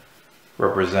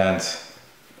represent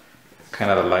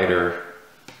kind of the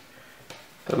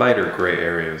lighter gray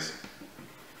areas.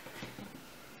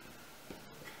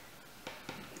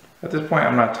 At this point,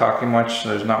 I'm not talking much.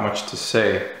 There's not much to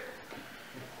say.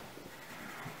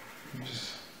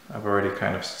 I've already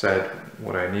kind of said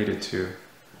what I needed to.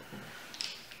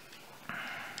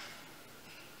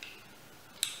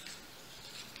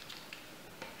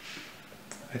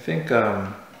 I think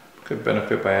could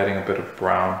benefit by adding a bit of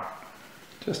brown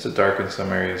just to darken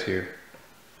some areas here.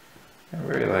 And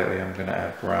very lightly I'm going to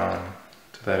add brown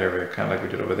to that area, kind of like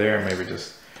we did over there, and maybe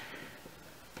just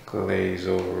glaze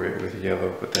over it with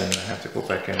yellow, but then I have to go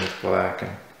back in with black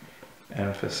and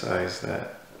emphasize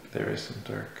that there is some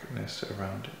darkness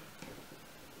around it.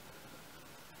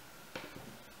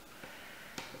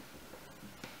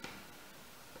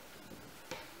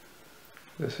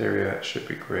 This area should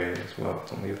be gray as well,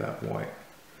 don't leave that white.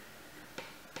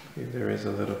 Okay, there is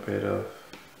a little bit of,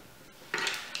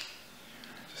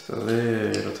 just a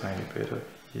little tiny bit of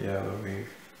yellowy.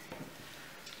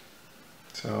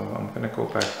 So I'm going to go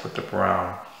back with the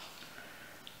brown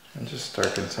and just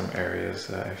darken some areas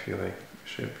that I feel like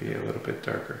should be a little bit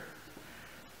darker.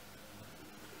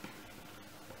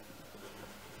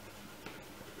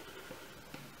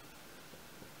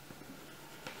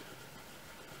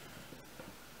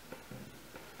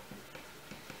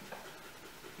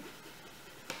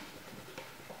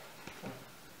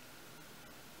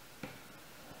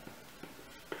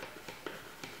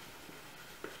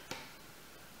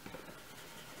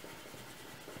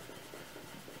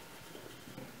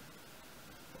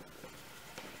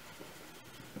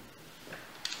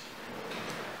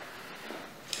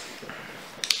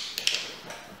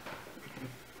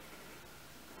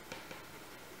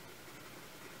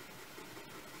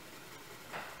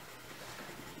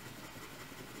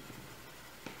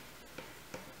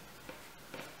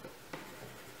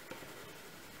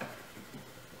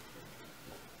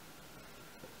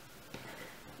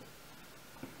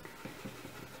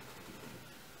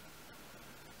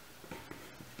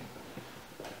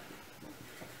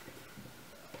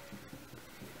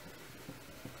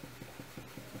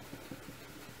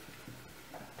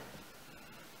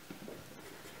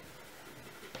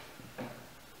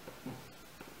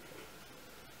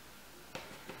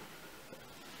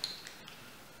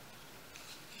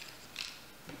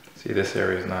 See, this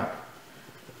area is not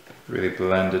really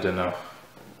blended enough,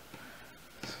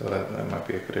 so that might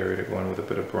be a good area to go in with a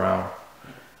bit of brown,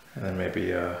 and then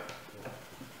maybe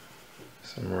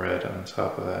some red on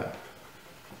top of that.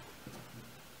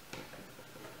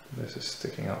 This is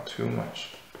sticking out too much.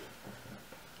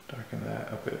 Darken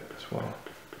that a bit as well.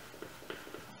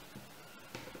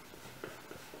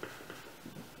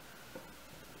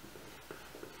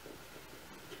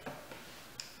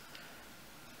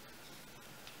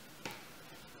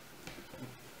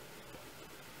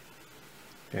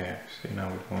 Yeah, see, now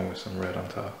we're going with some red on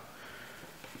top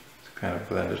to kind of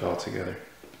blend it all together.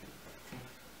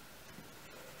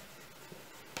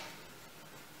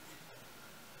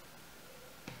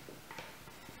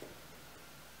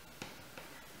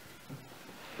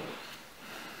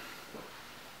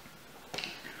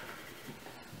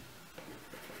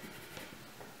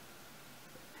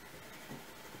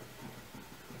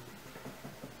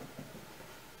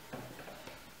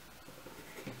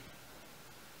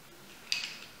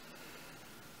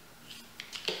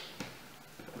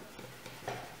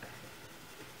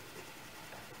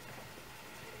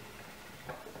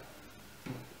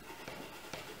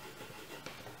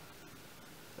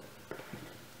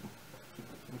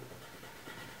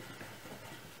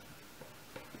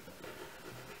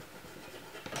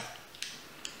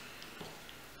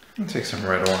 Take some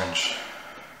red orange.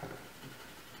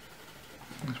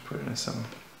 Let's put it in some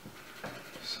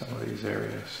of these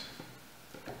areas.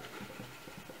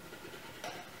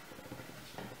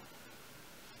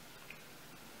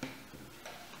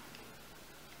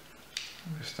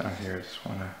 This down here, I just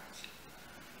want to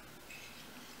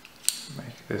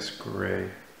make this gray.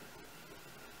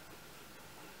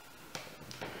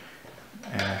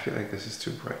 And I feel like this is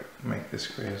too bright. Make this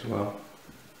gray as well.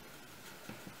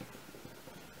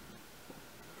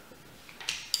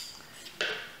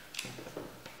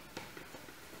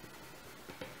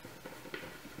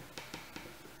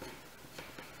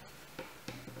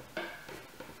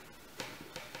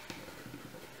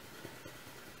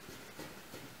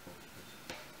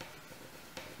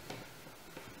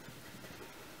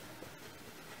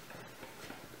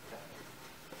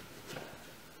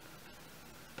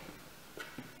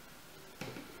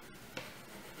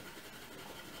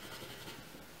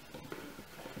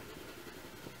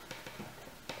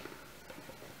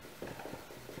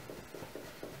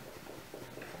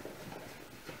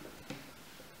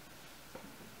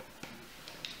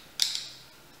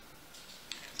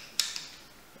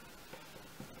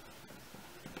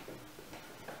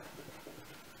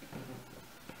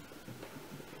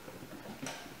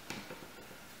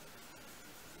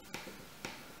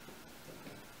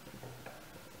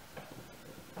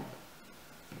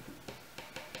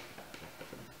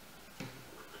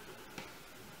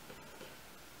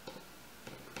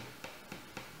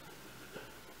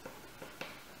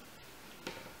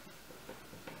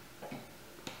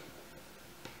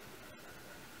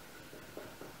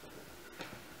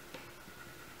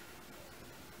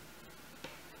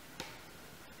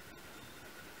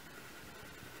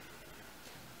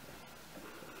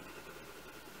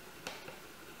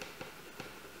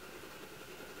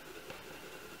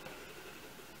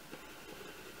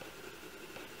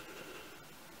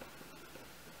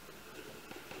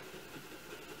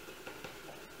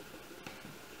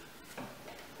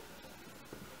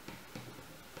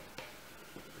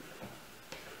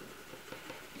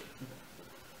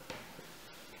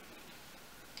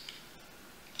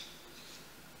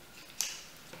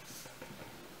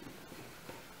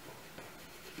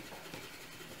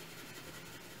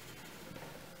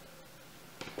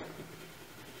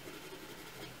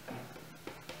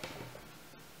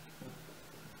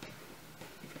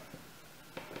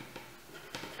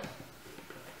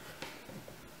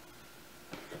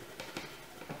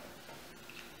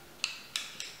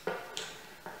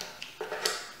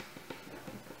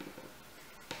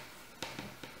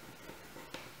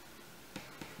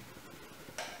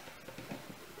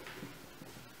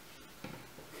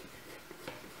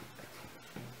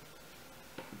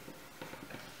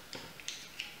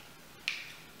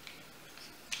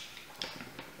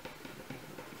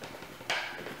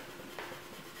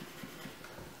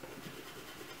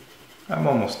 I'm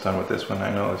almost done with this one.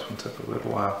 I know this one took a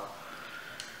little while.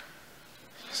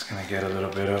 Just gonna get a little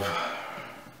bit of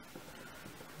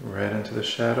red into the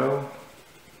shadow.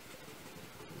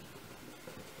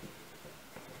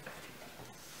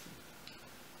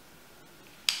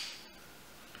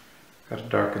 Gotta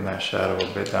darken that shadow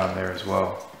a bit down there as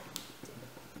well.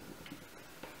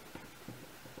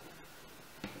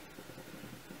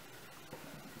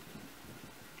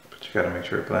 But you gotta make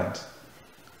sure it blends.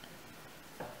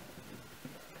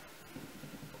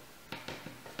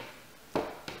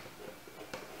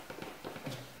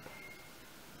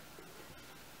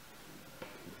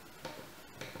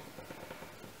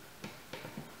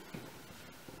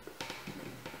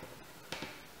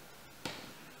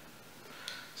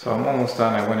 So I'm almost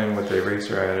done. I went in with the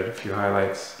eraser, I added a few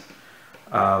highlights.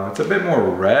 It's a bit more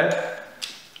red.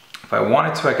 If I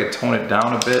wanted to, I could tone it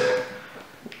down a bit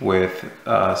with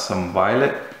some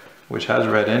violet, which has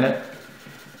red in it.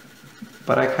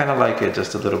 But I kind of like it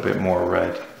just a little bit more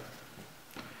red.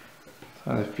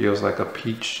 So it feels like a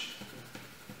peach,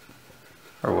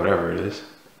 or whatever it is.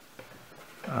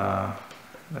 The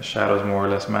shadows more or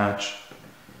less match.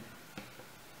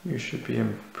 You should be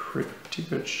in pretty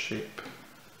good shape.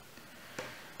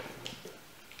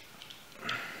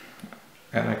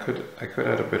 And I could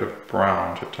add a bit of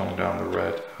brown to tone down the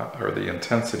red, or the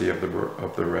intensity of the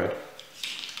red.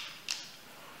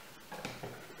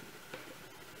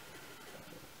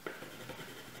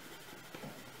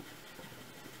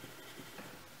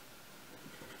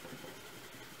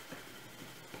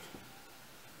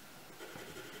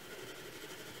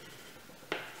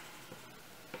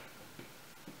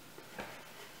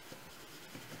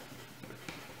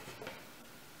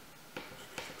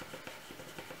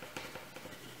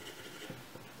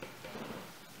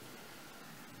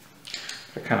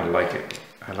 I kind of like it.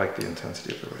 I like the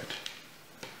intensity of the red.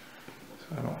 So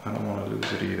I don't want to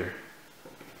lose it either.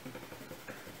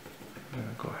 I'm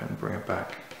gonna go ahead and bring it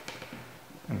back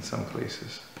in some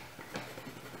places.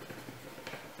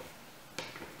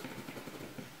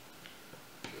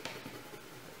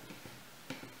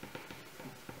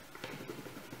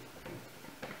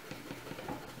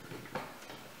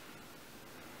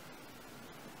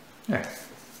 Yeah,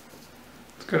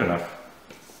 it's good enough.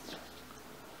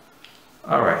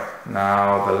 All right,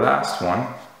 now the last one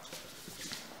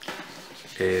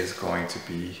is going to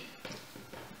be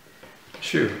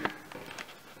shoe.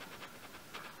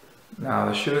 Now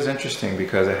the shoe is interesting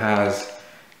because it has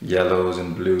yellows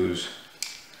and blues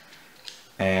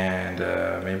and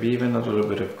maybe even a little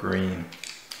bit of green.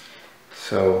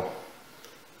 So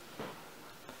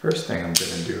first thing I'm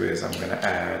gonna do is I'm gonna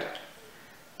add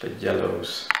the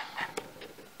yellows.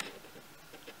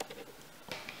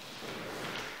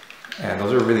 And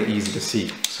those are really easy to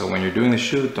see. So when you're doing the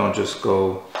shoot, don't just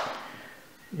go,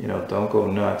 you know, don't go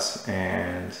nuts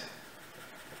and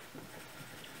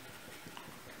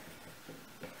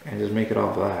just make it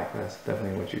all black. That's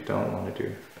definitely what you don't want to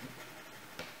do.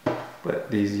 But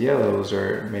these yellows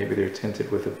are, maybe they're tinted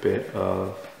with a bit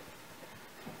of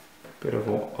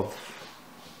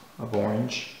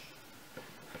orange.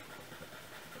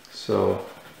 So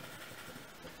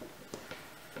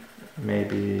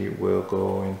maybe we'll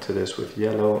go into this with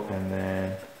yellow and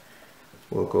then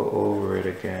we'll go over it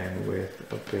again with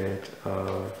a bit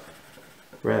of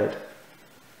red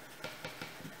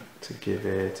to give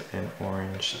it an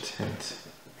orange tint.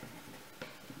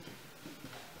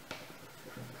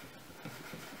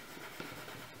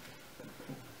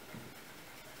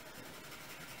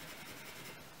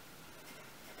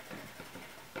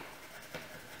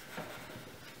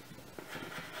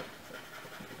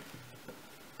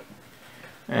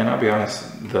 And I'll be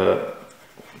honest, the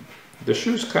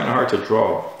shoe's kind of hard to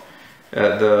draw.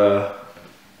 The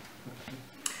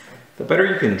better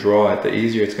you can draw it, the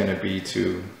easier it's going to be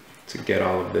to get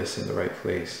all of this in the right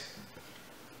place.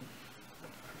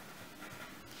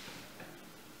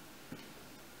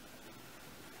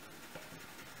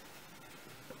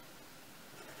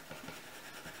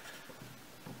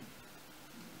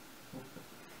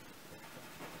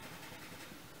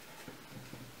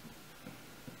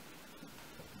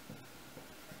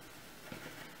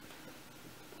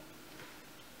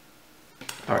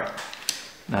 All right,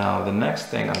 now the next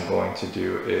thing I'm going to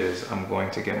do is I'm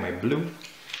going to get my blue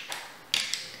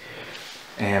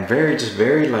and just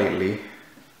very lightly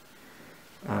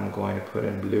I'm going to put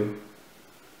in blue,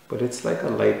 but it's like a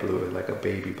light blue, like a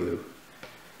baby blue.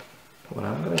 What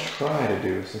I'm going to try to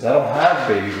do, since I don't have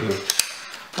baby blue,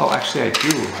 oh actually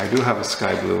I do have a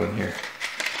sky blue in here.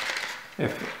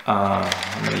 If I'm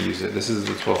going to use it. This is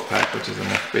the 12 pack, which is the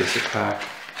most basic pack.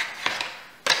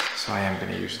 So I am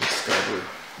going to use the sky blue.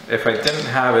 If I didn't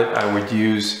have it, I would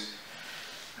use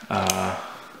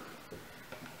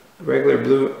regular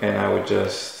blue, and I would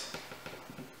just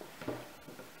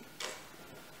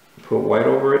put white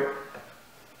over it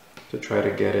to try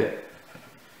to get it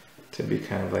to be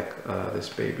kind of like this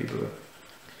baby blue.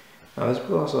 Now this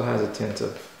blue also has a tint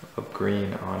of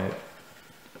green on it,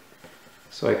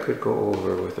 so I could go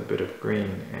over with a bit of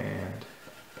green and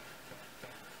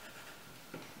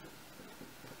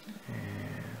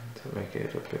to make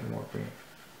it a bit more green.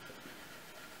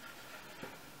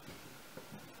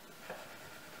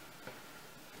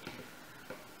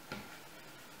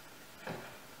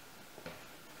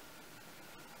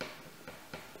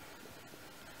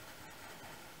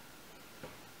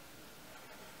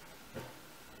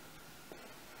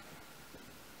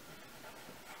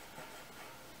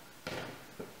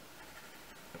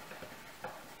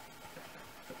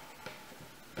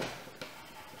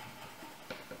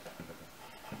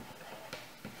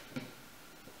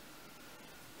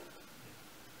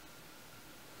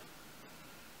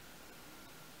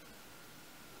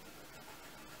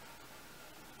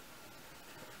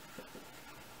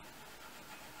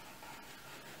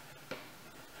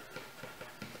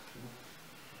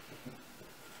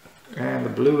 And the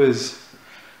blue is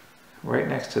right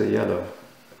next to the yellow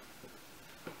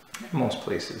in most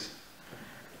places.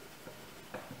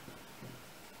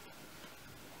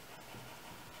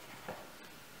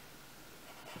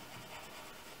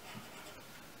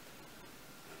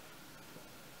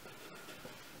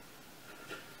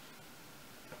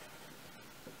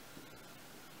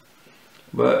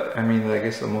 But I mean, I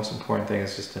guess the most important thing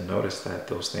is just to notice that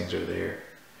those things are there.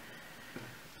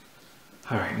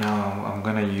 Alright, now I'm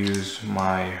gonna use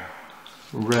my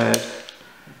red to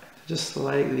just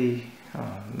slightly,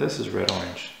 this is red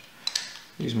orange.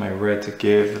 Use my red to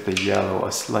give the yellow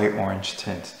a slight orange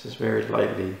tint. Just very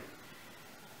lightly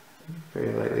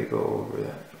go over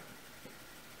that.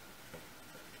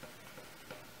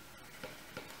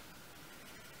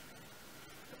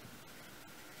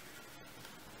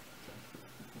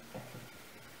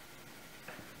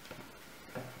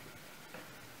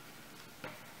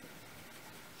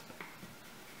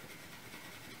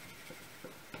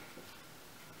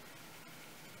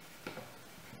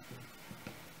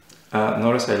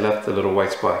 Notice I left a little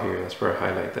white spot here. That's where I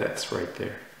highlight that. It's right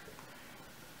there.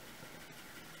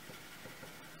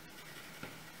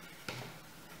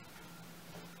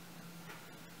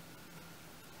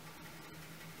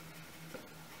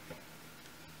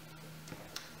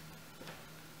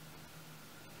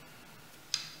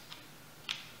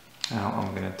 Now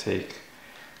I'm going to take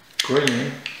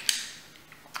green.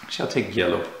 Actually, I'll take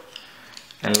yellow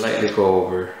and lightly go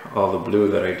over all the blue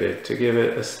that I did to give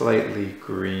it a slightly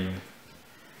green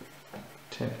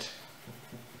tint.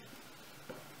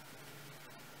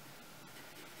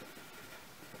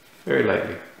 Very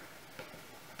lightly.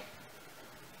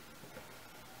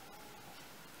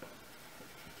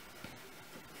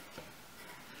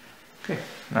 Okay,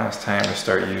 now it's time to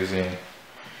start using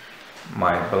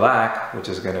my black, which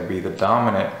is going to be the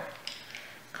dominant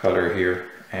color here,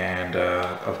 and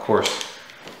of course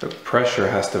the pressure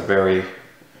has to vary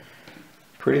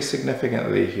pretty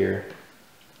significantly here,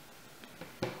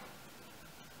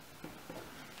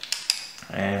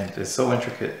 and it's so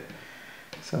intricate.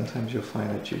 Sometimes you'll find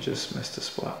that you just missed a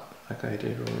spot, like I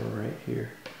did right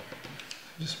here.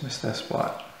 I just missed that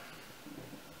spot,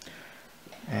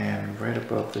 and right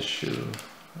above the shoe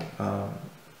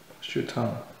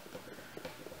tongue.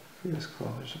 This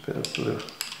color, there's a bit of blue.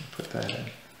 Put that in.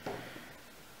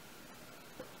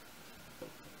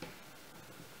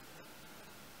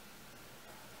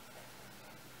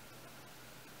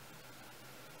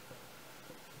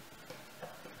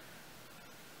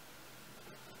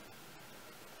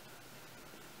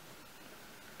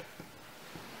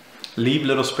 Leave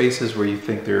little spaces where you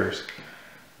think there's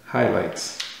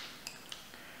highlights.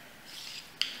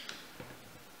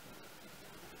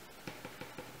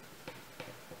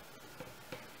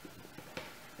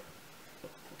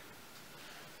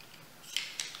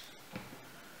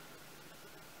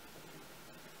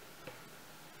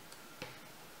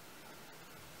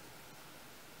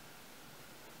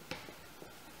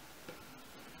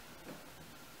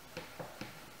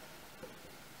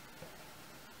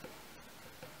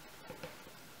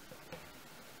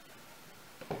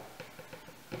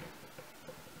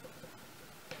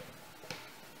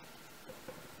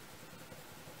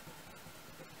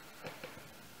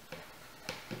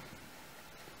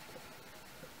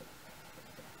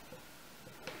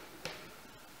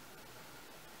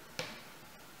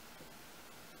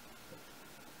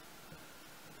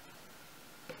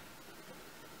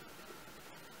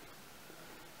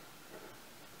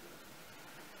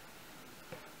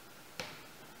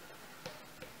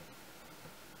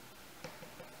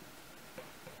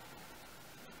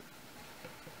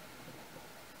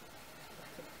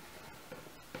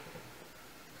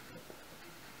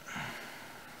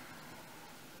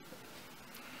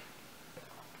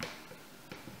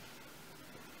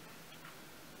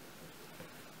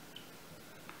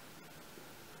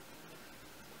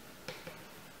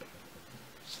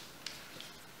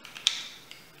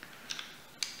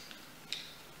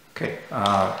 Okay,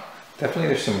 definitely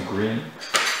there's some green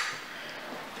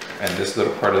in this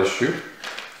little part of the shoe.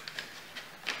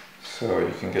 So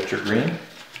you can get your green.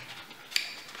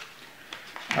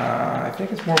 I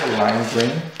think it's more of a lime green,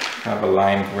 kind of a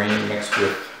lime green mixed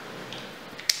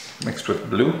with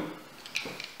blue.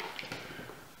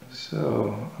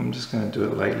 So I'm just going to do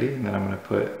it lightly, and then I'm going to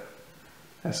put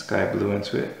that sky blue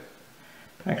into it.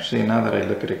 Actually, now that I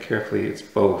look at it carefully, it's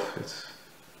both. It's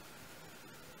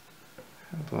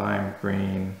a lime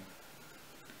green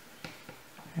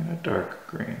and a dark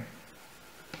green.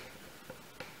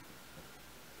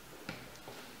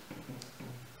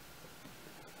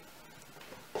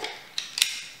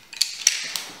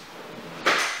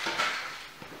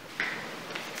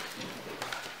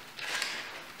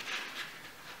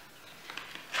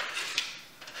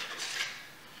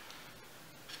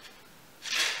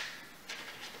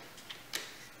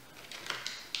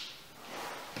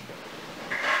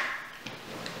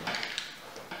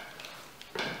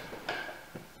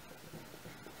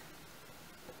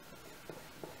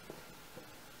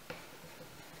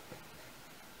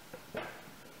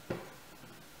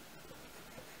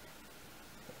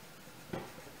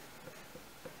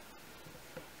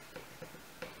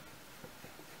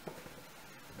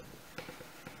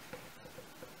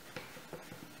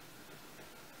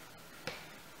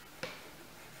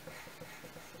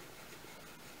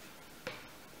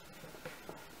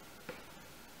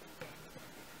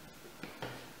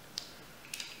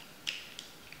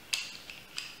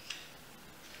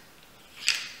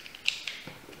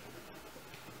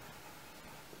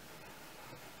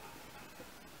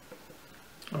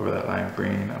 Over that lime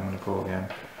green, I'm going to go again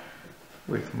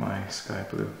with my sky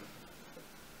blue.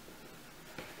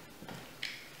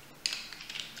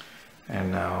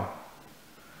 And now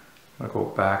I'm going to go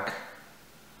back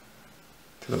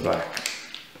to the black.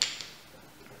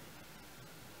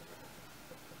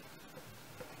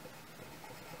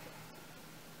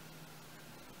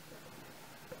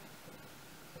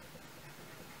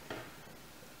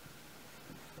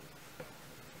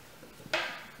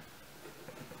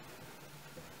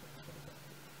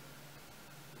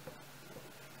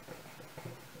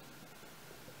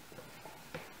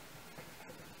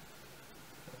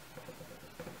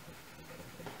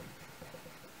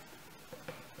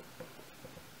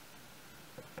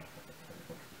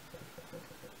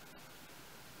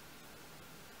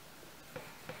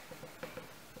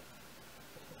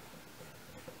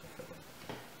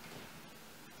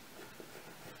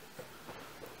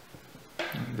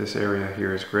 This area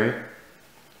here is gray,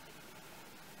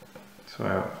 so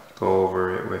I'll go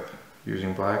over it with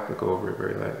using black, but go over it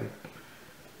very lightly.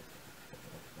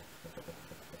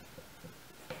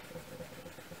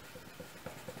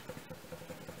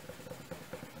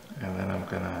 And then I'm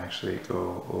going to actually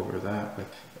go over that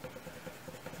with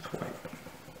white.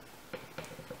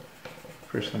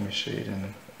 First let me shade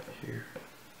in here.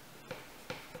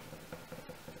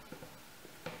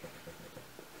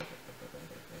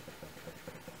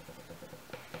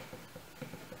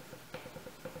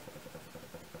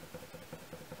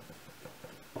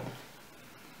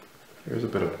 There's a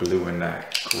bit of blue in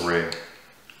that gray.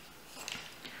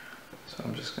 So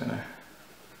I'm just gonna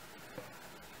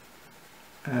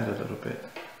add a little bit.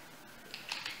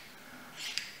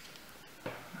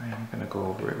 I am gonna go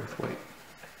over it with white.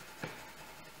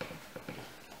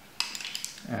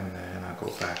 And then I'll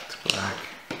go back to black.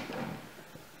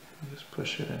 And just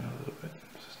push it in a little bit,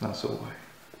 so it's not so white.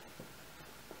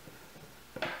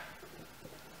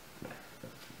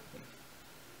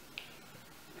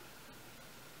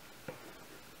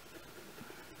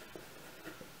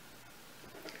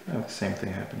 I have the same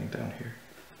thing happening down here.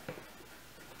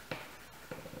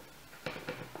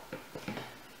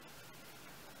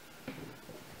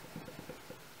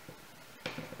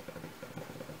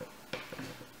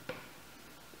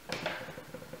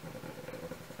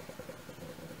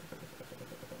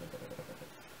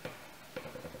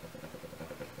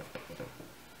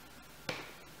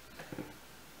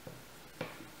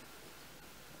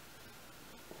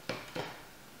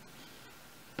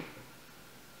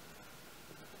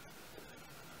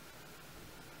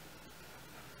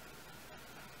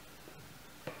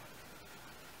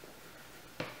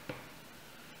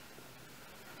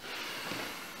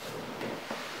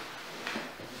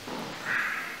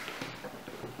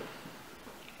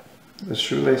 The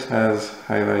shoelace has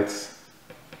highlights,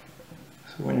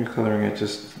 so when you're coloring it,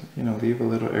 just, you know, leave a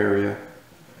little area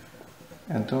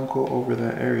and don't go over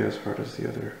that area as hard as the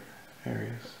other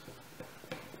areas.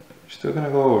 You're still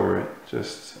gonna go over it,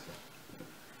 just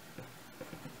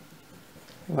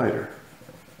lighter.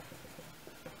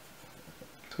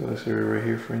 So this area right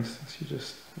here, for instance, you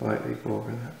just lightly go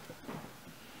over that.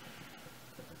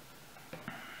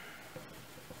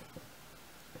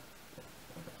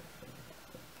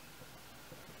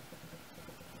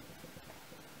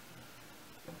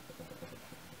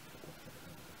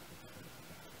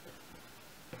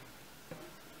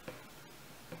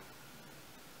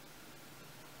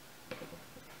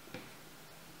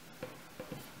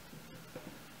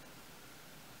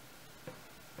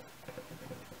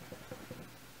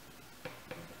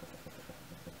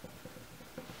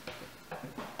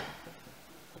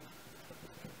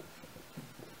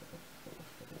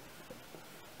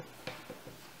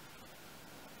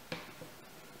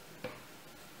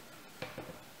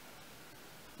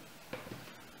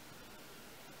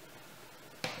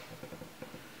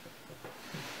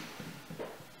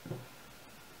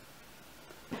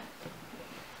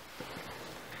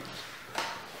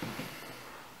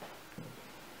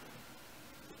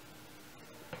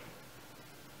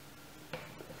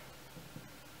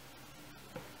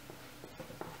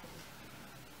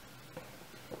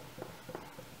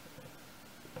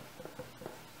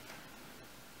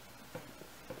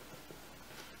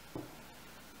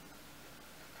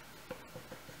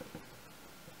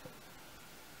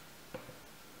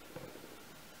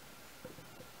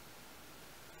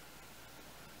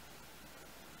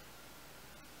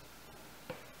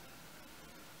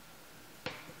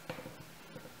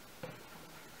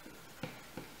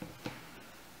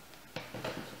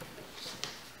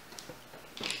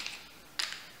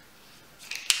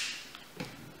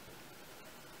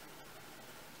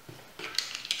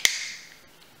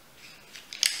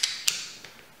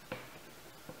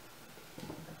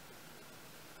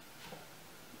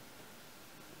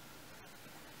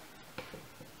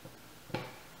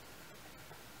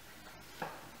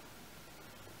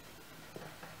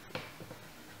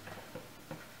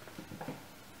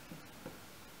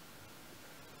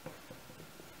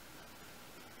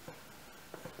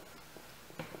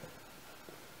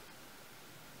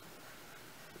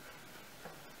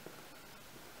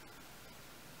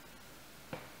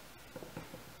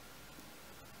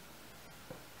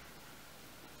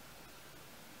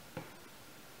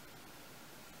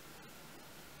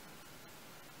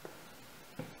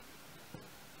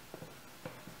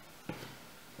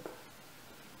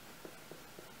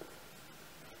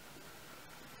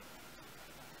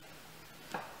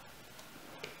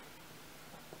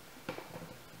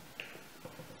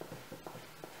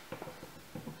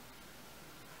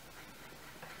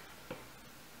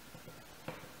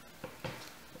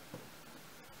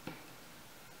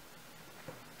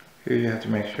 Here you have to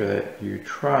make sure that you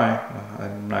try,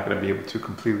 I'm not going to be able to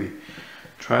completely,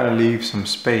 try to leave some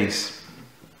space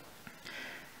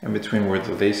in between where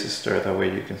the laces start, that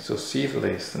way you can still see the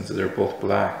lace since they're both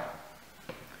black.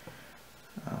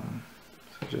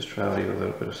 So just try to leave a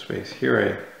little bit of space.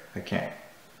 Here I can't.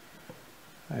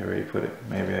 I already put it.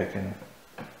 Maybe I can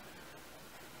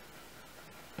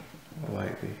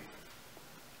lightly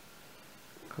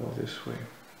go this way.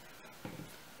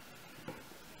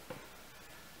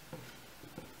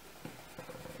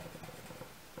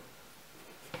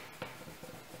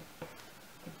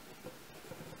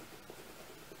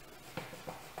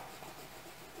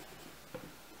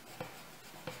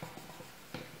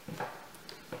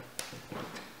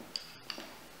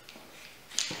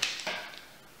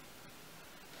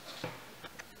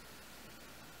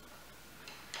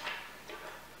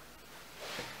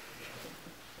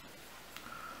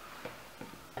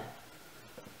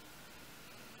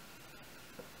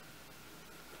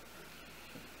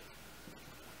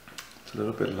 It's a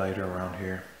little bit lighter around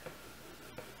here.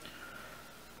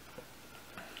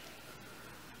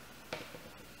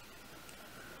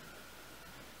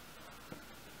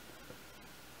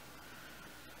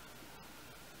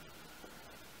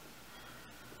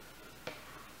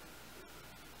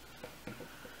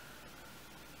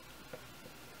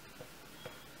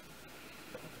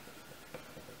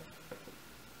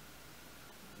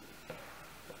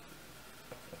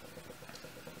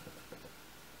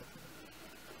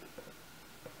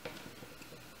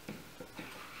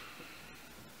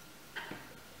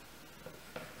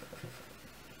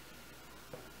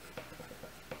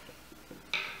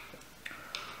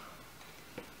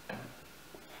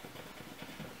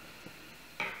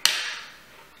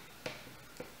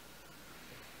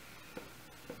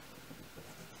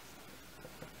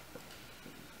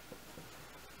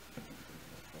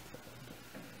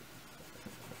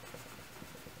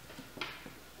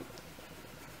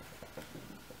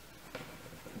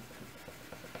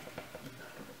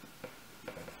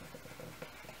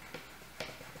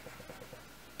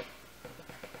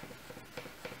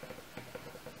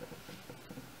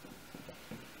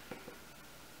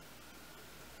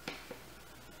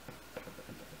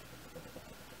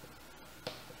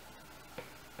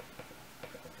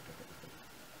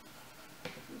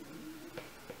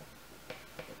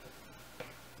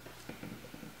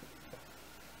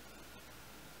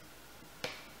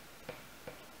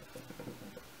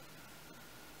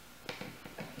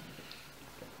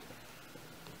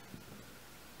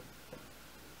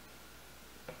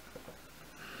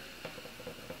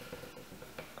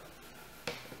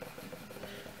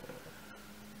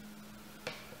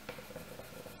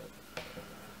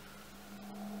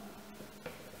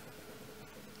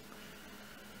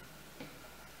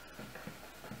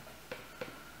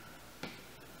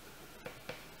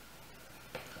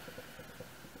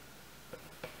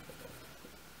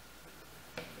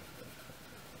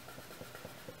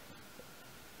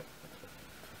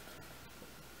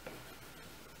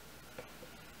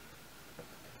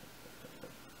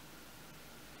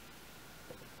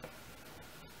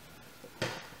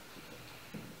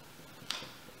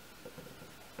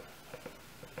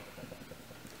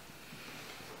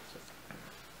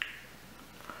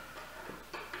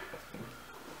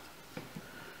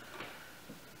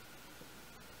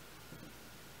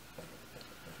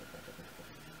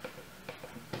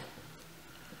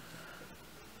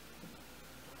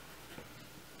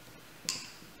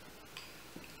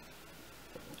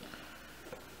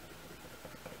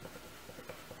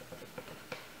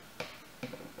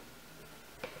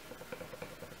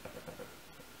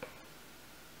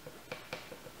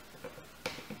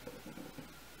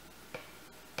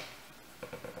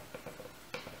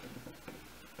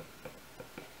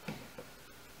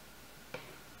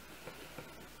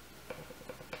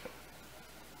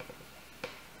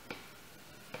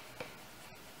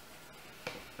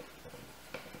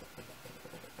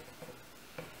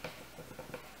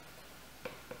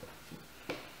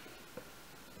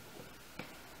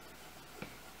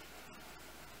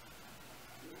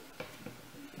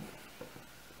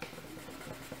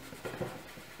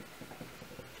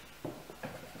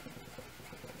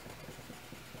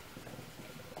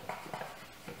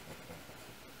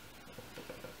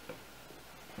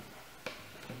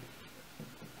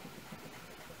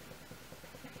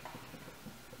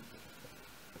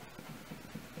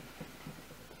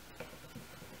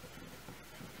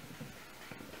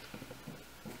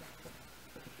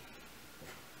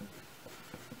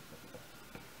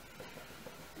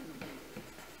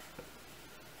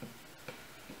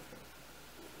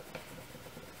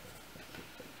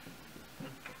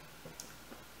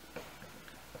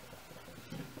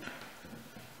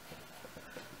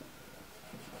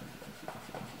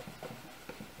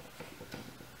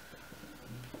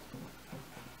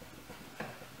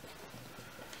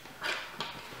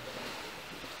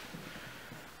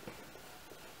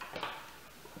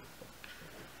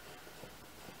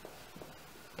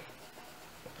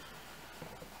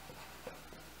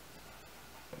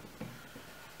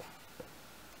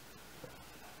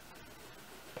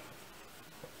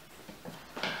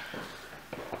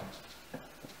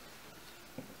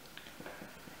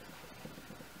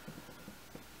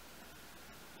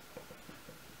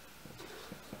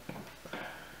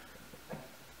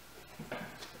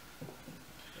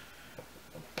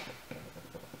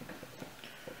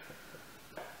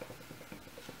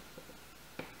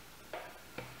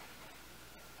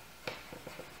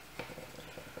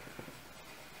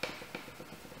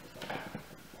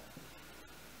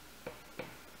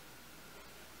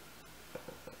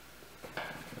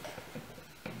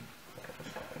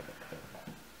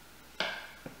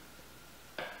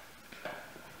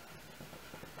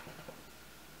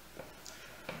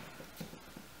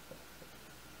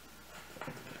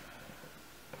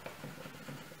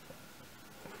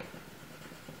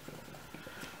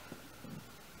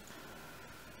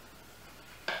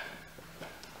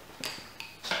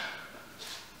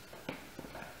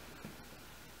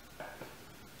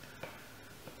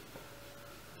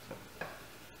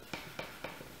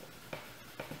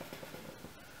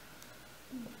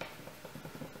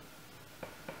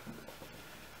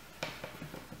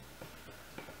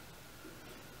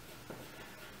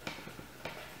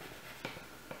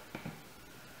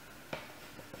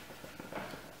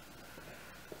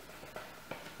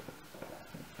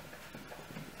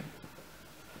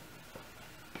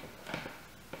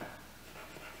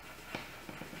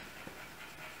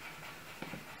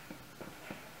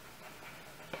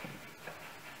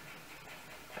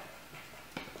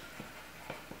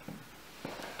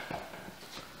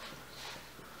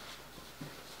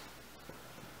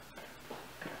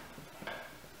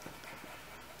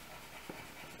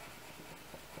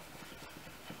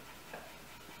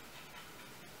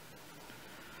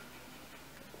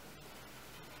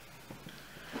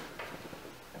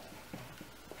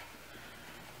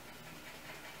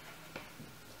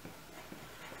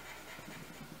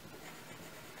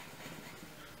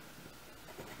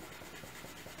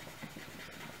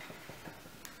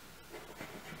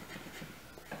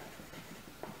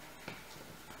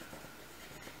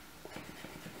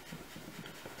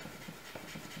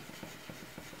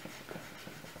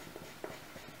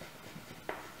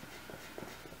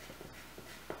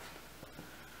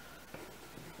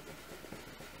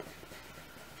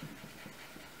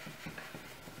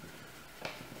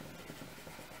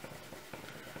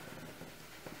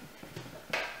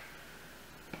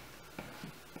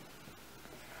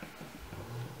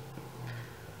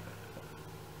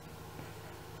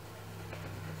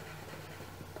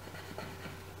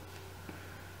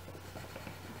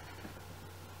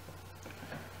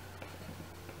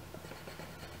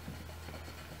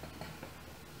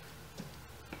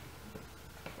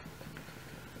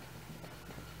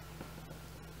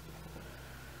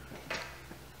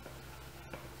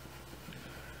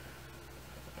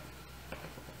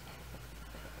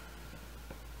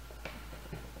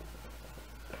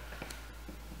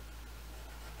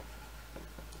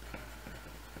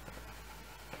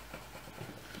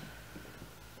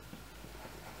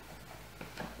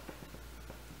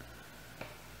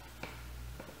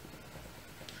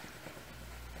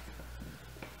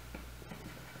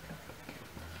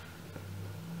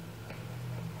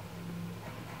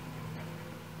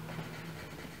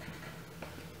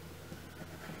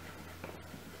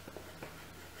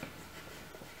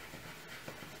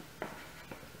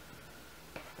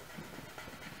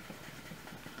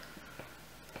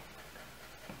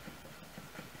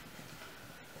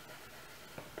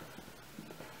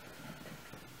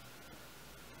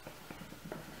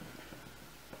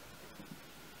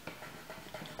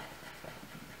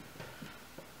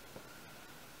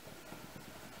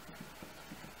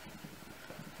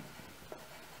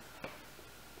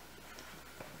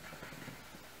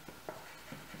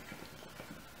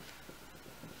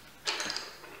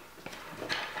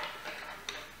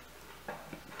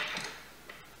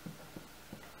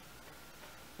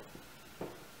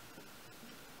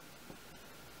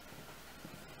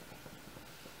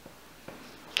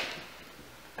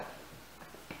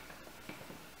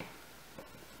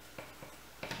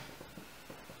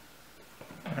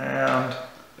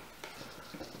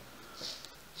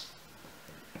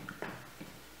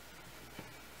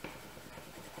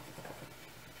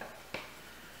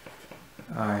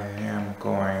 I am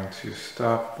going to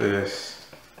stop this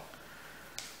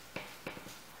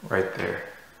right there.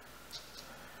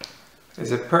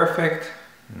 Is it perfect?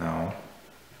 No.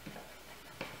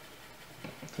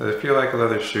 Does it feel like a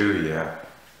leather shoe? Yeah.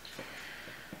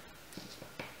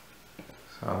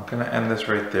 So I'm gonna end this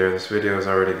right there. This video is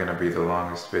already gonna be the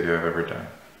longest video I've ever done.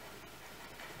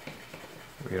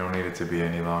 We don't need it to be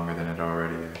any longer than it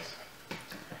already is.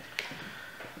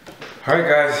 Alright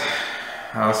guys,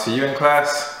 I'll see you in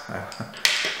class.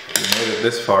 You made it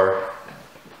this far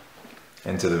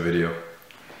into the video.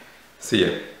 See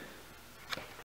ya.